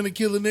Mill finna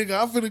kill a nigga.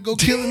 I'm finna go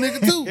kill a nigga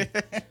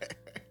too.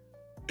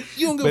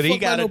 You don't give a fuck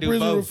about no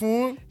prison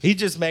reform. He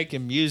just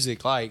making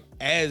music, like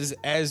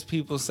as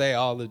people say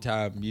all the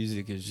time,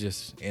 music is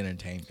just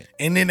entertainment.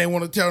 And then they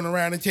want to turn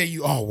around and tell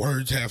you,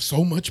 words have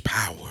so much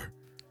power.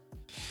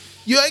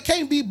 It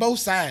can't be both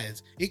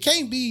sides. It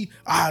can't be,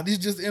 this is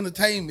just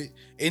entertainment.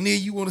 And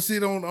then you want to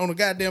sit on a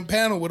goddamn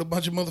panel with a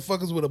bunch of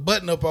motherfuckers with a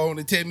button up on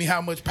and tell me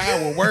how much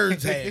power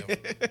words have.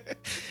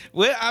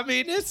 Well, I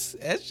mean, that's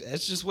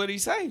just what he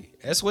say.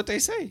 That's what they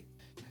say.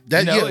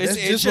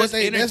 It's just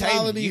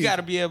entertainment. You got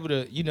to be able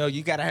to,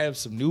 you got to have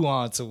some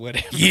nuance or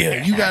whatever.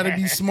 Yeah, you got to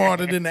be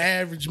smarter than the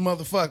average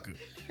motherfucker.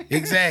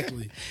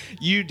 Exactly.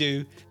 You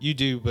do,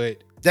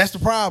 but that's the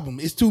problem.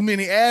 It's too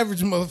many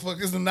average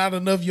motherfuckers and not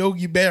enough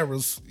Yogi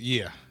Bears.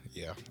 Yeah.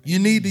 You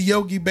need the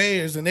Yogi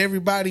Bears, and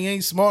everybody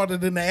ain't smarter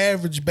than the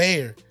average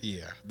bear.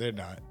 Yeah, they're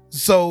not.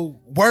 So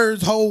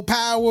words hold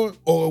power,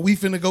 or we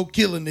finna go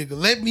kill a nigga?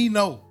 Let me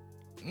know.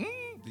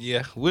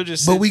 Yeah, we'll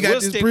just. But we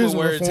got this prison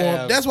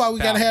reform. That's why we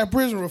gotta have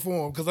prison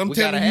reform, because I'm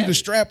telling you to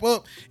strap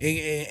up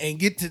and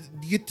get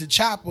to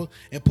Chopper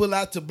and pull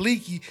out to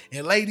Bleaky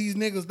and lay these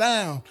niggas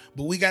down.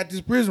 But we got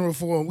this prison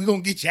reform. We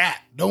gonna get you out.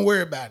 Don't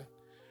worry about it.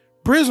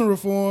 Prison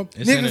reform.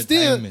 It's niggas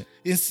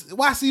still.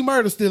 Why C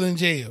Murder still in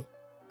jail?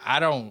 I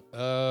don't.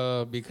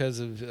 Because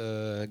of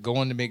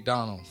going to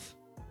McDonald's.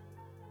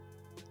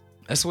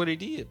 That's what he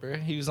did, bro.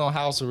 He was on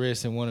house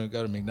arrest and wanted to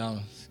go to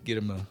McDonald's, get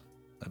him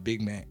a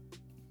Big Mac.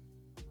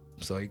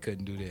 So he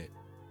couldn't do that.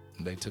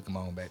 They took him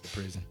on back to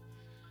prison.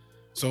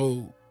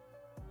 So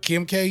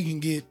Kim K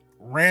can get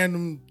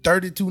random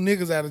 32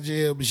 niggas out of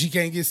jail, but she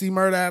can't get C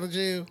Murder out of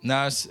jail?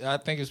 No, I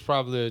think it's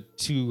probably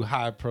too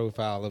high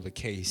profile of a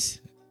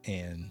case.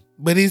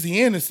 But is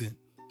he innocent?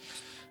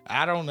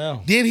 I don't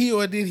know. Did he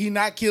or did he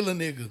not kill a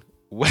nigga?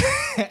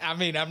 I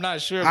mean, I'm not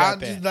sure about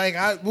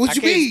that. What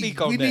you mean?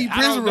 We need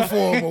prison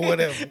reform or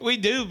whatever. We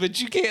do, but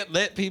you can't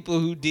let people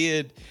who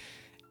did.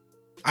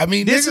 I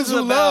mean, niggas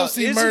who love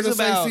C Murder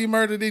say C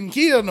Murder didn't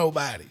kill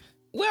nobody.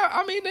 Well,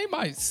 I mean, they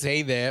might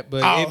say that,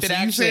 but if it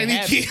actually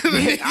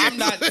happened, I'm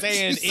not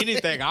saying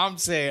anything. I'm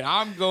saying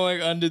I'm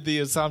going under the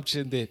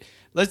assumption that,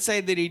 let's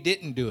say that he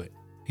didn't do it.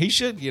 He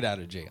should get out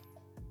of jail.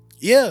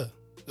 Yeah.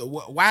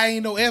 Why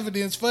ain't no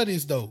evidence for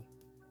this, though?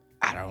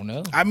 I don't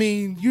know. I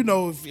mean,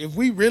 if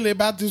we really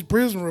about this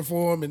prison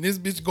reform and this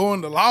bitch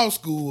going to law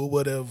school or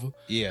whatever.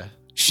 Yeah.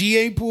 She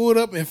ain't pulled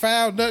up and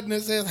found nothing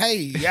that says, hey,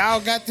 y'all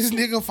got this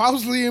nigga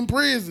falsely in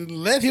prison.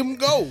 Let him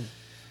go.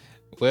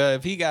 Well,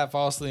 if he got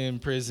falsely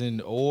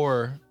imprisoned,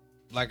 or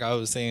like I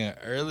was saying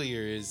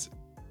earlier, is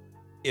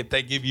if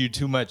they give you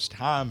too much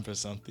time for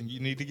something, you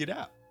need to get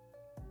out.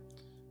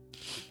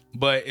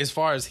 But as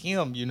far as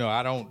him,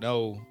 I don't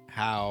know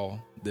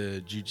how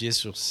the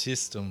judicial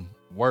system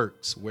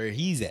works where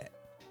he's at.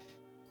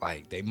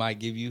 Like, they might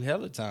give you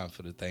hella time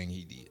for the thing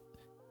he did.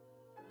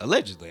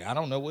 Allegedly. I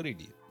don't know what he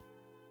did.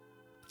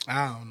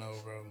 I don't know,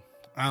 bro.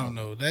 I don't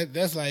know.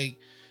 That's like,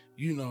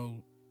 the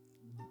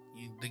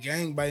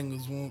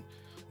gangbangers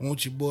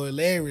want your boy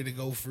Larry to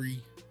go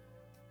free.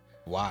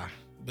 Why?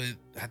 But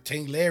I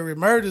think Larry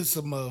murdered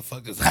some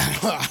motherfuckers.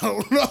 I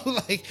don't know.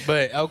 Like,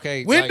 but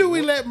okay. When do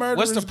we let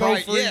murderers go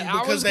free?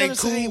 Yeah, because they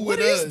cool with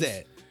us.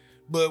 That?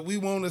 But we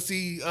want to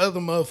see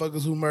other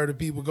motherfuckers who murder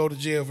people go to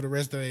jail for the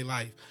rest of their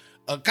life.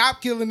 A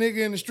cop kill a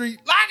nigga in the street,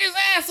 lock his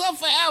ass up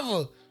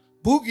forever.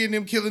 Bookie and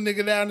them kill a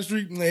nigga down the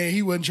street. Man,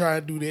 he wasn't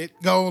trying to do that.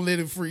 Go on, let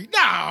him free.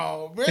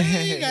 No, bro.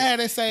 You gotta have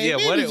that same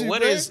energy,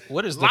 what is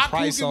the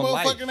price on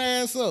life?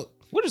 Motherfucking ass up.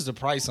 What is the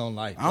price on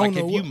life? Like,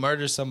 if you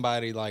murder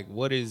somebody, like,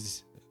 what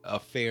is a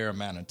fair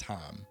amount of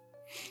time?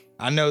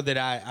 I know that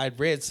I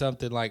read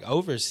something like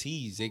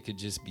overseas, it could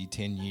just be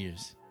 10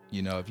 years.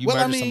 If you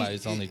murder somebody,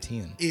 it's only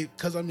 10.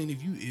 Because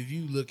if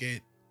you look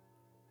at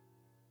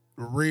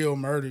real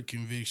murder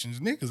convictions,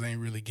 niggas ain't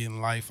really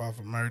getting life off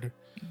of murder.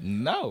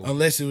 No.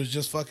 Unless it was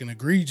just fucking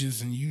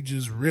egregious and you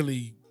just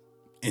really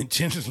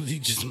intentionally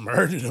just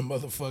murdered a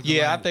motherfucker.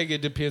 Yeah, I think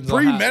it depends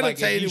on how.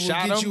 Premeditated will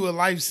get you a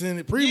life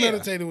sentence.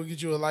 Premeditated will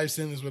get you a life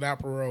sentence without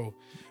parole.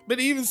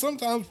 But even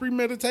sometimes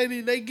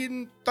premeditated, they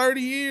getting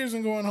 30 years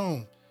and going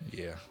home.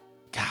 Yeah.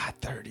 God,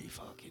 30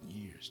 fucking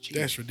years. Jeez.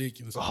 That's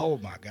ridiculous. Oh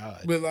my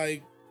God. But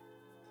like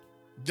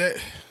that,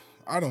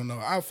 I don't know.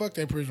 I fuck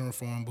that prison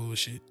reform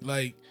bullshit.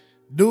 Like,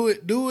 do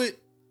it,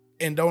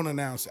 and don't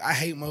announce it. I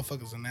hate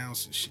motherfuckers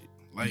announcing shit.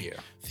 Like,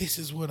 This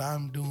is what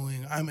I'm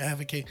doing. I'm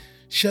advocating.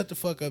 Shut the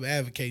fuck up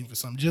advocating for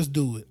something. Just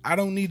do it. I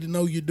don't need to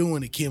know you're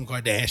doing it, Kim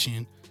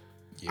Kardashian.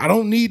 Yeah. I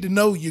don't need to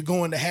know you're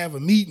going to have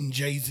a meeting,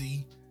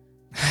 Jay-Z.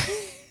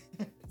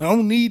 I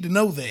don't need to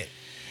know that.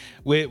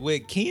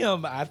 With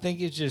Kim, I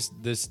think it's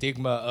just the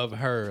stigma of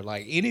her.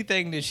 Like,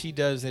 anything that she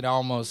does, it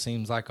almost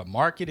seems like a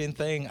marketing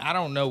thing. I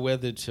don't know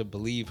whether to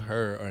believe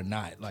her or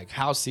not. Like,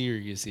 how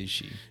serious is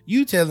she?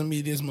 You telling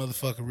me this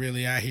motherfucker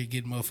really out here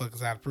getting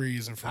motherfuckers out of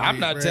prison for I'm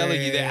not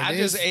telling you that.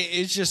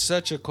 It's just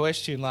such a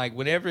question. Like,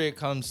 whenever it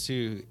comes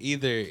to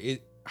either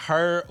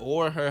her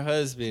or her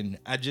husband,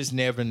 I just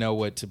never know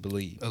what to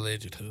believe.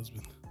 Alleged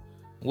husband.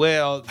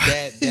 Well,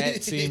 that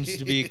seems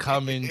to be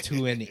coming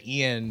to an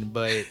end,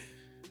 but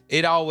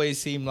it always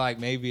seemed like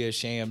maybe a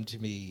sham to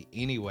me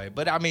anyway.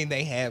 But I mean,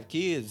 they have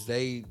kids.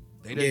 They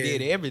done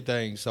did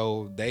everything.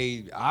 So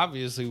they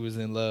obviously was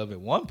in love at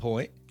one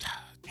point.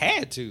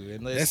 Had to.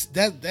 Unless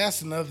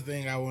that's another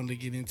thing I wanted to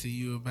get into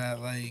you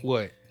about. Like,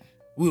 what?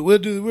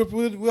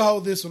 We'll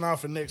hold this one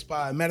off for next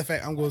pod. Matter of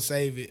fact, I'm gonna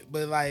save it.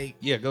 But like,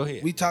 yeah, go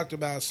ahead. We talked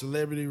about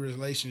celebrity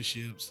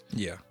relationships.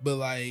 Yeah. But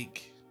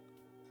like,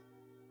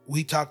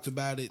 we talked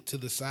about it to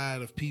the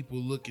side of people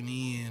looking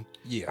in.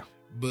 Yeah.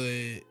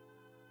 But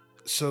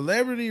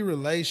celebrity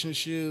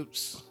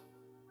relationships,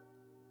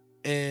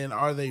 and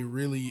are they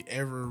really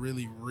ever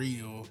really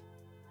real?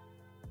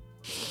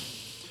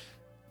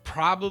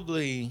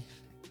 Probably,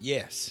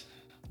 yes.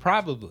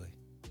 Probably.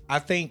 I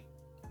think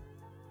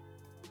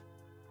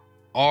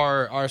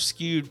our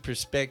skewed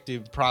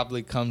perspective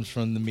probably comes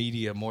from the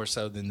media more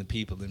so than the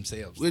people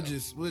themselves. We'll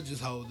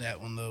just hold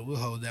that one though. We'll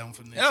hold that one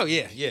for next. Oh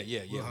yeah.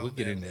 We'll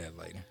get into that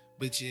later.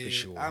 But yeah, for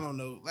sure. I don't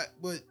know.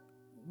 Like,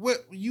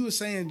 what you were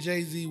saying,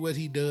 Jay-Z, what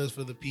he does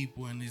for the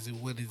people, and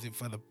what is it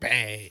for the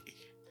bag?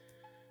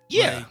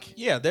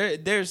 Yeah,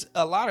 There's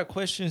a lot of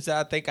questions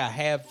that I think I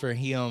have for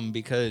him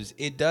because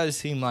it does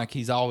seem like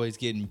he's always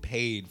getting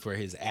paid for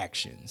his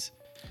actions.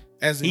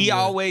 He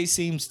always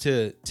seems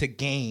to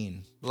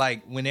gain.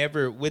 Like,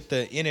 whenever with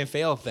the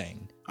NFL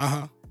thing,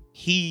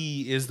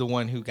 he is the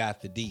one who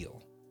got the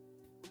deal.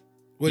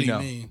 What do you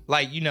mean?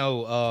 Like,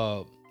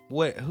 who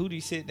did he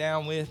sit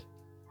down with?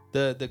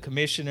 The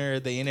commissioner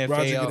of the NFL.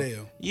 Roger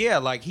Goodell. Yeah,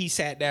 like, he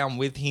sat down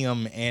with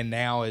him, and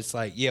now it's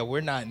like, yeah,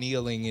 we're not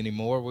kneeling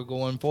anymore. We're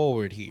going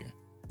forward here.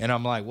 And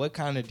I'm like, what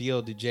kind of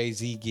deal did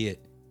Jay-Z get?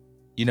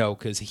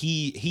 Because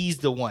he's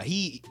the one.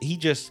 He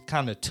just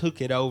kind of took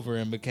it over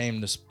and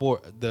became the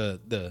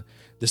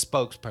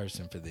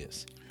spokesperson for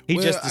this. He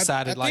just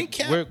decided, we're going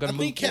to move forward. I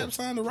think Cap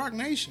signed to Rock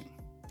Nation.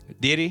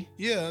 Did he?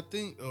 Yeah, I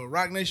think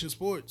Rock Nation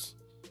Sports.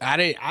 I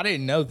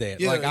didn't know that.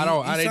 Yeah,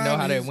 I didn't know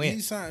how that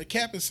went.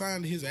 Cap had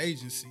signed his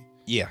agency.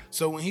 Yeah.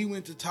 So when he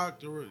went to talk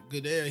to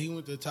Goodell, he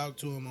went to talk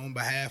to him on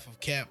behalf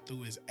of Cap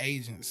through his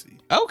agency.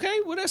 Okay,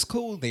 well, that's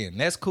cool then.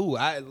 That's cool.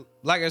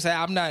 Like I said,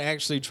 I'm not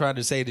actually trying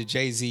to say that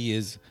Jay-Z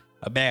is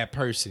a bad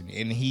person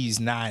and he's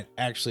not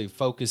actually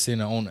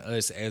focusing on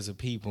us as a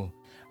people.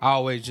 I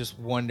always just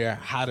wonder,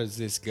 how does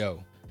this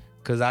go?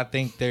 Because I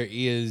think there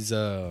is,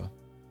 I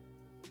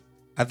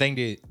think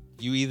that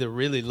you either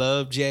really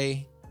love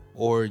Jay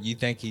or you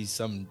think he's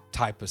some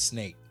type of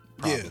snake.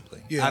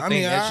 Probably. Yeah. I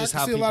mean, that's just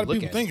how see a lot of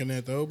people thinking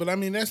that though. But I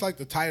mean, that's like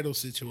the title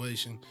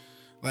situation.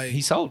 Like,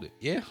 he sold it.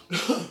 Yeah,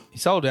 he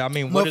sold it. I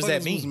mean, what does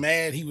that mean? Was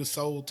mad he was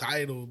sold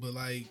title, but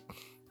like,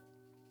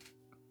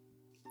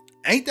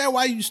 ain't that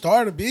why you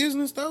start a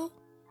business though?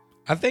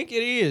 I think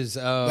it is.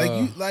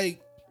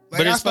 Like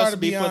but I it's supposed to started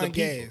be for the Beyond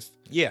people. Gas.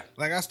 Yeah.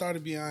 Like I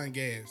started Beyond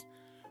Gas.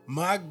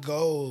 My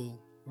goal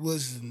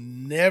was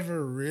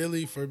never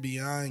really for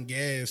Beyond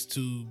Gas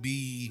to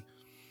be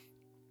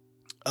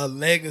a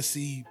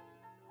legacy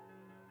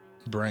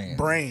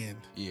brand.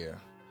 Yeah.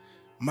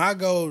 My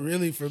goal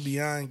really for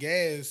Beyond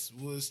Gas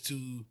was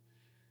to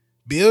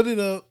build it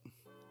up,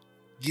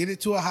 get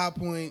it to a high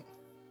point,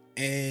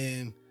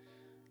 and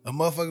a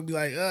motherfucker be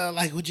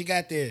like what you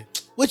got there?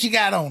 What you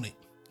got on it?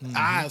 Mm-hmm.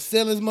 I'll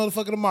sell this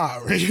motherfucker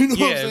tomorrow. You know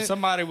what I'm saying? If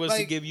somebody was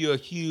to give you a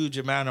huge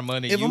amount of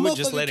money, if you would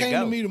just let it go. If a motherfucker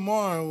came to me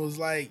tomorrow and was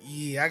like,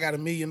 I got $1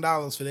 million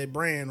for that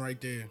brand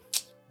right there.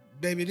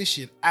 Baby, this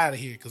shit out of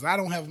here, because I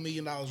don't have $1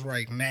 million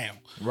right now.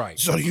 Right.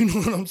 So you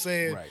know what I'm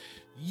saying? Right.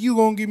 You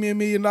gonna give me $1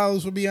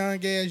 million for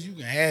Beyond Gas? You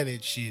can have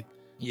that shit.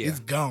 Yeah. It's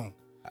gone.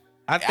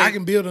 I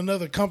can build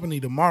another company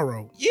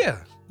tomorrow.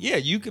 Yeah. Yeah,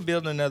 you can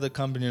build another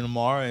company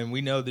tomorrow, and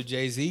we know that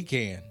Jay-Z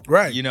can.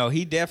 Right. You know,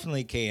 he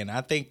definitely can.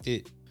 I think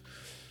that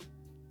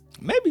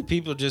maybe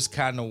people just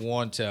kind of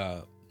want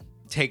to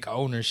take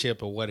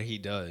ownership of what he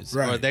does.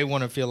 Right. Or they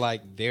want to feel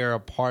like they're a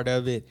part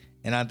of it.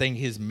 And I think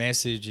his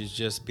message has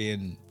just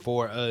been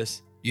for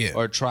us. Yeah.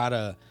 Or try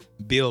to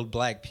build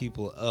black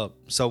people up.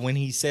 So when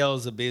he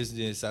sells a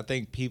business, I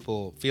think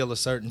people feel a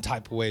certain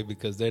type of way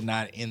because they're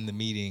not in the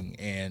meeting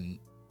and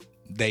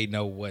they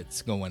know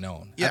what's going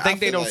on. Yeah, I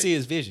think they don't see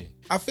his vision.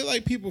 I feel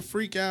like people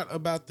freak out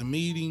about the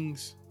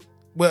meetings.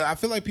 Well, I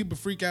feel like people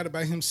freak out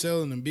about him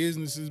selling the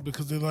businesses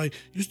because they're like,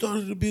 you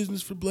started a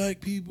business for black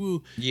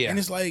people. Yeah. And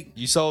it's like,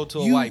 you sold to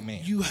a white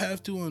man. You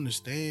have to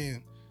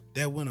understand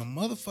that when a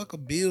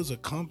motherfucker builds a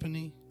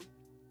company,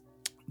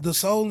 the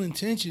sole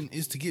intention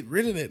is to get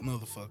rid of that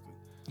motherfucker.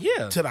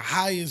 Yeah. To the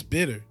highest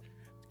bidder.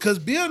 Because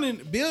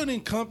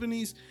building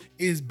companies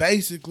is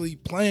basically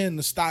playing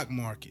the stock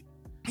market.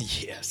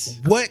 Yes.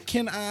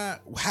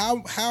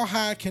 How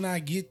high can I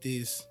get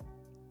this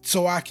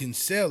so I can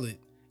sell it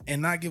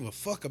and not give a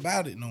fuck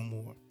about it no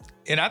more?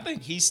 And I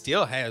think he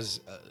still has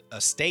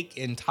a stake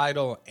in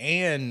Tidal,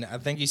 and I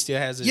think he still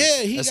has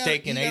a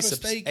stake in Ace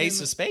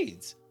of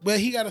Spades. Well,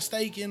 he got a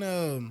stake in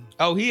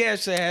he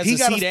actually has a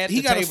seat at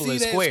the table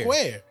at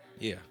Square.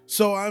 Yeah.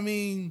 So I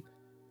mean,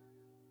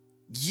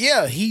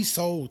 yeah, he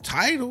sold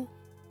Tidal,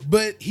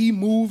 but he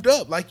moved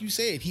up. Like you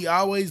said, he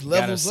always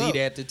levels up. Got a seat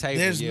at the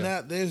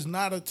table. There's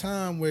not a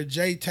time where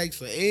Jay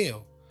takes a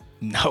L.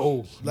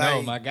 No,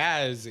 my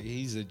guy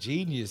he's a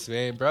genius,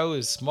 man. Bro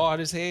is smart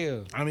as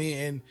hell. I mean,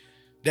 and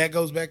that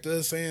goes back to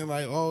us saying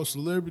like, oh,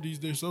 celebrities,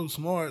 they're so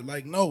smart.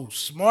 Like, no,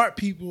 smart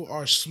people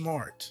are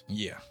smart.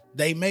 Yeah.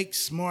 They make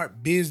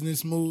smart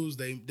business moves.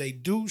 They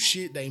do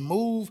shit. They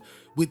move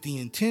with the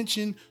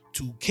intention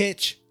to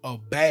catch a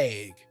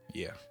bag.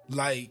 Yeah.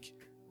 Like,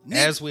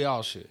 as we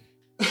all should.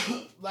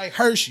 Like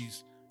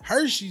Hershey's,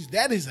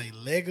 that is a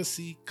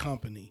legacy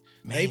company.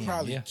 Man, they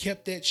probably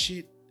kept that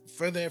shit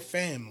for their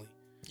family.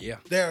 Yeah.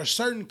 There are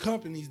certain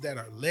companies that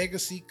are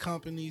legacy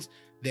companies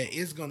that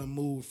is gonna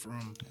move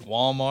from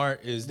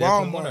Walmart is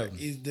definitely one of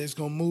them. That's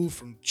gonna move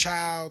from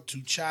child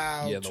to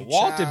child. Yeah, the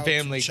Walton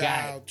family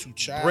got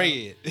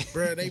bread.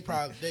 Bro, they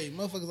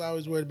motherfuckers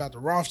always worried about the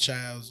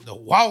Rothschilds. The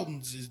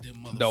Waltons is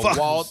them motherfuckers. The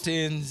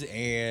Waltons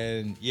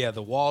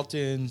the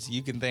Waltons.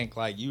 You can think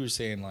like you were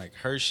saying like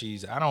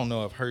Hershey's. I don't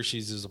know if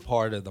Hershey's is a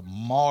part of the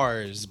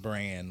Mars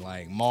brand.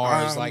 Like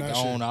Mars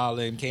own all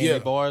them candy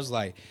bars.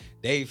 Like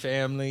they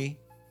family.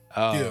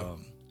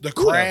 The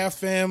Kraft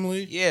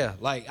family. Yeah,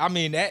 like, I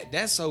mean,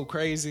 that's so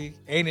crazy.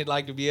 Ain't it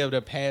like to be able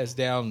to pass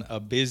down a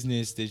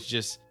business that's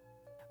just,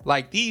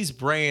 like, these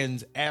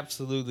brands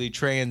absolutely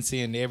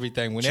transcend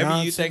everything.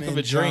 Whenever you think of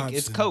a drink,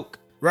 it's Coke.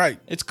 Right.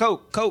 It's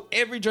Coke. Coke.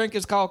 Every drink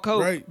is called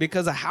Coke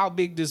because of how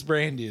big this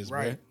brand is,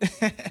 right?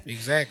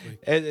 Exactly.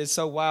 It's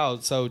so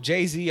wild. So,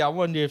 Jay-Z, I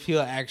wonder if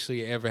he'll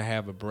actually ever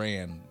have a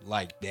brand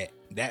like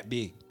that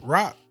big.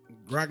 Rock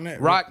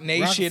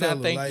Nation, I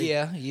think,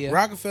 yeah.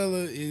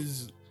 Rockefeller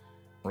is...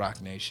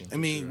 Rock Nation.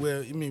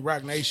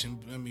 Rock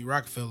Nation.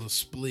 Rockefeller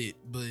split,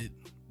 but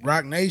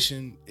Rock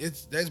Nation,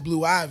 that's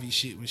Blue Ivy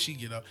shit when she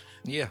get up.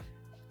 Yeah.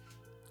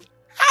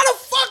 How the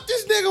fuck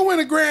this nigga win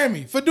a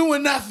Grammy for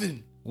doing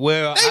nothing?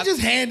 Well, they just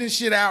handing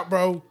shit out,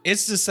 bro.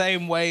 It's the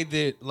same way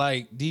that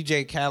like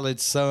DJ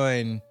Khaled's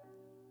son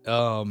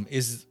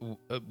is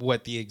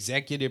the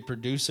executive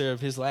producer of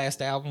his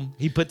last album.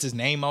 He puts his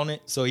name on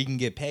it so he can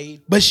get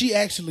paid. But she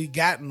actually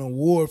got an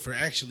award for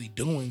actually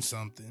doing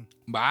something.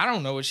 But I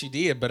don't know what she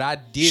did, but I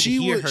did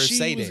hear her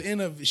say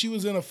that. She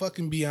was in a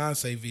fucking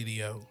Beyonce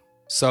video.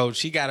 So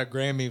she got a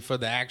Grammy for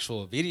the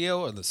actual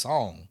video or the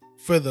song?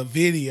 For the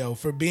video,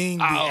 for being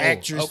the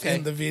actress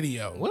in the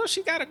video. Well,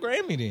 she got a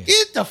Grammy then.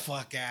 Get the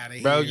fuck out of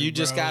here, bro. You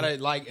just gotta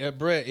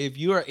bro. If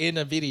you are in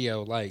a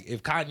video, like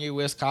if Kanye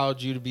West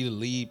called you to be the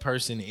lead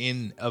person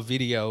in a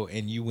video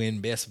and you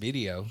win Best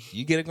Video,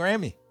 you get a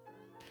Grammy.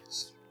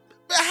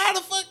 But how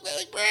the fuck,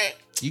 bro?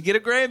 You get a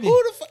Grammy.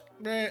 Who the fuck,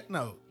 bro?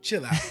 No,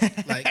 chill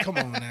out. Like, come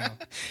on now.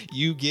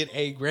 You get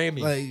a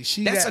Grammy.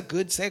 Like that's a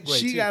good segue.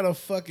 She got a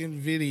fucking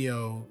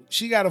video.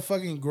 She got a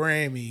fucking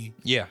Grammy.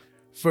 Yeah.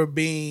 For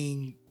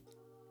being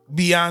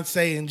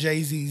Beyonce and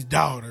Jay-Z's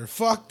daughter.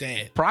 Fuck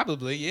that.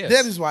 Probably, yes.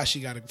 That is why she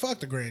got to fuck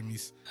the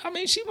Grammys. I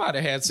mean, she might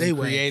have had some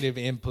creative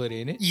input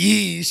in it.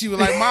 Yeah, she was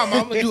like, Mama,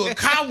 I'm gonna do a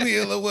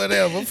cartwheel or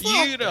whatever.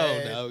 Fuck you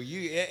don't know.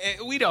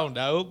 We don't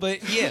know,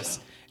 but yes,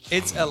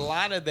 it's a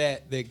lot of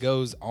that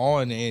goes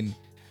on. And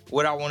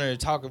what I wanted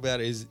to talk about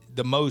is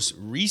the most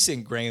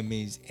recent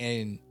Grammys,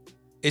 and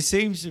it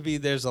seems to be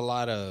there's a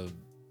lot of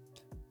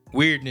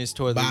weirdness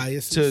toward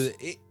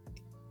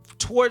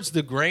towards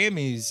the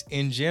Grammys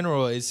in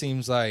general. It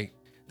seems like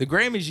the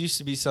Grammys used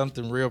to be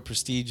something real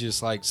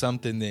prestigious, like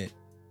something that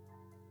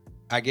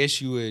I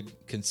guess you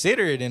would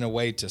consider it in a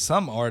way to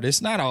some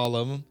artists, not all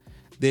of them,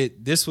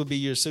 that this would be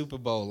your Super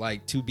Bowl,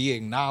 like to be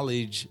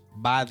acknowledged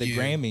by the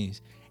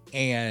Grammys.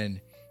 And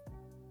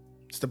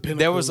it's the pinnacle.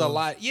 There was a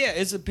lot. Yeah,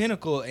 it's a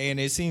pinnacle. And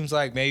it seems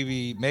like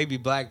maybe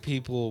black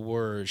people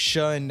were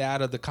shunned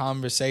out of the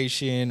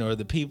conversation, or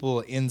the people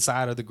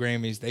inside of the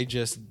Grammys,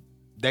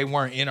 they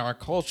weren't in our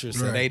culture,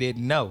 so they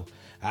didn't know.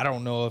 I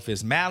don't know if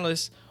it's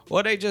malice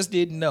or they just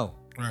didn't know.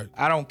 Right.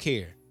 I don't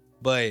care.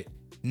 But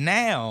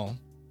now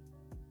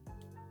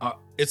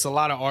it's a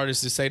lot of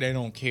artists that say they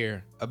don't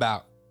care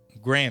about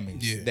Grammys.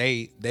 Yeah.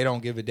 They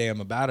don't give a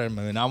damn about them.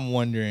 And I'm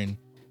wondering,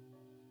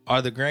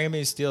 are the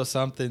Grammys still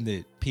something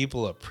that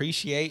people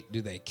appreciate?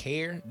 Do they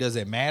care? Does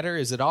it matter?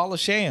 Is it all a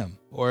sham?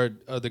 Or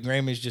are the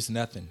Grammys just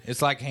nothing?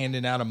 It's like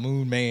handing out a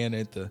Moon Man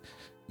at the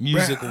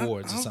music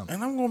awards or something.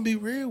 And I'm going to be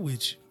real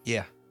with you.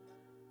 Yeah.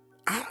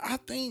 I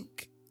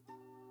think,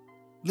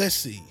 let's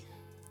see,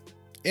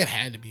 it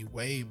had to be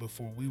way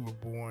before we were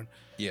born.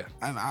 Yeah.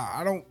 And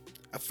I don't,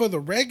 for the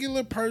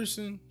regular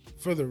person,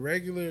 for the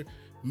regular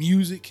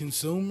music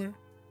consumer,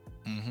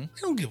 I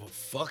don't give a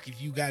fuck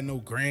if you got no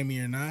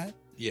Grammy or not.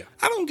 Yeah.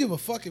 I don't give a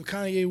fuck if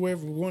Kanye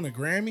ever won a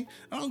Grammy.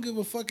 I don't give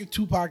a fuck if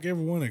Tupac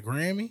ever won a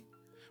Grammy.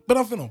 But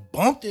I'm finna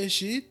bump that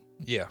shit.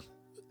 Yeah.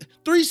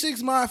 3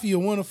 6 Mafia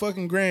won a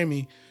fucking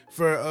Grammy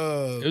for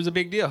it was a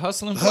big deal.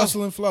 Hustle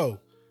and Flow.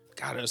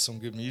 God, that's some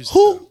good music.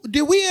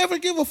 Did we ever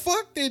give a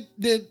fuck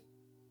that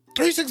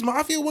 3 6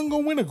 Mafia wasn't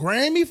gonna win a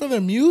Grammy for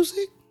their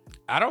music?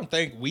 I don't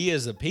think we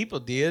as a people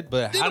did,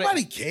 but did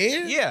nobody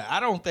care? Yeah, I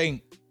don't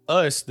think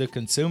us, the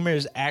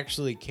consumers,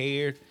 actually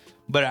cared.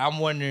 But I'm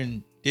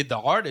wondering, did the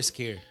artists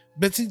care?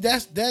 But see,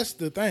 that's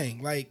the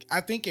thing. Like,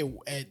 I think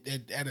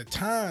at a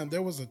time,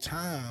 there was a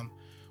time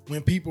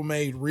when people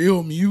made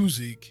real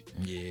music,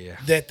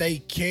 that they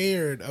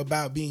cared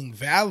about being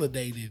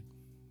validated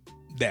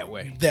that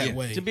way.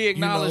 To be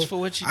acknowledged for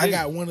what you do. I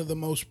got one of the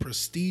most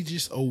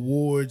prestigious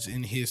awards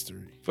in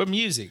history for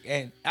music,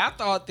 and I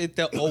thought that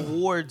the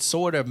award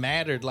sort of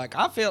mattered. Like,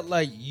 I felt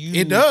like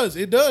It does.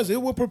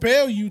 It will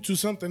propel you to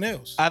something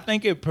else. I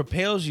think it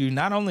propels you.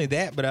 Not only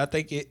that, but I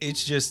think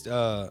it's just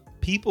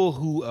people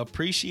who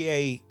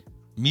appreciate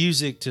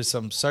music to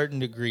some certain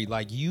degree.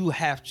 Like, you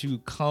have to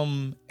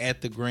come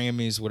at the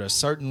Grammys with a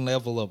certain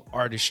level of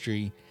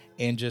artistry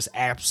and just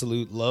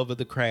absolute love of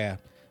the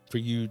craft for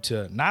you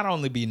to not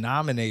only be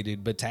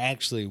nominated, but to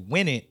actually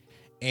win it.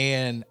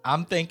 And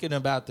I'm thinking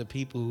about the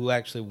people who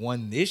actually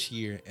won this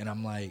year, and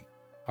I'm like,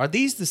 are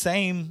these the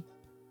same?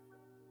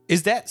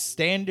 Is that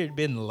standard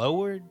been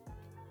lowered?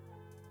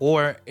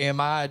 Or am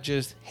I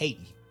just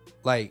hating?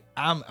 Like,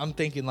 I'm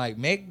thinking like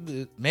Meg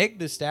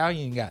the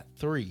Stallion got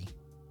 3.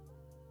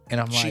 And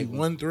I'm she like,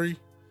 won 3?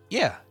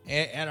 Yeah.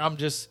 And I'm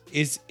just,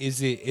 is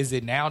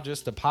it now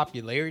just a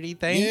popularity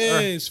thing?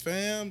 Yes,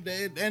 fam.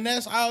 And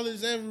that's all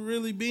it's ever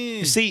really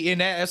been. See,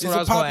 and that's what I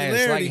was going to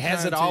ask. Like,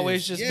 has it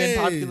always just been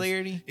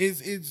popularity?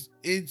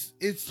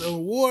 It's an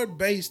award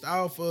based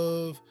off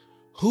of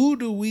who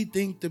do we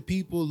think the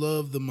people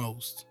love the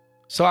most.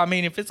 So, I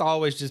mean, if it's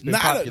always just been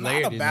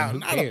popularity,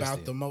 not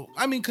about the most.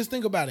 I mean, because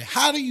think about it.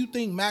 How do you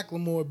think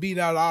Macklemore beat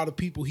out all the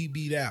people he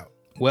beat out?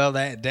 Well,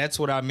 that's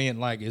what I meant.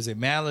 Like, is it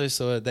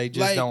malice or they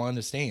just don't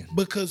understand?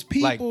 Because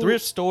people, like,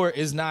 Thrift Store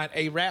is not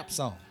a rap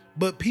song.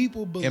 But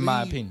people believe, in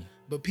my opinion.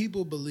 But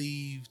people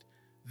believed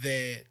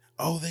that,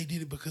 they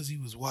did it because he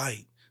was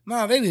white.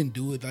 No, they didn't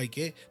do it like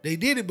that. They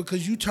did it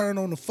because you turn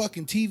on the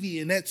fucking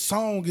TV and that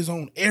song is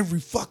on every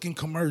fucking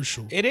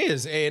commercial. It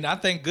is. And I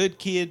think Good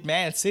Kid,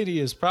 Mad City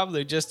is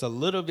probably just a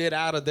little bit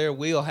out of their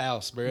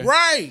wheelhouse, bro.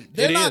 Right.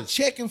 They're not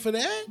checking for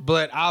that.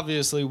 But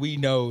obviously we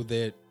know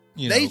that,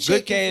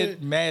 Good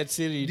Kid, Mad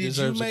City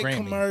deserves a Grammy. Did you make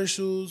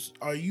commercials?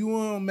 Are you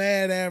on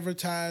mad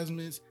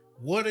advertisements?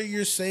 What are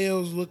your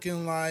sales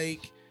looking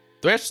like?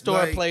 Thrift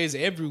Store plays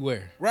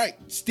everywhere. Right.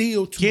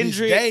 Still to this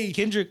day.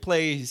 Kendrick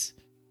plays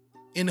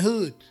in the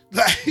hood.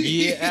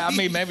 Yeah, I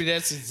mean, maybe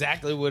that's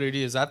exactly what it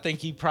is. I think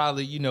he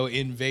probably,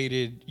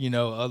 invaded,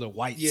 other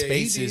white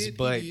spaces,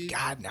 but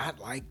God, not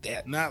like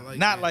that.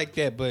 Not like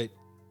that, but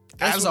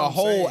as a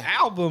whole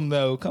album,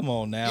 though, come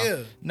on now.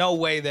 Yeah. No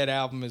way that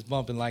album is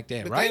bumping like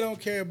that, but right? They don't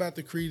care about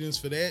the credence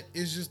for that.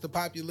 It's just the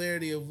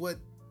popularity of what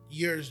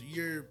your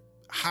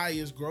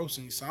highest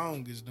grossing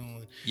song is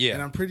doing. Yeah.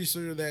 And I'm pretty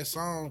sure that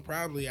song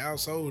probably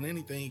outsold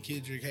anything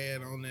Kendrick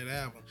had on that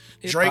album.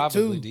 It Drake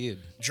probably too. did.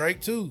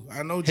 Drake too.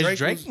 I know Drake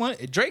has won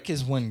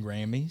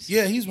Grammys.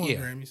 Yeah, he's won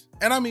Grammys.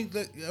 And I mean,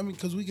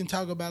 because we can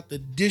talk about the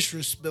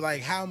disrespect,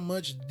 like how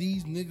much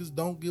these niggas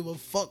don't give a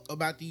fuck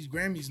about these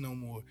Grammys no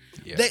more.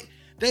 Yeah.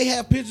 They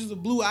have pictures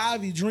of Blue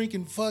Ivy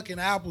drinking fucking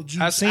apple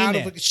juice. I've seen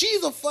that.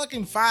 She's a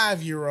fucking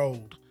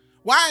 5-year-old.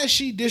 Why is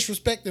she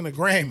disrespecting a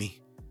Grammy?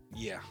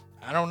 Yeah,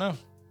 I don't know.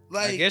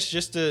 Like, I guess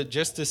just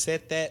to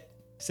set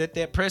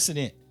that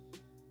precedent.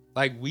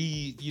 Like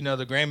the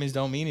Grammys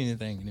don't mean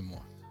anything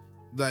anymore.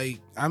 Like,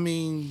 I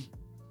mean,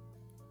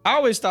 I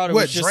always thought it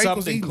was just Drake something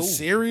was eating cool.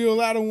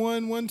 Cereal out of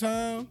one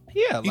time.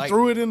 Yeah, he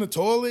threw it in the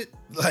toilet.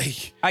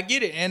 Like, I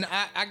get it, and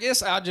I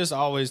guess I just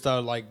always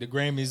thought like the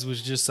Grammys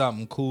was just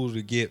something cool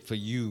to get for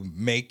you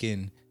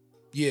making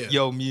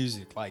your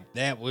music. Like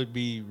that would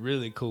be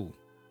really cool.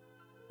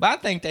 But I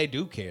think they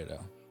do care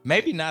though.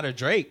 Maybe not a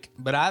Drake,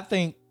 but I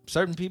think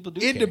certain people do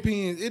care.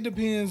 It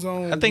depends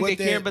on. I think they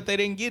care, but they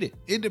didn't get it.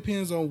 It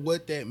depends on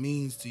what that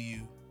means to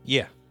you.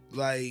 Yeah.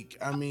 Like,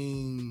 I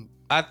mean,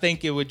 I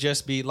think it would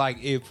just be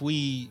like if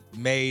we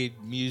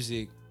made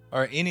music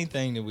or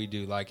anything that we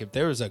do, like if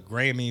there was a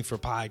Grammy for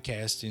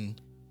podcasting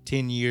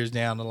 10 years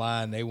down the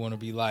line, they want to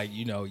be like,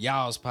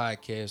 y'all's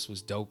podcast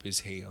was dope as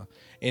hell.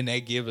 And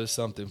they give us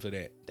something for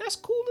that. That's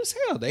cool as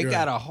hell. They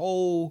got a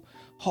whole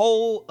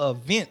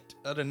event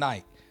of the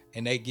night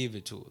and they give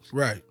it to us.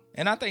 Right.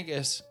 And I think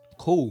it's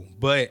cool,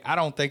 but I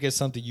don't think it's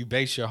something you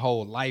base your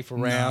whole life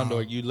around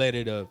or you let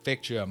it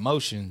affect your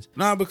emotions.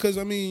 Nah, because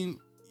I mean,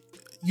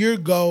 your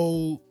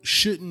goal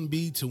shouldn't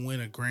be to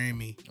win a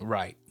Grammy.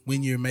 Right.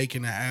 When you're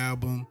making an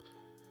album,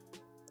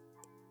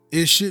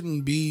 it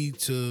shouldn't be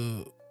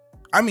to,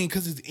 I mean,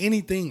 because it's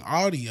anything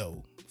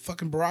audio.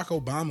 Fucking Barack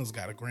Obama's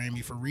got a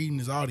Grammy for reading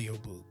his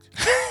audiobook.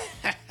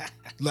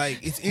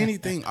 Like, it's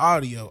anything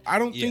audio. I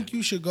don't think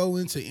you should go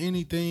into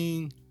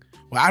anything.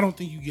 Well, I don't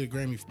think you get a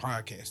Grammy for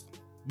podcasting.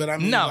 But I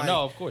mean, no,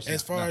 of course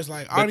as not. far as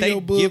like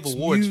audiobooks, they give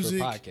awards music,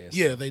 for podcasts.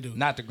 Yeah, they do.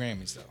 Not the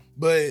Grammys though.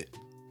 But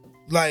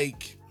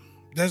like,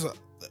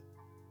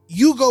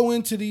 you go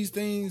into these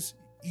things,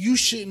 you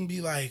shouldn't be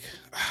like,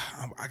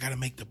 I gotta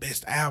make the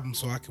best album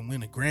so I can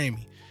win a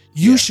Grammy.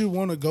 You should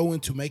want to go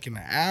into making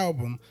an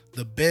album,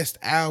 the best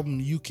album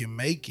you can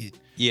make it.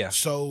 Yeah.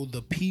 So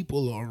the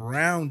people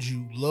around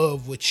you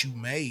love what you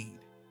made.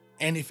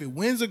 And if it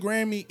wins a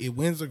Grammy, it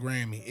wins a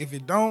Grammy. If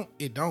it don't,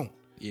 it don't.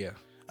 Yeah.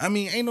 I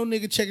mean, ain't no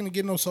nigga checking to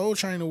get no Soul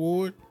Train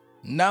award.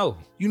 No.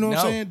 You know what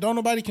I'm saying? Don't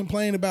nobody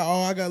complain about,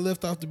 I got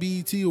left off the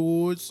BET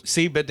Awards.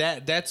 See, but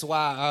that's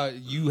why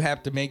you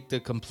have to make the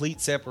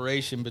complete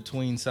separation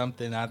between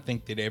something I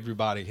think that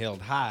everybody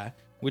held high,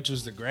 which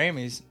was the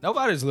Grammys.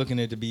 Nobody's looking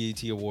at the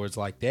BET Awards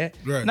like that.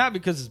 Right. Not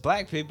because it's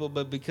black people,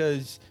 but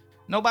because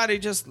nobody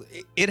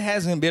it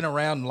hasn't been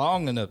around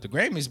long enough. The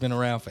Grammys been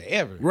around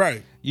forever.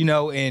 Right.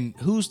 And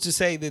who's to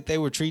say that they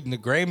were treating the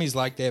Grammys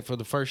like that for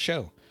the first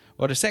show?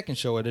 Or the second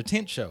show or the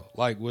 10th show.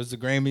 Like, was the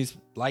Grammys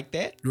like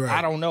that? Right.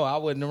 I don't know. I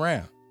wasn't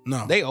around.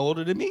 No. They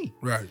older than me.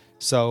 Right.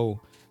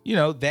 So,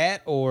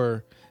 that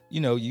or,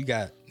 you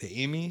got the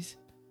Emmys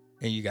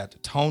and you got the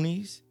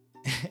Tonys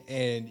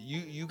and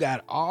you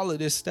got all of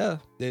this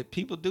stuff that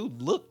people do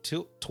look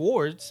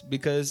towards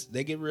because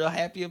they get real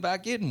happy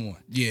about getting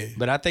one. Yeah.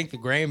 But I think the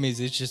Grammys,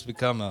 it's just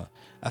become a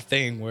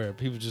thing where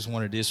people just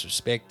want to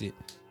disrespect it.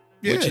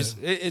 Yeah. Which is,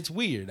 it's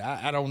weird.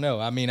 I don't know.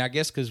 I mean, I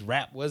guess because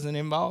rap wasn't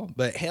involved.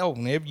 But hell,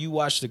 whenever you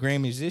watch the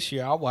Grammys this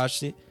year, I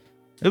watched it.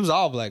 It was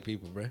all black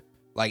people, bro.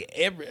 Like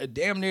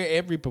damn near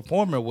every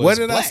performer was. What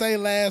did black. I say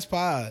last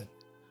pod?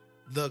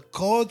 The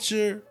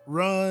culture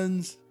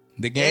runs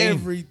the game.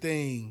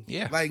 Everything.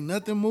 Yeah. Like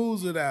nothing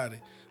moves without it.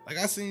 Like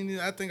I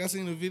think I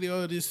seen a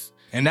video of this.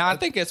 And now I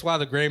think that's why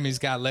the Grammys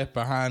got left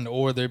behind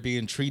or they're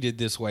being treated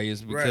this way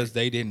is because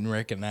they didn't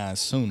recognize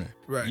sooner.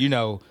 Right.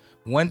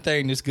 One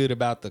thing that's good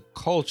about the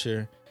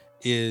culture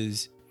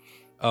is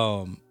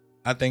I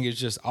think it's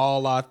just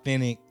all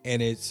authentic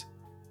and it's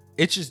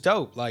just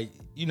dope. Like,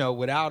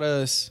 without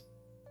us,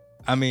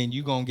 I mean,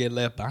 you're going to get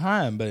left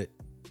behind. But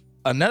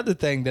another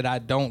thing that I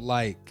don't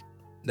like,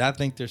 I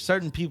think there's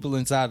certain people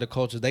inside the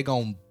culture, they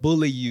going to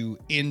bully you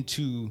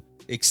into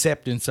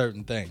accepting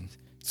certain things.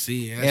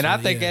 See, and I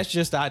think that's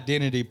just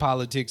identity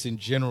politics in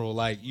general.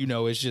 Like,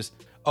 it's just,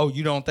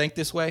 you don't think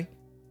this way?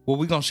 Well,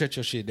 we're going to shut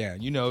your shit down.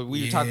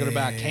 We were talking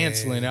about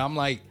canceling. And I'm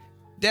like,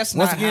 that's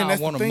not how I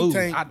want to move.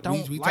 I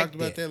don't we like talked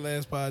about that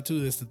last pod too.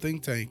 That's the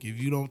think tank. If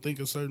you don't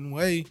think a certain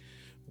way,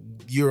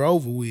 you're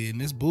over with.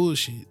 And it's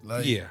bullshit.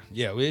 Like, yeah.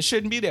 It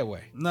shouldn't be that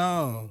way.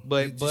 No.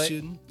 But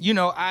shouldn't.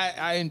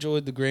 I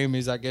enjoyed the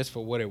Grammys, I guess,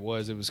 for what it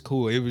was. It was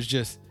cool. It was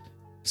just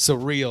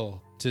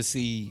surreal to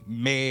see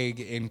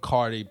Meg and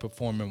Cardi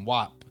performing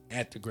WAP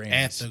at the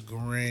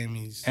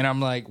Grammys. And I'm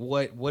like,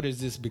 what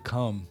has this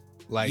become?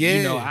 Like,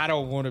 I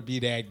don't want to be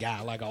that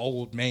guy, like an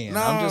old man.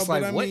 I'm just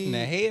like, what in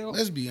the hell?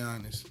 Let's be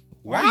honest.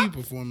 Why are you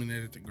performing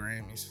that at the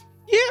Grammys?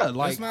 Yeah,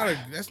 like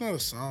that's not a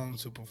song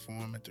to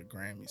perform at the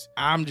Grammys.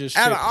 I'm just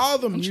out of all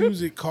the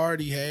music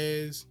Cardi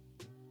has,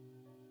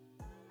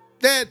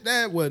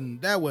 That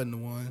wasn't the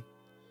one.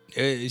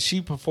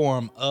 She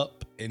performed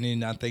Up, and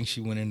then I think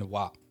she went into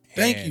WAP.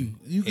 Thank you.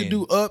 You could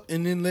do Up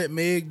and then let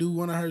Meg do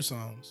one of her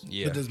songs.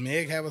 Yeah. But does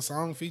Meg have a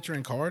song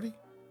featuring Cardi?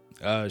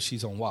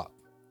 She's on WAP.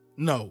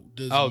 No.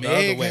 Does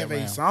Meg have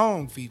a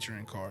song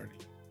featuring Cardi?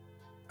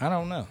 I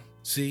don't know.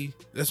 See,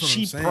 that's what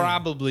I'm saying. She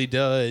probably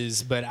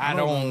does, but I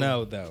don't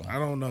know though. I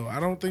don't know. I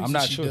don't think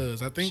she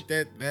does. I think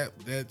that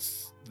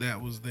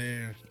was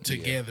their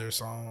together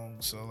song.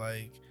 So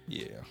like,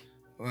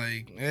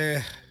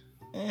 I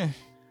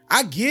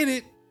get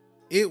it.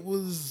 It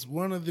was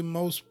one of the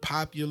most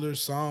popular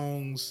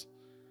songs.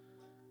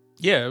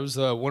 Yeah, it was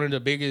one of the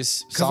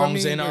biggest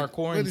songs in our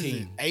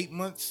quarantine. What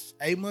is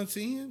it, 8 months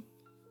in?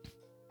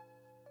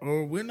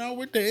 Or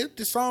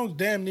the song's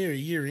damn near a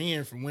year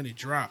in from when it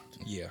dropped.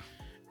 Yeah.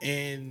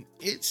 And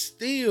it's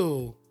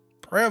still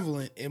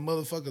prevalent in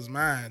motherfuckers'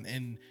 mind.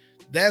 And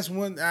that's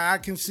one I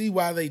can see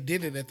why they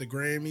did it at the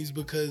Grammys,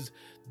 because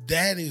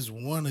that is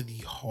one of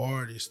the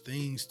hardest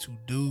things to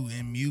do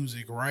in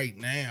music right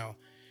now,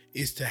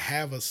 is to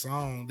have a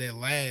song that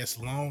lasts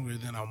longer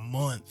than a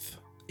month.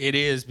 It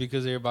is,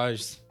 because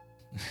everybody's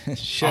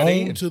shut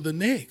in to the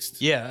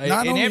next. Yeah,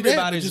 not only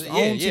everybody's that,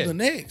 but just on to the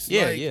next.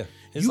 Yeah, like, yeah.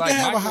 It's you can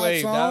have a hot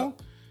song,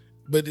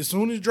 but as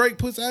soon as Drake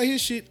puts out his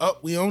shit,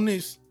 we on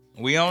this.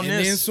 We on this.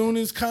 And then as soon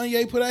as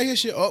Kanye put out his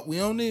shit, we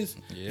on this.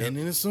 Yep. And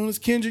then as soon as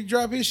Kendrick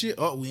drop his shit,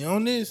 we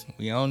on this.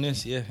 We on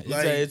this, yeah.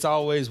 It's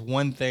always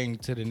one thing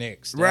to the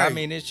next. Right. I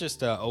mean, it's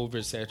just an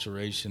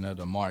oversaturation of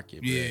the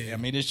market. Yeah. Bro. I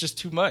mean, it's just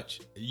too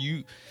much.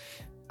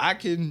 I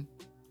can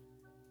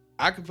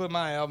put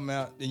my album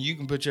out, and you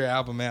can put your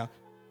album out,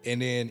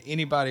 and then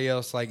anybody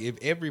else, like if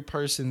every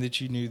person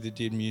that you knew that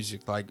did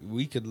music, like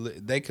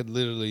they could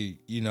literally,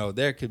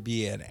 there could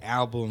be an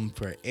album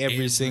for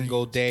every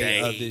single day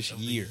of this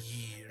year.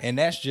 And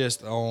that's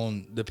just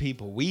on the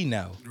people we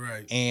know.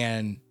 Right.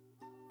 And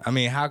I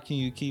mean, how can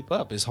you keep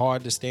up? It's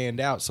hard to stand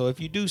out. So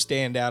if you do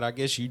stand out, I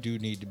guess you do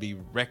need to be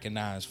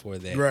recognized for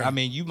that. Right. I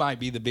mean, you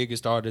might be the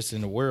biggest artist in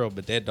the world,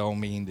 but that don't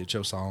mean that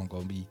your song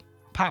gonna be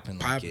popping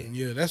like it.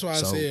 Yeah, that's why I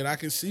said I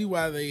can see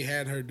why they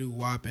had her do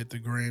WAP at the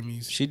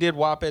Grammys. She did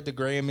WAP at the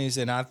Grammys,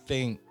 and I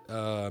think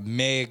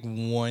Meg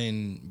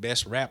won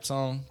Best Rap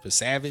Song for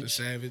Savage.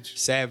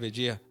 Savage,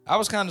 yeah. I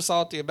was kind of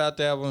salty about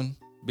that one,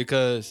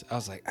 because I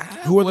was like,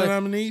 who are the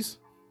nominees?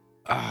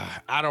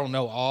 I don't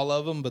know all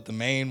of them, but the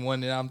main one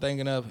that I'm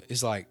thinking of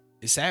is like,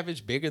 is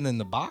Savage bigger than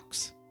The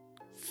Box?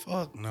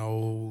 Fuck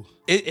no.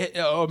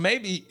 Or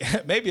maybe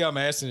I'm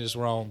asking this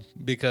wrong,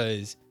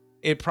 because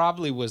it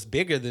probably was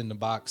bigger than The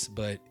Box,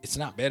 but it's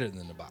not better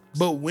than The Box.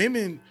 But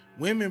women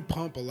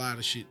pump a lot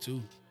of shit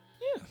too.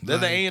 Yeah, they're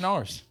the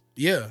A&Rs.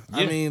 Yeah,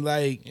 I mean,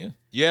 like,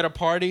 you at a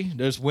party,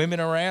 there's women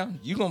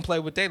around, you gonna play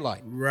what they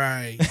like,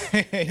 right?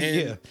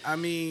 And, I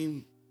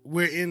mean,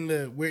 we're in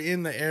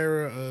the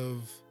era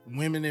of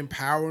women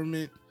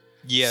empowerment.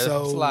 Yeah, so,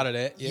 there's a lot of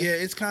that. Yeah,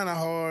 it's kind of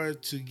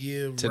hard to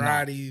give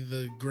Roddy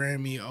the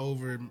Grammy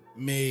over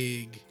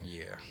Meg.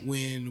 Yeah,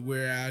 when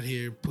we're out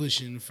here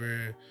pushing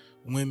for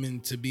women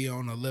to be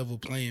on a level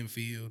playing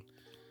field.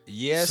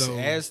 Yes,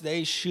 as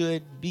they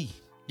should be.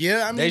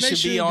 Yeah, I mean, they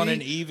should be on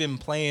an even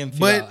playing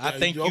field. But I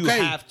think you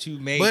have to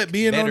make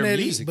better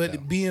music.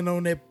 But being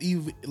on that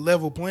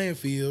level playing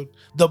field,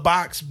 The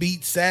Box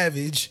beat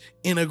Savage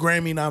in a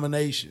Grammy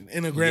nomination,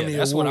 in a Grammy award.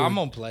 That's what I'm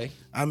gonna play.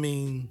 I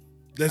mean,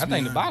 I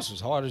think The Box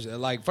was hard as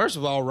like. First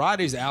of all,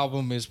 Roddy's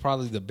album is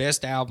probably the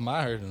best album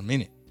I heard in a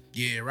minute.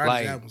 Yeah,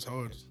 Roddy's album's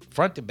hard,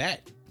 front to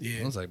back.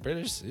 Yeah, I was like, bro,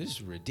 this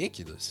is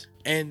ridiculous.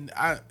 And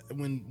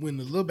when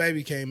the Lil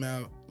Baby came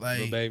out, like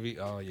Lil Baby,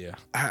 oh yeah,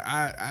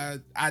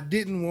 I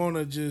didn't want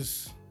to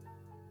just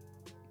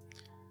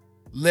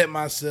let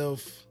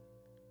myself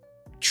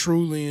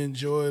truly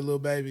enjoy Lil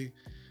Baby,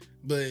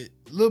 but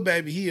Lil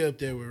Baby, he up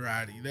there with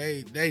Roddy.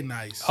 They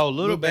nice. Oh,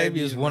 Lil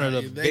Baby is one of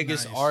the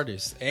biggest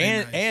artists,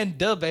 and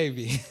Da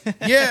Baby.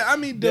 Yeah, I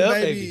mean Da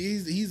Baby,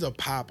 he's a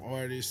pop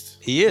artist.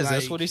 He is. Like,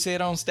 that's what he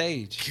said on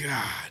stage.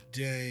 God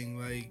dang,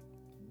 like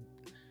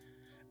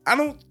I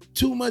don't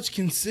too much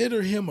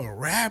consider him a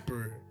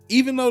rapper,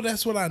 even though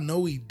that's what I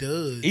know he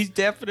does. He's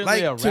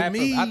definitely a rapper.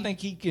 Me, I think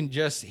he can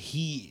just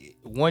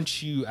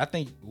once you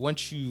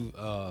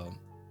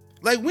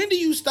like, when do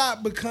you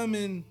stop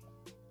becoming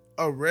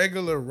a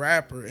regular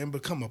rapper and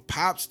become a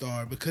pop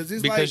star?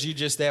 Because you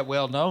just that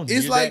well known.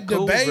 It's You're like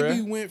Da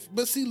Baby went,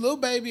 but see, Lil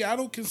Baby, I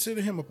don't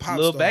consider him a pop star.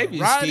 Lil Baby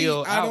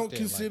still I don't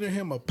consider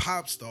him a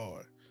pop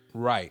star.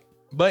 Right,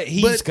 but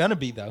he's gonna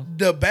be though.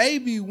 Da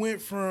Baby went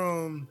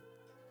from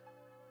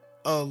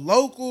a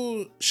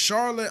local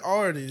Charlotte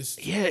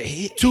artist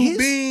to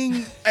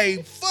being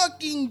a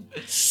fucking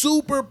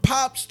super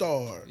pop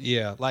star.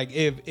 Yeah, like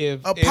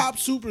if pop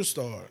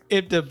superstar.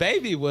 If Da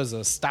Baby was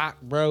a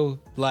stock, bro,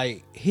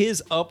 like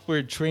his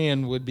upward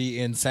trend would be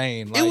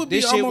insane. Like, it would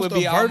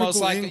be almost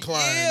like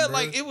incline, bro.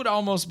 Like it would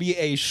almost be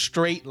a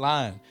straight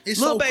line. It's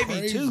Lil so Baby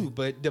crazy. too,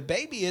 but Da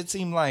Baby, it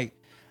seemed like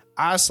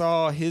I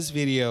saw his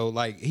video,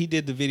 like he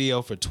did the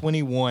video for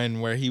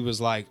 21 where he was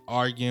like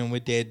arguing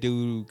with that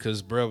dude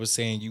because bro was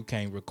saying you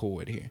can't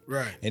record here.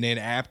 Right. And then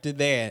after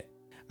that,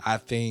 I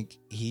think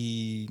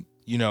he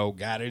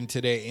got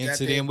into that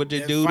incident with the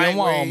dude in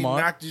Walmart. He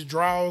knocked his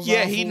drawers off.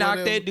 Yeah, he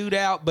knocked that dude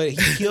out, but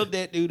he killed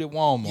that dude at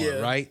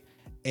Walmart, right?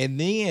 And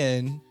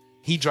then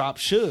he dropped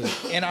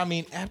Suge. And I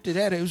mean, after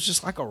that, it was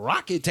just like a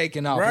rocket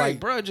taking off. Right. Like,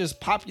 bro, just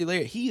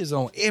popular. He is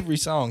on every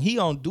song. He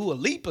on Dua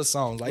Lipa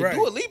songs. Like,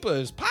 Dua Lipa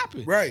is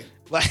popping. Right.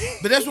 Like,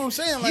 but that's what I'm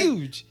saying. Like,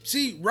 huge.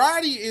 See,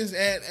 Roddy is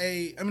at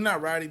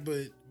not Roddy,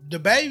 but the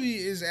baby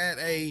is at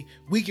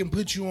we can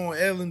put you on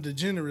Ellen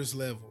DeGeneres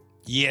level.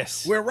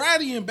 Yes. Where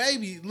Roddy and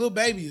Lil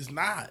Baby is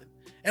not.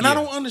 And I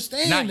don't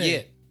understand not that.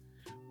 Yet.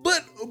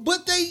 But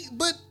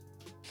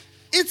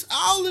it's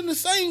all in the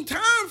same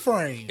time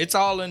frame. It's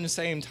all in the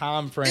same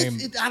time frame.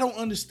 I don't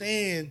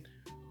understand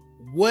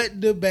what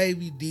the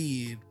baby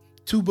did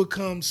to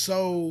become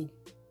so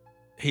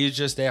he's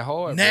just that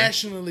hard,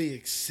 nationally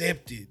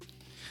accepted.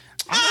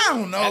 I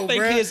don't know, I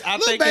think bro. his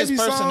personality,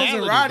 songs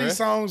and Roddy bro.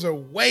 songs are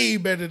way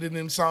better than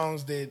them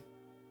songs that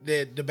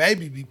the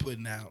baby be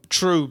putting out.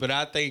 True, but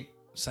I think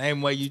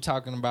same way you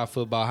talking about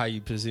football, how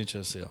you present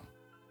yourself.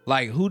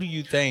 Like, who do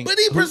you think? But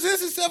he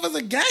presents himself as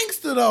a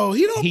gangster, though.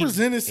 He don't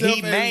present himself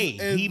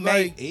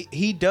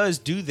he does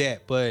do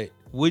that, but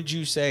would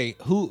you say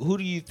who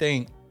do you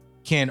think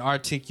can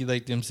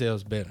articulate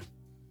themselves better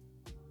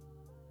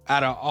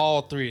out of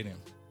all three of them?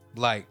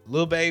 Like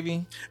Lil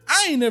Baby,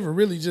 I ain't never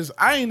really just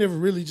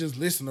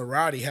listened to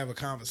Roddy have a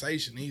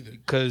conversation either.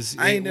 Because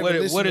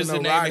what is the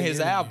name of his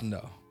album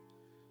though?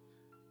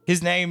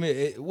 His name,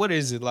 what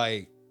is it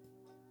like?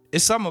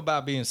 It's something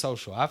about being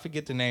social. I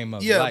forget the name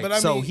of it. Like, but I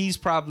mean, he's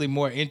probably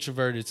more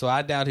introverted. So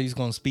I doubt he's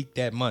gonna speak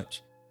that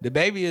much. The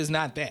baby is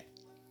not that.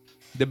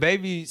 The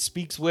baby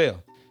speaks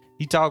well.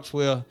 He talks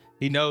well.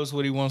 He knows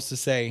what he wants to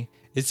say.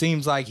 It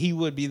seems like he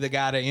would be the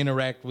guy to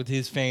interact with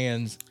his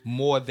fans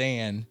more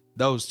than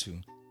those two.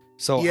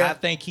 So I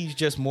think he's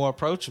just more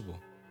approachable.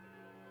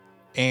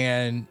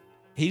 And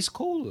he's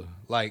cooler.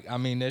 Like, I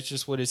mean, that's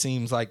just what it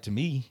seems like to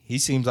me. He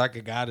seems like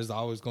a guy that's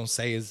always going to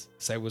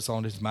say what's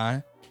on his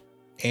mind.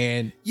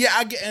 And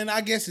I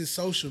guess his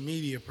social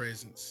media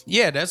presence.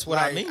 Yeah, that's what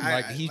I mean.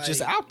 Like, he's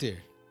just out there.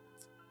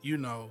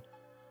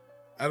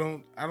 I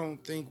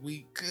don't think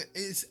we could.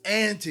 It's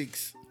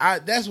antics.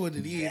 That's what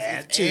it is.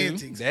 It's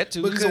antics. That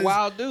too. He's a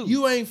wild dude.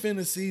 You ain't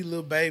finna see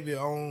Lil Baby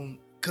on.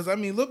 Cause I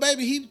mean, Lil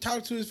Baby, he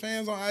talked to his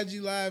fans on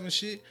IG Live and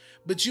shit.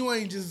 But you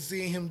ain't just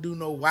seeing him do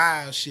no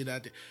wild shit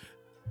out there.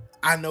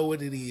 I know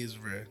what it is,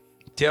 bro.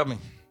 Tell me.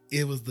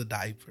 It was the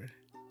diaper.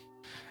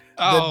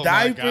 The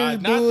diaper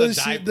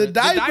bullshit. The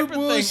diaper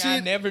bullshit. Thing I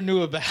never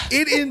knew about.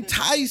 It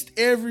enticed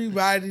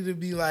everybody to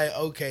be like,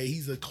 okay,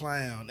 he's a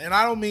clown. And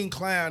I don't mean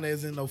clown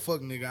as in no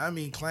fuck nigga. I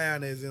mean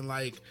clown as in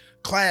like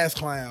class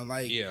clown.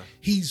 Like,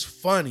 he's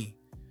funny.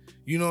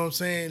 You know what I'm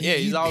saying? Yeah,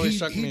 he's always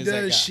struck me as that guy.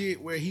 He does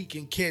shit where he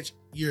can catch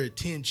your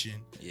attention.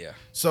 Yeah.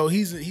 So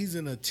he's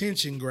an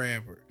attention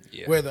grabber.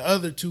 Yeah. Where the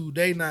other two,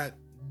 they not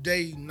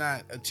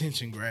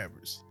attention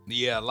grabbers.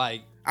 Yeah,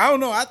 like I don't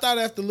know. I thought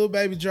after Lil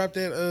Baby dropped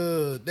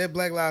that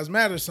Black Lives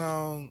Matter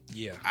song,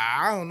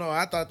 I don't know.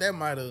 I thought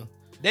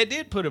that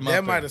did put him up.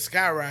 That might have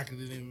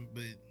skyrocketed him,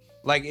 but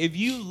like if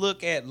you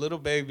look at Lil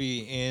Baby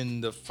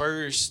in the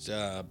first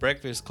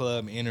Breakfast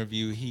Club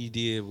interview he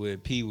did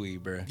with Pee Wee,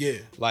 bro. Yeah.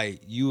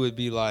 Like you would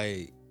be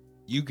like,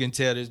 you can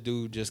tell this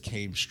dude just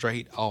came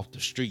straight off the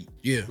street.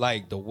 Yeah.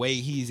 Like the way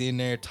he's in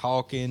there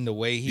talking, the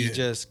way he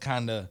just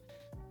kind of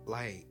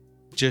like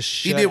just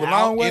shut he did with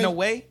out Long Way? In a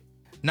way.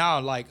 No,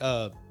 like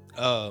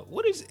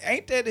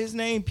ain't that his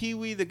name, Pee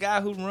Wee, the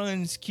guy who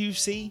runs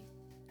QC?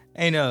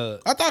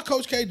 I thought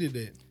Coach K did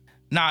that.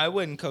 No, it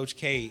wasn't Coach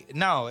K.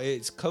 No,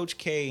 it's Coach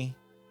K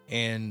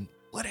and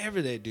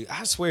whatever that dude.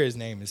 I swear his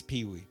name is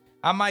Pee Wee.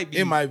 It might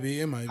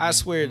be. I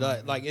swear,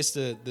 like it's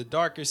the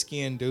darker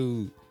skinned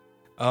dude.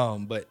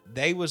 But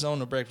they was on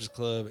the Breakfast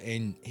Club,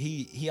 and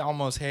he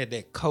almost had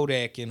that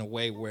Kodak in a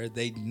way where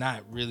they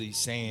not really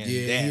saying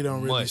that he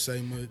don't really much.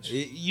 say much.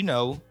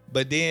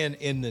 But then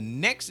in the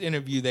next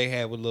interview they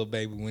had with Lil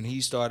Baby, when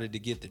he started to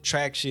get the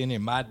traction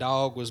and My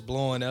Dog was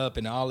blowing up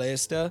and all that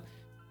stuff,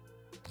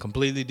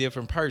 completely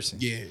different person.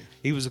 Yeah.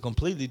 He was a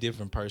completely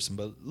different person.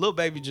 But Lil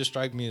Baby just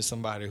strike me as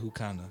somebody who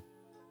kind of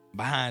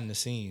behind the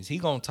scenes. He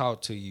gonna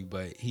talk to you,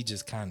 but he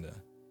just kind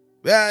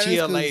of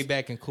chill, laid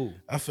back and cool.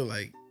 I feel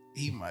like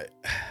he might,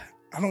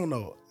 I don't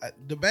know.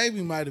 The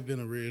baby might have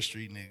been a real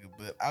street nigga,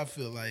 but I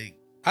feel like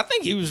I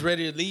think he was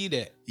ready to lead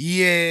that.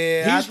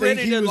 Yeah, he's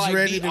ready to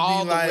be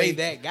all the way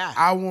that guy.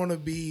 I want to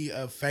be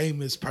a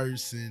famous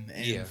person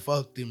and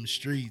fuck them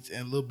streets.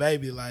 And Lil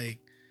Baby like,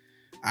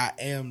 I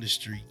am the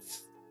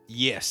streets.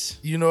 Yes,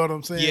 you know what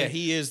I'm saying. Yeah,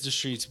 he is the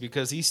streets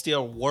because he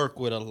still work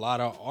with a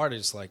lot of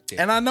artists like that.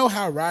 And I know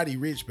how Roddy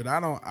rich, but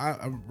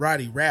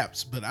Roddy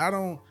raps, but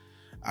I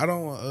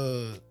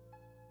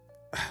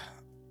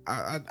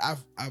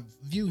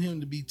view him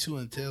to be too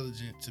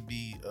intelligent to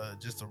be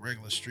just a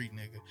regular street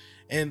nigga.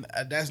 And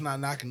that's not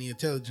knocking the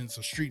intelligence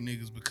of street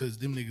niggas because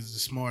them niggas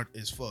is smart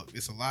as fuck.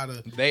 It's a lot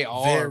of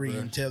very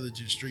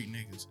intelligent street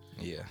niggas.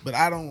 Yeah. But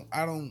I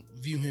don't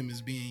view him as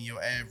being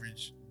your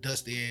average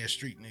dusty ass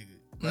street nigga.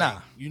 Like,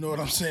 nah. You know what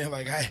I'm saying?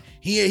 Like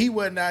he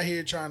wasn't out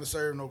here trying to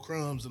serve no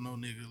crumbs to no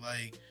nigga.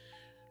 Like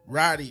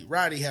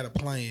Roddy had a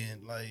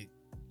plan. Like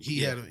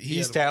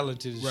he's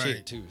talented as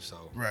shit too.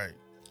 So right,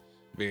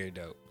 very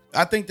dope.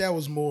 I think that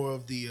was more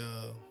of the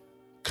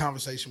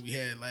conversation we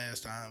had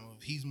last time.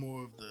 He's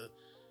more of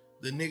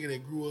the nigga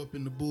that grew up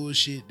in the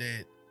bullshit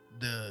that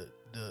the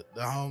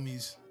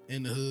homies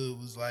in the hood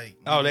was like,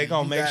 oh, they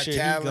gonna make sure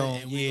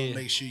and we gonna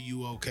make sure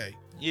you okay.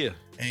 Yeah.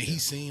 And he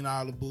seen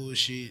all the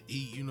bullshit.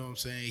 He, you know what I'm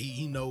saying?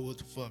 He know what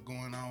the fuck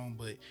going on,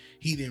 but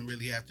he didn't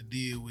really have to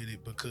deal with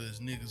it because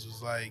niggas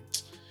was like,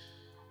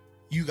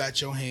 you got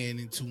your hand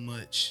in too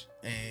much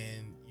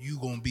and you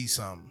gonna be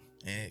something.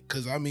 And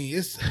cause I mean,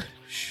 it's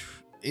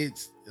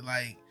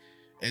like,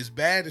 as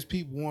bad as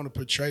people want to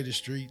portray the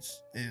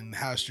streets and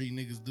how street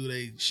niggas do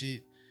they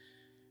shit,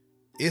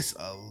 it's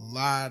a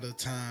lot of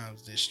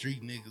times that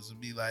street niggas will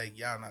be like,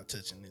 y'all not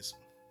touching this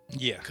one.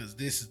 Yeah. Cause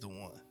this is the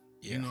one.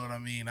 Yeah. You know what I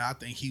mean? I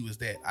think he was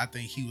that. I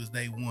think he was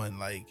day one.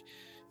 Like,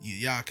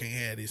 y'all can't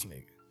have this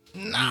nigga.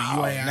 No,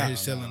 you ain't out here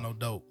selling no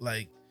dope.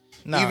 Like,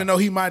 even though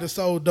he might have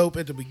sold dope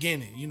at the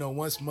beginning, you know,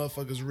 once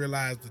motherfuckers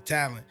realize the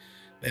talent,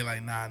 they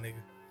like, nah,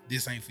 nigga,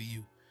 this ain't for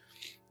you.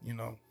 You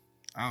know,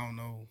 I don't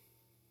know.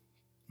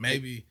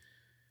 Maybe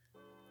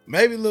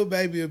Lil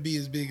Baby will be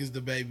as big as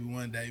the Baby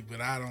one day,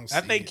 but I don't see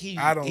I think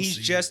it. He's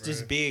just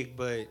as big,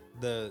 but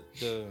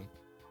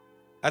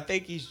I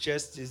think he's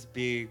just as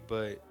big,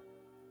 but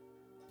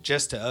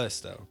just to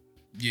us though.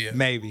 Yeah.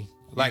 Maybe.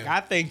 Like,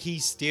 I think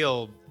he's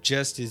still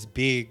just as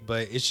big,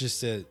 but it's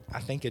just I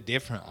think a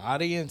different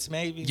audience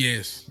maybe.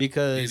 Yes.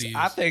 Because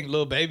I think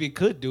Lil Baby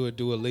could do a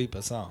Dua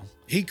Lipa song.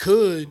 He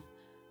could,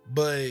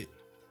 but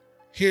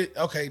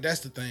okay, that's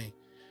the thing.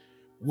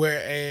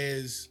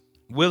 Whereas,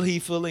 will he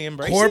fully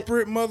embrace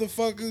corporate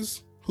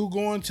motherfuckers who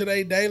go into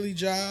their daily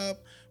job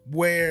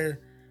where,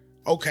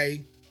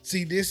 okay,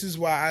 see, this is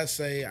why I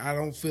say I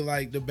don't feel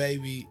like the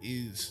Baby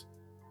is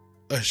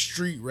a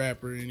street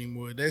rapper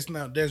anymore. There's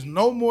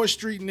no more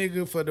street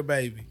nigga for the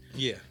Baby.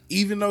 Yeah.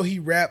 Even though he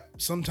rap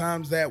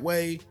sometimes that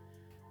way,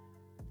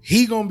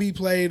 he gonna be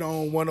played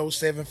on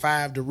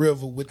 107.5 The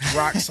River with the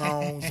rock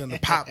songs and the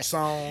pop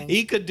songs.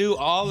 He could do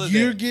all of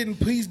that.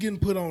 He's getting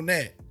put on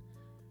that.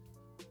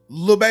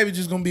 Lil Baby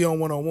just gonna be on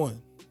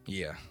 101.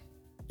 Yeah.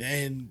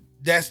 And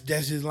that's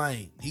his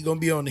lane. He gonna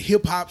be on the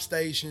hip hop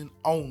station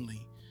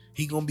only.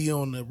 He gonna be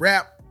on the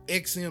rap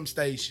XM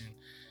station.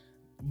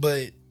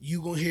 But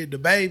you gonna hear the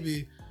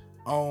Baby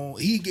on,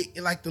 he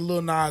get like the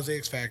Lil Nas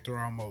X Factor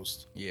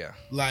almost. Yeah.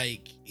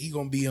 Like, he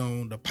gonna be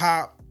on the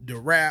pop, the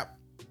rap,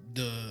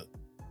 the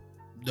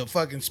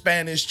fucking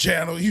Spanish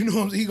channel. You know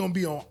what I'm saying? He gonna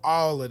be on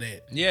all of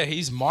that. Yeah,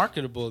 he's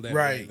marketable that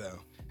way though.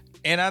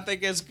 And I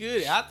think that's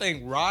good. I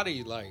think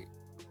Roddy, like,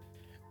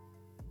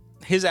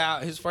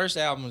 his first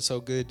album was so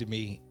good to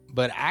me,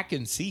 but I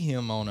can see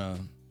him on a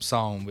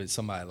song with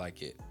somebody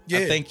like it. Yeah.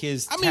 I think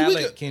his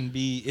talent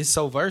it's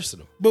so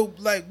versatile. But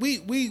like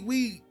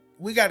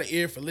we got an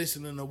ear for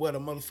listening to what a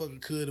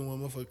motherfucker could and what a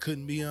motherfucker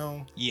couldn't be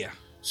on. Yeah.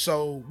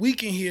 So we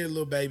can hear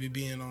Lil Baby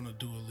being on a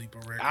Dua Lipa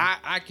record.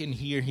 I can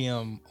hear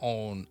him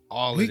on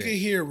all of that. We can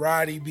hear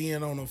Roddy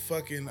being on a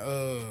fucking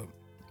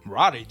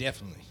Roddy,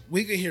 definitely.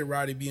 We could hear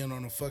Roddy being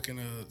on a fucking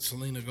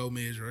Selena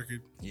Gomez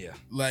record. Yeah.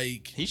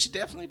 Like, he should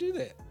definitely do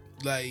that.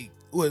 Like,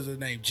 what is his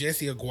name?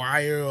 Jesse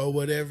Aguirre or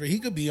whatever. He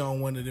could be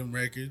on one of them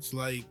records.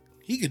 Like,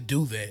 he could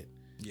do that.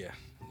 Yeah,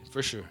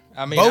 for sure.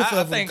 I mean,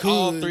 I think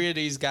all three of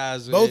these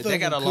guys, they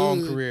got a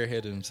long career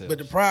ahead of themselves. But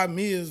the problem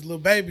is, Lil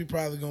Baby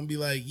probably gonna be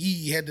like,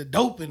 he had the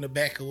dope in the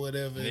back or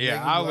whatever.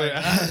 Yeah, I would.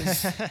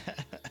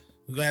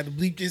 We're gonna have to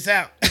bleep this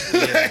out.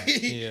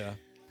 Yeah.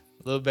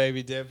 Lil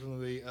Baby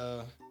definitely,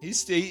 he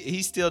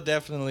still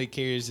definitely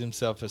carries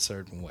himself a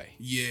certain way.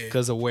 Yeah,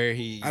 because of where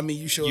he. I mean,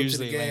 you show up to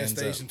the gas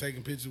station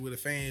taking pictures with a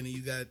fan, and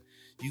you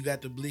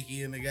got the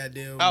blicky in the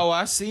goddamn. Oh,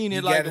 I seen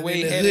it like the way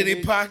he had it in the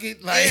hoodie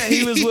pocket. Like, yeah,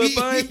 he was with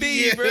Bun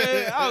B, yeah. Bro.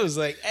 I was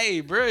like, hey,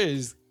 bro,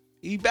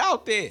 he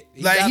bout that.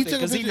 He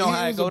took a picture. He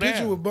was a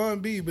picture with Bun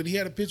B, but he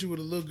had a picture with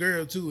a little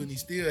girl too, and he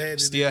still had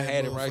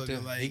it right there.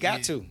 Like, he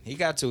got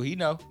to. He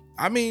know.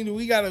 I mean,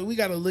 we gotta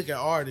look at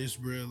artists,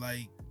 bro.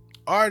 Like,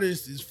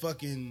 artists is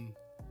fucking.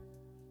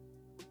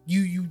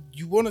 You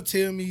want to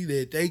tell me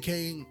that they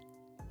can't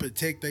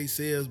protect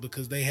themselves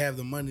because they have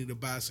the money to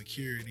buy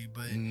security,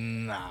 but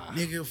nah,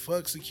 nigga,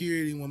 fuck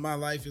security. When my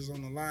life is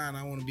on the line,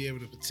 I want to be able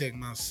to protect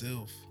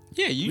myself.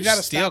 Yeah, we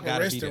gotta stop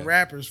arresting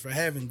rappers for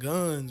having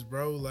guns,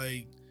 bro.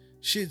 Like,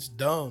 shit's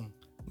dumb.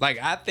 Like,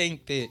 I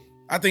think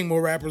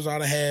more rappers ought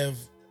to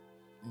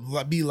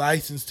be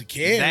licensed to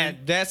carry.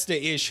 That's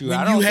the issue. When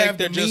I don't you think have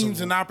they're the just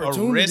means and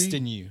opportunity,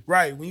 arresting you.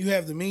 Right. When you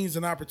have the means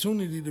and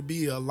opportunity to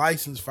be a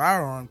licensed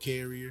firearm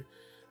carrier,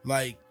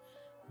 like,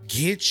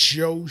 get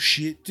your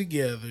shit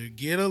together.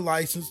 Get a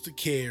license to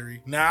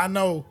carry. Now, I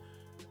know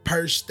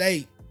per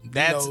state,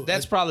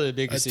 that's probably the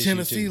biggest issue. A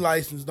Tennessee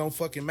license don't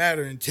fucking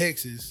matter in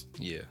Texas.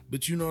 Yeah.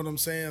 But you know what I'm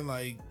saying?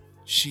 Like,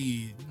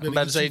 shit. I'm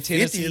about to say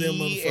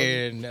Tennessee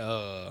and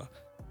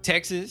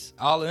Texas,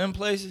 all of them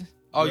places.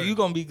 Oh, right. You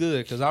gonna be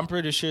good because I'm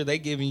pretty sure they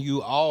giving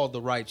you all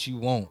the rights you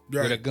want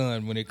with a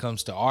gun when it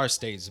comes to our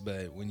states.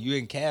 But when you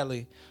in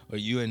Cali or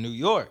you in New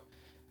York,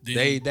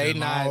 They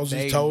not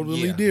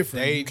totally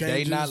different.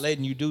 They not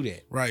letting you do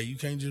that. Right. You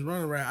can't just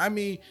run around. I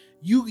mean,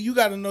 you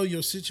got to know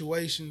your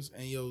situations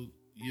and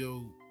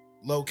your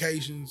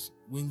locations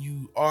when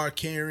you are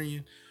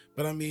carrying.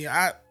 But I mean,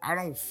 I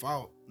don't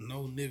fault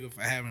no nigga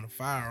for having a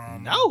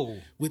firearm. No.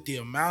 With the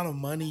amount of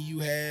money you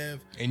have.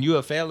 And you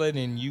a felon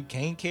and you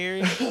can't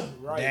carry?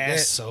 Right.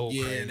 That's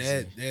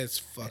crazy. That's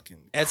fucking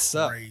that's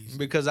crazy.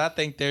 Because I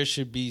think there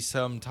should be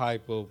some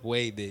type of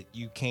way that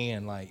you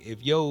can, like,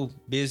 if your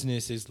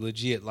business is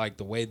legit, like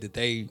the way that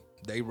they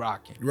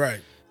rocking.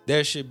 Right.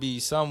 There should be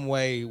some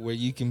way where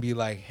you can be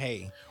like,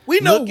 hey, we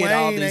know look Wayne at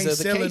all these ain't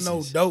selling cases.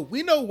 no dope.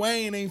 We know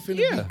Wayne ain't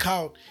finna be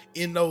caught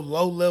in no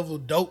low-level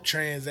dope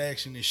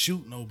transaction and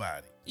shoot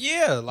nobody.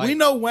 Yeah, like we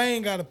know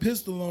Wayne got a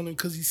pistol on him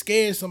because he's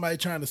scared somebody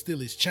trying to steal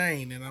his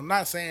chain. And I'm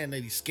not saying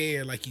that he's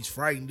scared like he's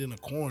frightened in a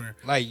corner.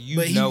 Like,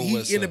 but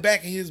he in the back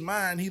of his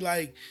mind, he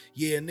like,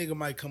 yeah, a nigga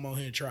might come on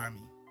here and try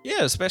me.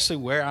 Yeah, especially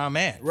where I'm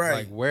at. Right.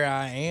 Like where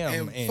I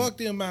am. And fuck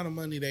the amount of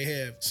money they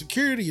have.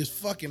 Security is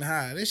fucking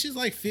high. That shit's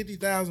like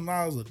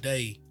 $50,000 a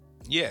day.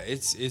 Yeah,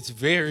 it's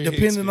very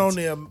depending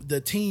expensive. on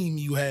the team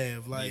you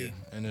have, like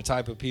and the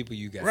type of people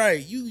you got.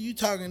 Right, you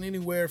talking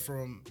anywhere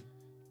from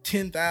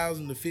 $10,000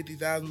 to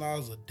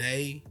 $50,000 a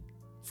day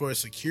for a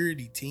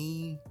security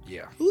team.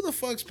 Yeah, who the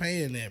fuck's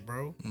paying that,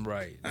 bro?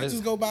 Right, I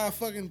just go buy a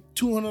fucking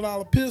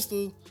 $200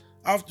 pistol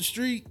off the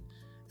street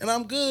and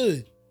I'm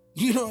good.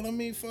 You know what I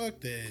mean? Fuck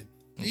that.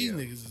 These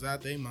niggas is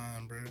out their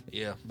mind, bro.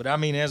 Yeah, but I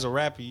mean, as a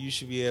rapper, you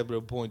should be able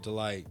to point to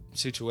like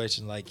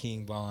situations like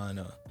King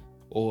Von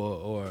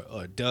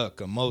or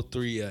Duck or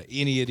Mo3 or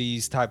any of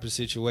these type of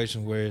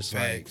situations where it's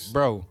Facts. Like,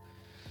 bro,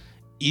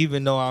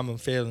 even though I'm a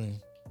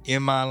felon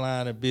in my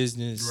line of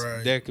business,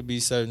 there could be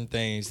certain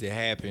things that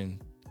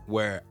happen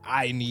where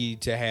I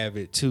need to have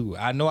it too.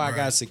 I know I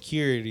got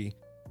security,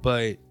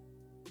 but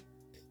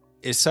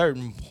at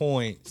certain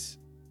points,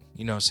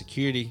 you know,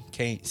 security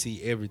can't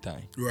see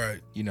everything. Right.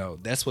 You know,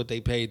 that's what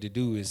they paid to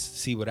do is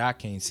see what I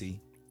can't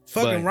see.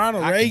 Fucking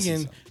Ronald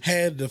Reagan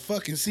had the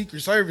fucking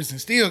Secret Service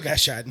and still got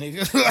shot,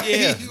 nigga.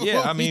 Like,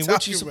 yeah. I mean,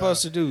 what you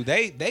supposed to do?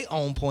 They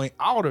on point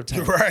all the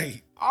time.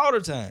 Right. All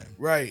the time.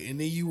 Right. And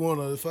then you want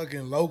a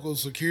fucking local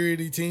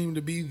security team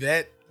to be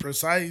that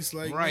precise?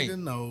 Like, nigga,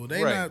 no.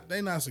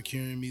 They not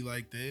securing me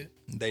like that.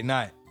 They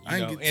not. You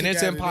know, and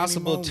it's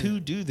impossible to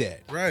do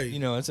that. Right. You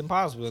know, it's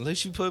impossible.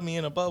 Unless you put me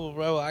in a bubble,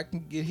 bro, I can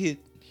get hit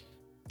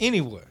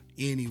anywhere.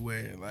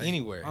 Like,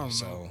 anywhere. I don't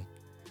so know.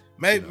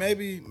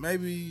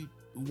 Maybe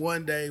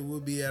one day we'll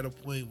be at a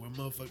point where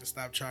motherfuckers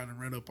stop trying to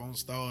run up on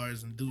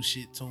stars and do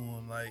shit to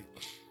them, like,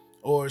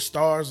 or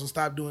stars will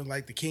stop doing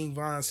like the King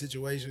Von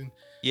situation.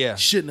 Yeah,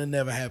 shouldn't have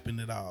never happened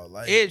at all.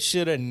 Like, it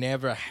should have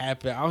never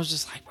happened. I was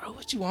just like, bro,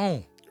 what you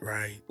on?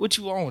 Right. What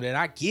you on? And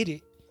I get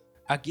it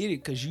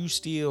because you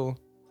still.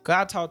 Cause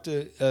I talked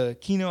to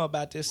Keno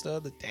about this the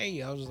other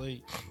day. I was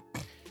like,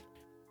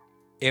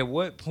 at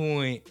what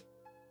point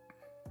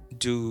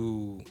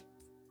do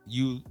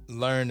you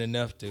learn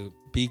enough to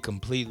be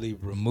completely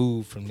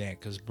removed from that?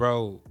 Because,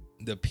 bro,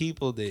 the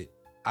people that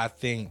I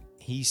think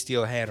he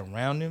still had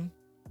around him,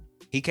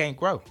 he can't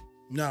grow.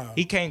 No.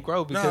 He can't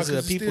grow because of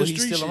the people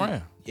he's still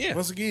around. Yeah.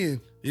 Once again,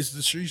 it's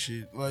the street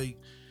shit. Like,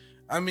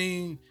 I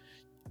mean,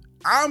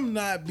 I'm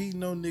not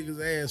beating no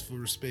niggas ass for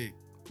respect.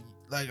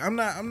 Like, I'm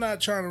not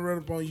trying to run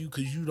up on you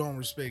because you don't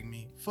respect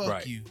me.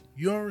 Fuck you.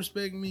 You don't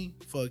respect me?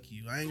 Fuck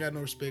you. I ain't got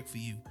no respect for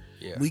you.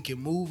 Yeah. We can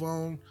move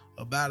on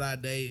about our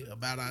day,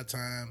 about our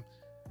time.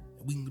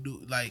 We can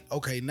do, like,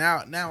 okay,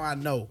 now I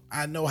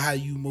know how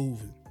you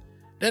moving.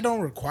 That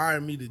don't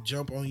require me to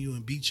jump on you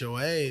and beat your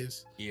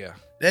ass. Yeah.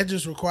 That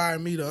just require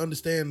me to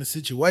understand the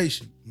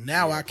situation.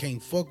 Now I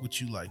can't fuck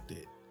with you like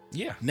that.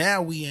 Yeah.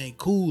 Now we ain't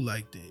cool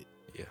like that.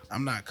 Yeah.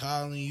 I'm not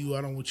calling you.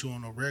 I don't want you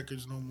on no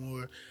records no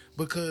more.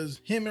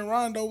 Because him and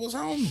Rondo was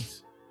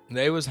homies.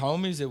 They was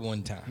homies at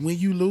one time. When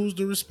you lose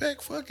the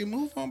respect, fucking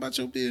move on about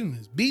your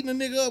business. Beating a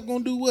nigga up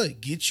gonna do what?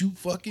 Get you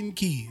fucking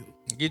killed.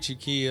 Get you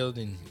killed,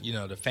 and you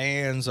know the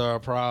fans are a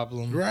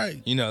problem.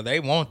 Right. You know they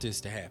want this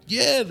to happen.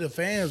 Yeah, the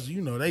fans,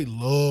 you know, they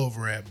love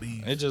rap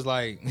beef. It's just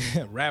like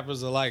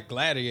rappers are like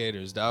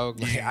gladiators, dog.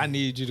 Like, I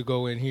need you to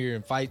go in here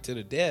and fight to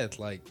the death,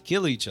 like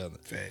kill each other.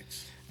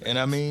 Facts. And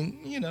I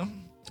mean, you know,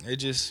 it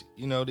just,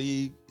 you know,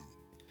 you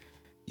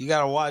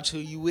gotta watch who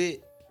you with.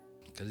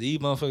 Cause these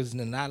motherfuckers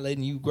are not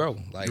letting you grow.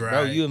 Like,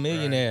 bro, you a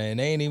millionaire and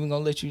they ain't even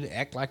gonna let you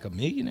act like a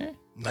millionaire.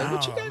 Like,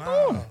 what you got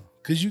going?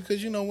 Cause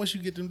you know, once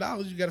you get them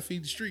dollars, you gotta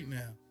feed the street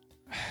now.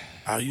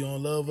 Oh, you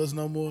don't love us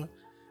no more?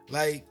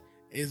 Like,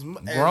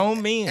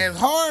 grown men. As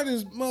hard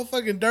as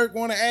motherfucking Dirk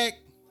wanna act,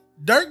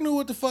 Dirk knew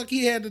what the fuck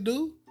he had to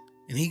do.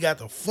 And he got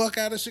the fuck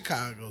out of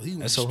Chicago. He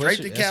went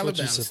straight to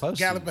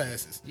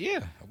Calabasas.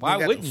 Yeah. Why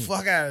wouldn't you? Got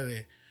the fuck out of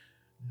there.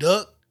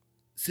 Duck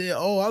said,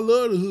 oh, I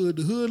love the hood.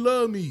 The hood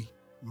love me.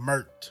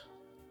 Murked.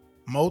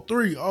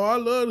 Mo3, oh, I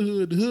love the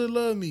hood. The hood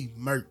love me.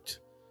 Murked.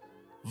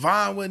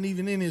 Von wasn't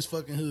even in his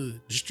fucking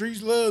hood. The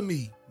streets love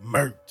me.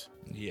 Murked.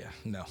 Yeah,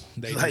 no,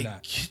 they like, do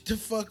not. Get the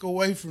fuck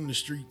away from the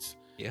streets.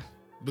 Yeah.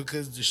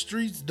 Because the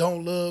streets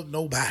don't love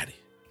nobody.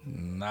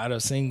 Not a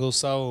single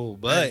soul.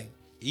 But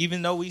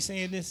even though we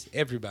saying this,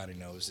 everybody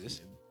knows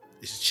this.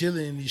 It's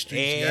chilling in these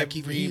streets.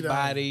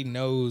 Everybody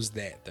knows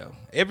that, though.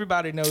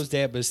 Everybody knows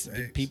that,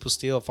 but people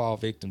still fall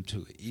victim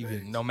to it,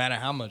 even no matter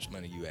how much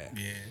money you have.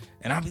 Yeah.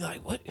 And I'll be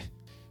like, what?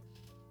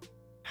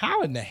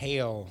 How in the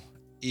hell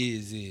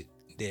is it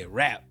that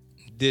rap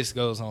this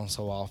goes on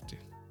so often?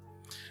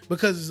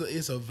 Because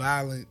it's a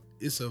violent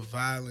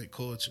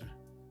culture.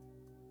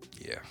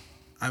 Yeah.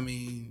 I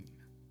mean,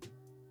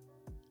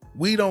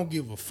 we don't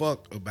give a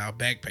fuck about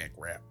backpack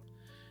rap.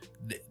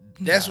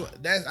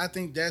 I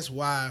think that's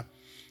why,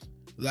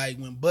 like,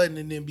 when Button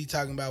and them be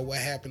talking about what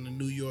happened to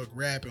New York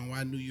rap and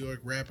why New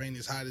York rap ain't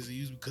as hot as it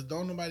used to, because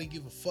don't nobody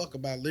give a fuck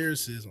about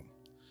lyricism.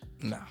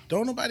 No.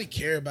 Don't nobody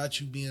care about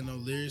you being no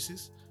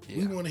lyricist. Yeah.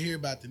 We want to hear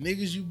about the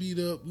niggas you beat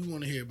up. We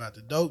want to hear about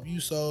the dope you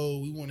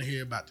sold. We want to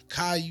hear about the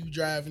car you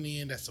driving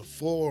in that's a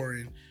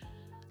foreign.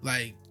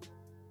 Like,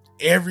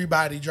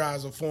 everybody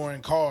drives a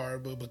foreign car,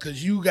 but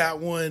because you got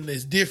one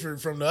that's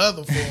different from the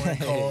other foreign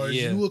cars,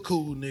 you a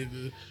cool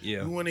nigga.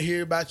 Yeah. We want to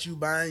hear about you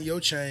buying your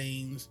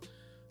chains.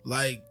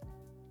 Like,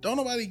 don't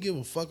nobody give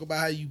a fuck about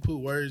how you put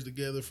words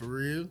together for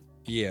real.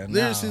 Yeah,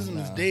 lyricism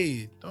is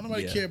dead. Don't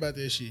nobody care about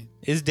that shit.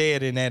 It's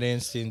dead in that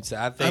instance.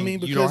 I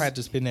think you don't have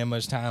to spend that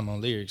much time on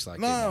lyrics like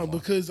that. No,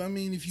 because I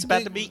mean, if you it's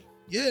about the beat.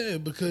 Yeah,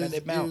 because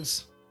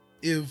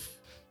if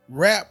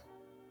rap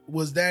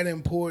was that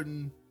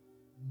important,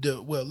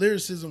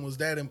 lyricism was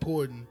that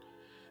important,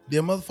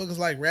 then motherfuckers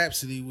like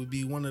Rhapsody would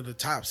be one of the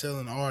top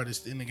selling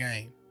artists in the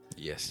game.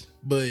 Yes.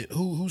 But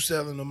who's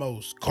selling the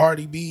most?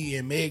 Cardi B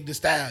and Meg Thee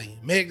Stallion.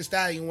 Meg Thee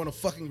Stallion won a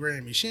fucking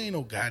Grammy. She ain't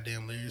no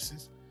goddamn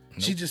lyricist.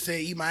 Nope. She just said,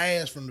 eat my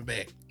ass from the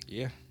back.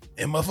 Yeah.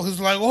 And motherfuckers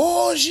like,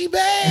 oh, she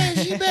bad.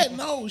 She bad.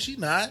 No, she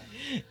not.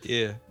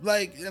 Yeah.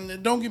 Like,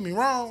 and don't get me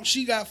wrong.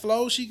 She got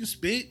flow. She can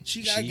spit.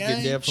 She got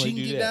game. She can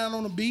get down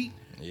on the beat.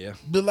 Yeah.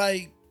 But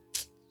like,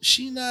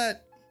 she not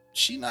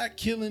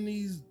killing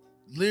these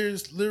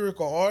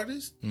lyrical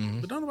artists.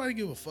 Mm-hmm. But don't nobody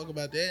give a fuck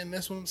about that. And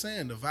that's what I'm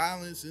saying. The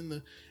violence in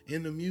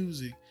the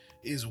music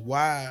is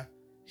why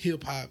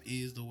hip hop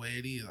is the way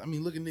it is. I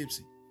mean, look at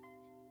Nipsey.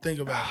 Think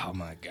about it. Oh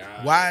my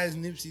God. Why is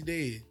Nipsey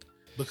dead?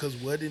 Because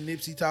what did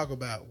Nipsey talk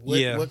about?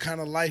 What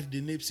kind of life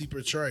did Nipsey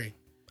portray?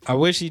 I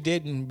wish he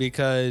didn't,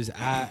 because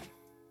I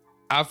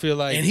feel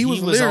like he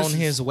was on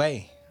his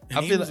way.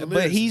 I feel like,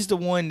 but he's the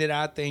one that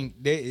I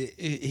think that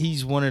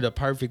he's one of the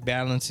perfect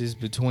balances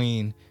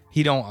between,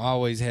 he don't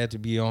always have to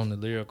be on the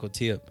lyrical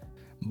tip,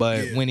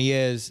 but when he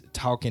is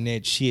talking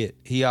that shit,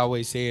 he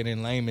always say it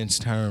in layman's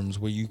terms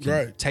where you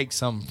can take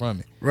something from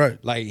it. Right.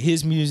 Like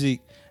his music,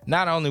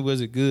 not only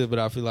was it good, but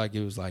I feel like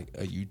it was like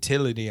a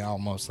utility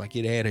almost, like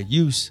it had a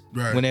use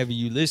whenever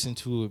you listen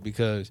to it,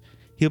 because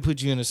he'll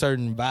put you in a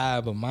certain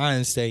vibe or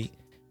mind state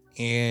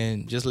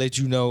and just let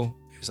you know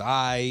it's all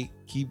right,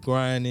 keep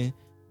grinding.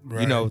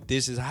 Right. You know,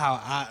 this is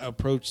how I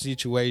approach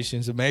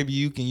situations, and maybe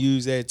you can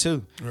use that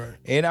too. Right.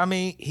 And I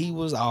mean, he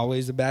was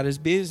always about his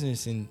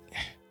business, and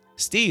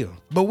still.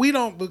 But we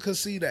don't, because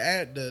see, the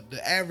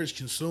average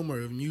consumer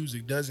of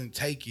music doesn't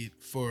take it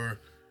for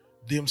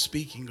them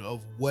speaking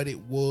of what it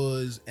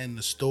was and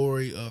the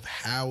story of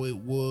how it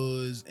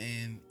was,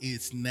 and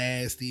it's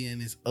nasty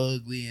and it's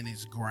ugly and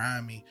it's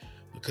grimy,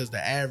 because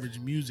the average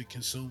music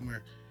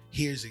consumer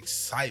here's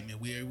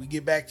excitement. We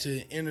get back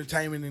to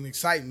entertainment and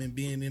excitement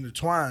being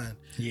intertwined.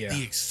 Yeah.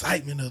 The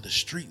excitement of the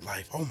street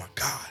life. Oh my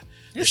God.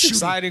 It's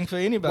exciting for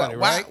anybody,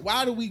 right?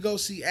 Why do we go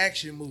see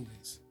action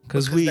movies?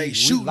 Because they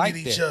shooting at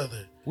each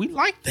other. We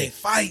like that. They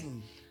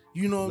fighting.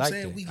 You know what I'm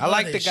saying? I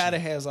like the guy that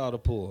has all the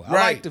pull. I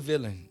like the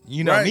villain.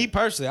 You know, me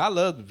personally, I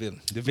love the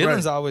villain. The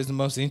villain's always the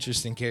most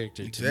interesting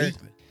character to me.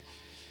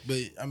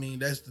 But I mean,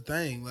 that's the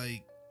thing.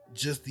 Like,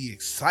 just the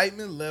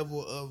excitement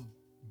level of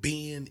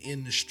being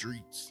in the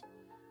streets.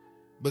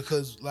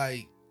 Because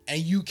like, and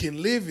you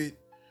can live it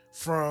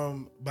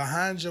from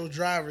behind your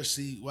driver's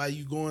seat while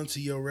you going to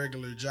your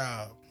regular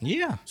job.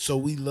 Yeah. So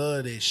we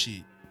love that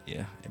shit.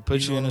 Yeah. It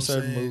puts you in a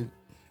certain mood.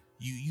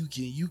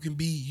 You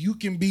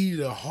can be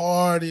the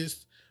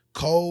hardest,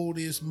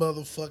 coldest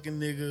motherfucking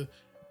nigga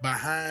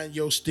behind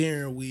your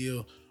steering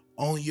wheel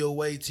on your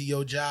way to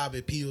your job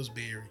at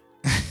Pillsbury.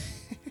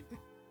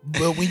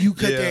 But when you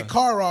cut that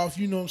car off,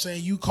 you know what I'm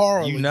saying? You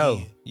Carl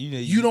again.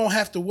 You don't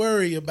have to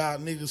worry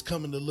about niggas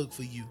coming to look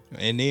for you.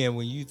 And then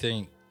when you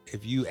think,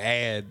 if you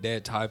add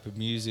that type of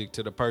music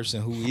to the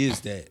person who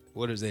is that,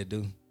 what does that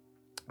do?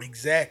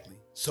 Exactly.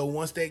 So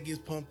once that gets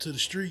pumped to the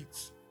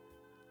streets,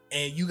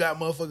 and you got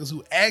motherfuckers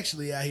who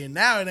actually out here,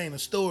 now it ain't a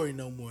story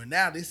no more.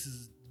 Now this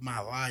is my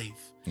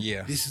life.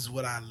 Yeah. This is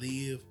what I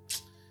live.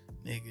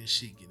 Nigga,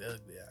 shit get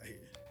ugly out here.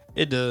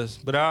 It does,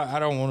 but I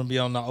don't want to be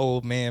on the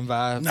old man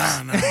vibes.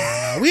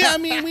 Nah. We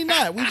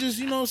not. We just,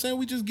 you know what I'm saying?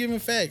 We just giving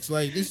facts.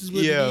 Like, this is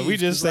what it is. We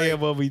just saying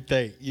what we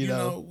think, you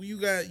know?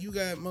 You got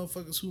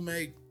motherfuckers who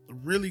make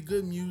really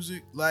good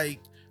music,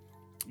 like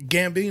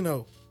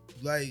Gambino.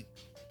 Like,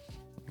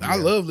 I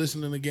love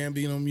listening to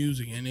Gambino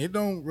music, and it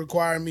don't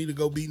require me to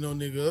go beat no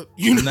nigga up.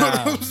 You know what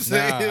I'm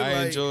saying?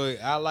 I enjoy it.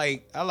 I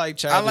like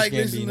Childish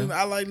Gambino.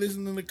 I like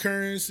listening to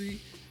Currency.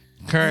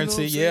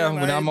 Currency, you know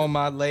when I'm on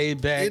my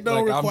laid back, it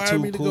don't like require I'm too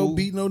me to cool. go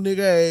beat no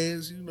nigga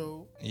ass, you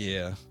know.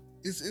 Yeah.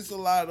 It's a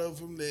lot of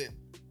them that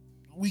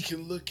we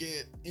can look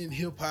at in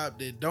hip hop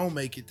that don't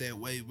make it that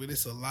way, but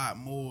it's a lot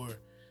more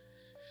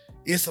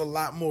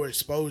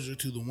exposure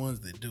to the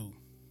ones that do.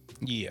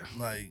 Yeah.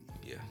 Like,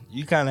 yeah.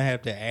 You kind of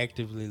have to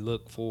actively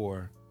look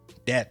for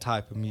that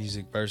type of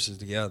music versus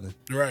the other.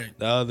 Right.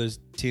 The others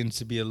tends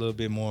to be a little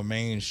bit more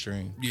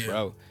mainstream. Yeah.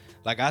 Bro.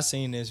 Like I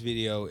seen this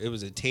video, it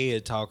was a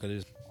TED talk of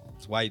this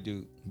white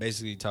dude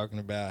basically talking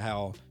about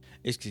how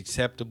it's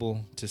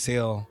acceptable to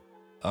sell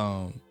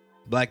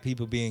black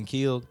people being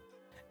killed.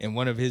 And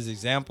one of his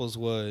examples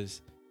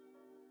was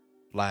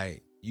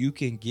like, you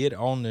can get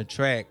on the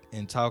track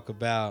and talk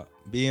about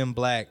being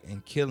black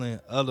and killing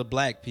other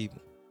black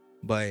people.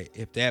 But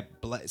if that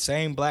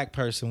same black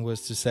person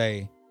was to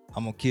say,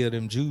 I'm gonna kill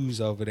them Jews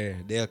over there,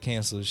 they'll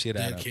cancel the shit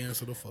out of them. They'll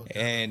cancel the fuck out.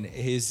 And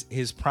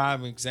his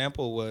prime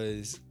example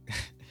was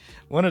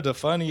one of the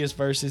funniest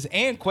verses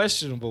and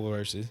questionable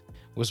verses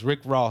was Rick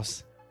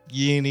Ross.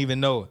 You didn't even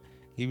know it.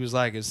 He was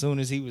like, as soon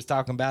as he was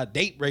talking about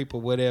date rape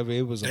or whatever,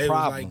 it was a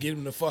problem. Was like, get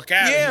him the fuck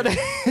out of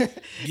here.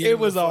 It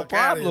was a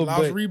problem.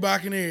 Lost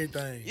Reebok and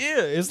everything.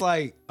 Yeah, it's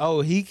like,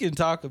 he can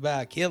talk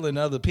about killing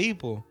other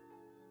people,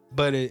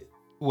 but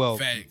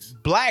facts.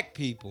 Black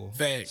people,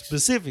 facts,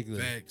 specifically,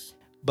 facts.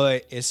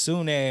 But as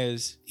soon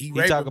as he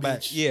talk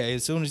about,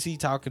 as soon as he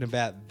talking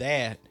about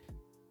that,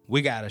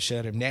 we gotta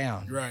shut him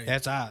down. Right.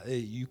 That's how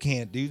you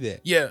can't do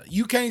that. Yeah,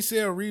 you can't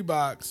sell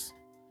Reeboks.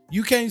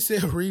 You can't sell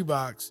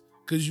Reeboks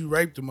because you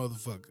raped a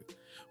motherfucker.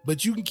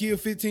 But you can kill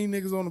 15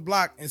 niggas on the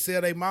block and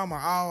sell their mama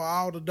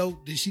all the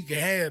dope that she can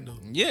handle.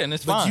 Yeah, and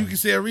it's fine. But you can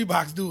sell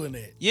Reeboks doing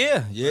that.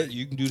 Yeah,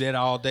 you can do that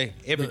all day,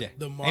 every day.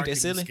 The marketing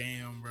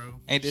scam, bro.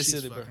 Ain't that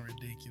silly, bro? Fucking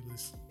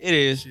ridiculous. It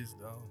is. Shit's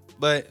dumb.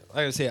 But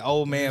like I said,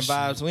 old man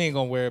vibes. We ain't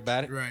gonna worry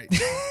about it. Right.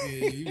 Yeah,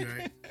 you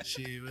right.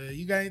 Shit, man.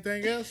 You got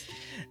anything else?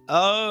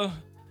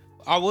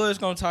 I was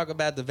gonna talk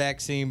about the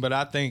vaccine, but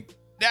I think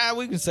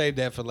we can save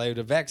that for later.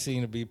 The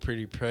vaccine will be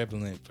pretty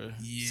prevalent for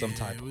some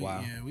type of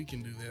while. Yeah, we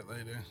can do that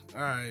later.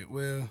 All right.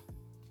 Well,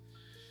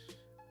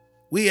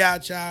 we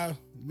out, y'all.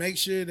 Make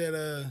sure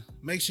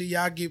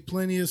y'all get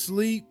plenty of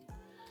sleep.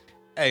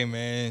 Hey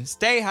man,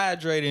 stay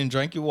hydrated and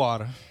drink your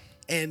water.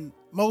 And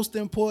most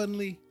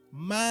importantly,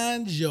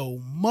 mind your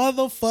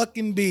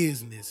motherfucking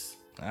business.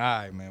 All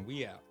right, man.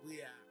 We out.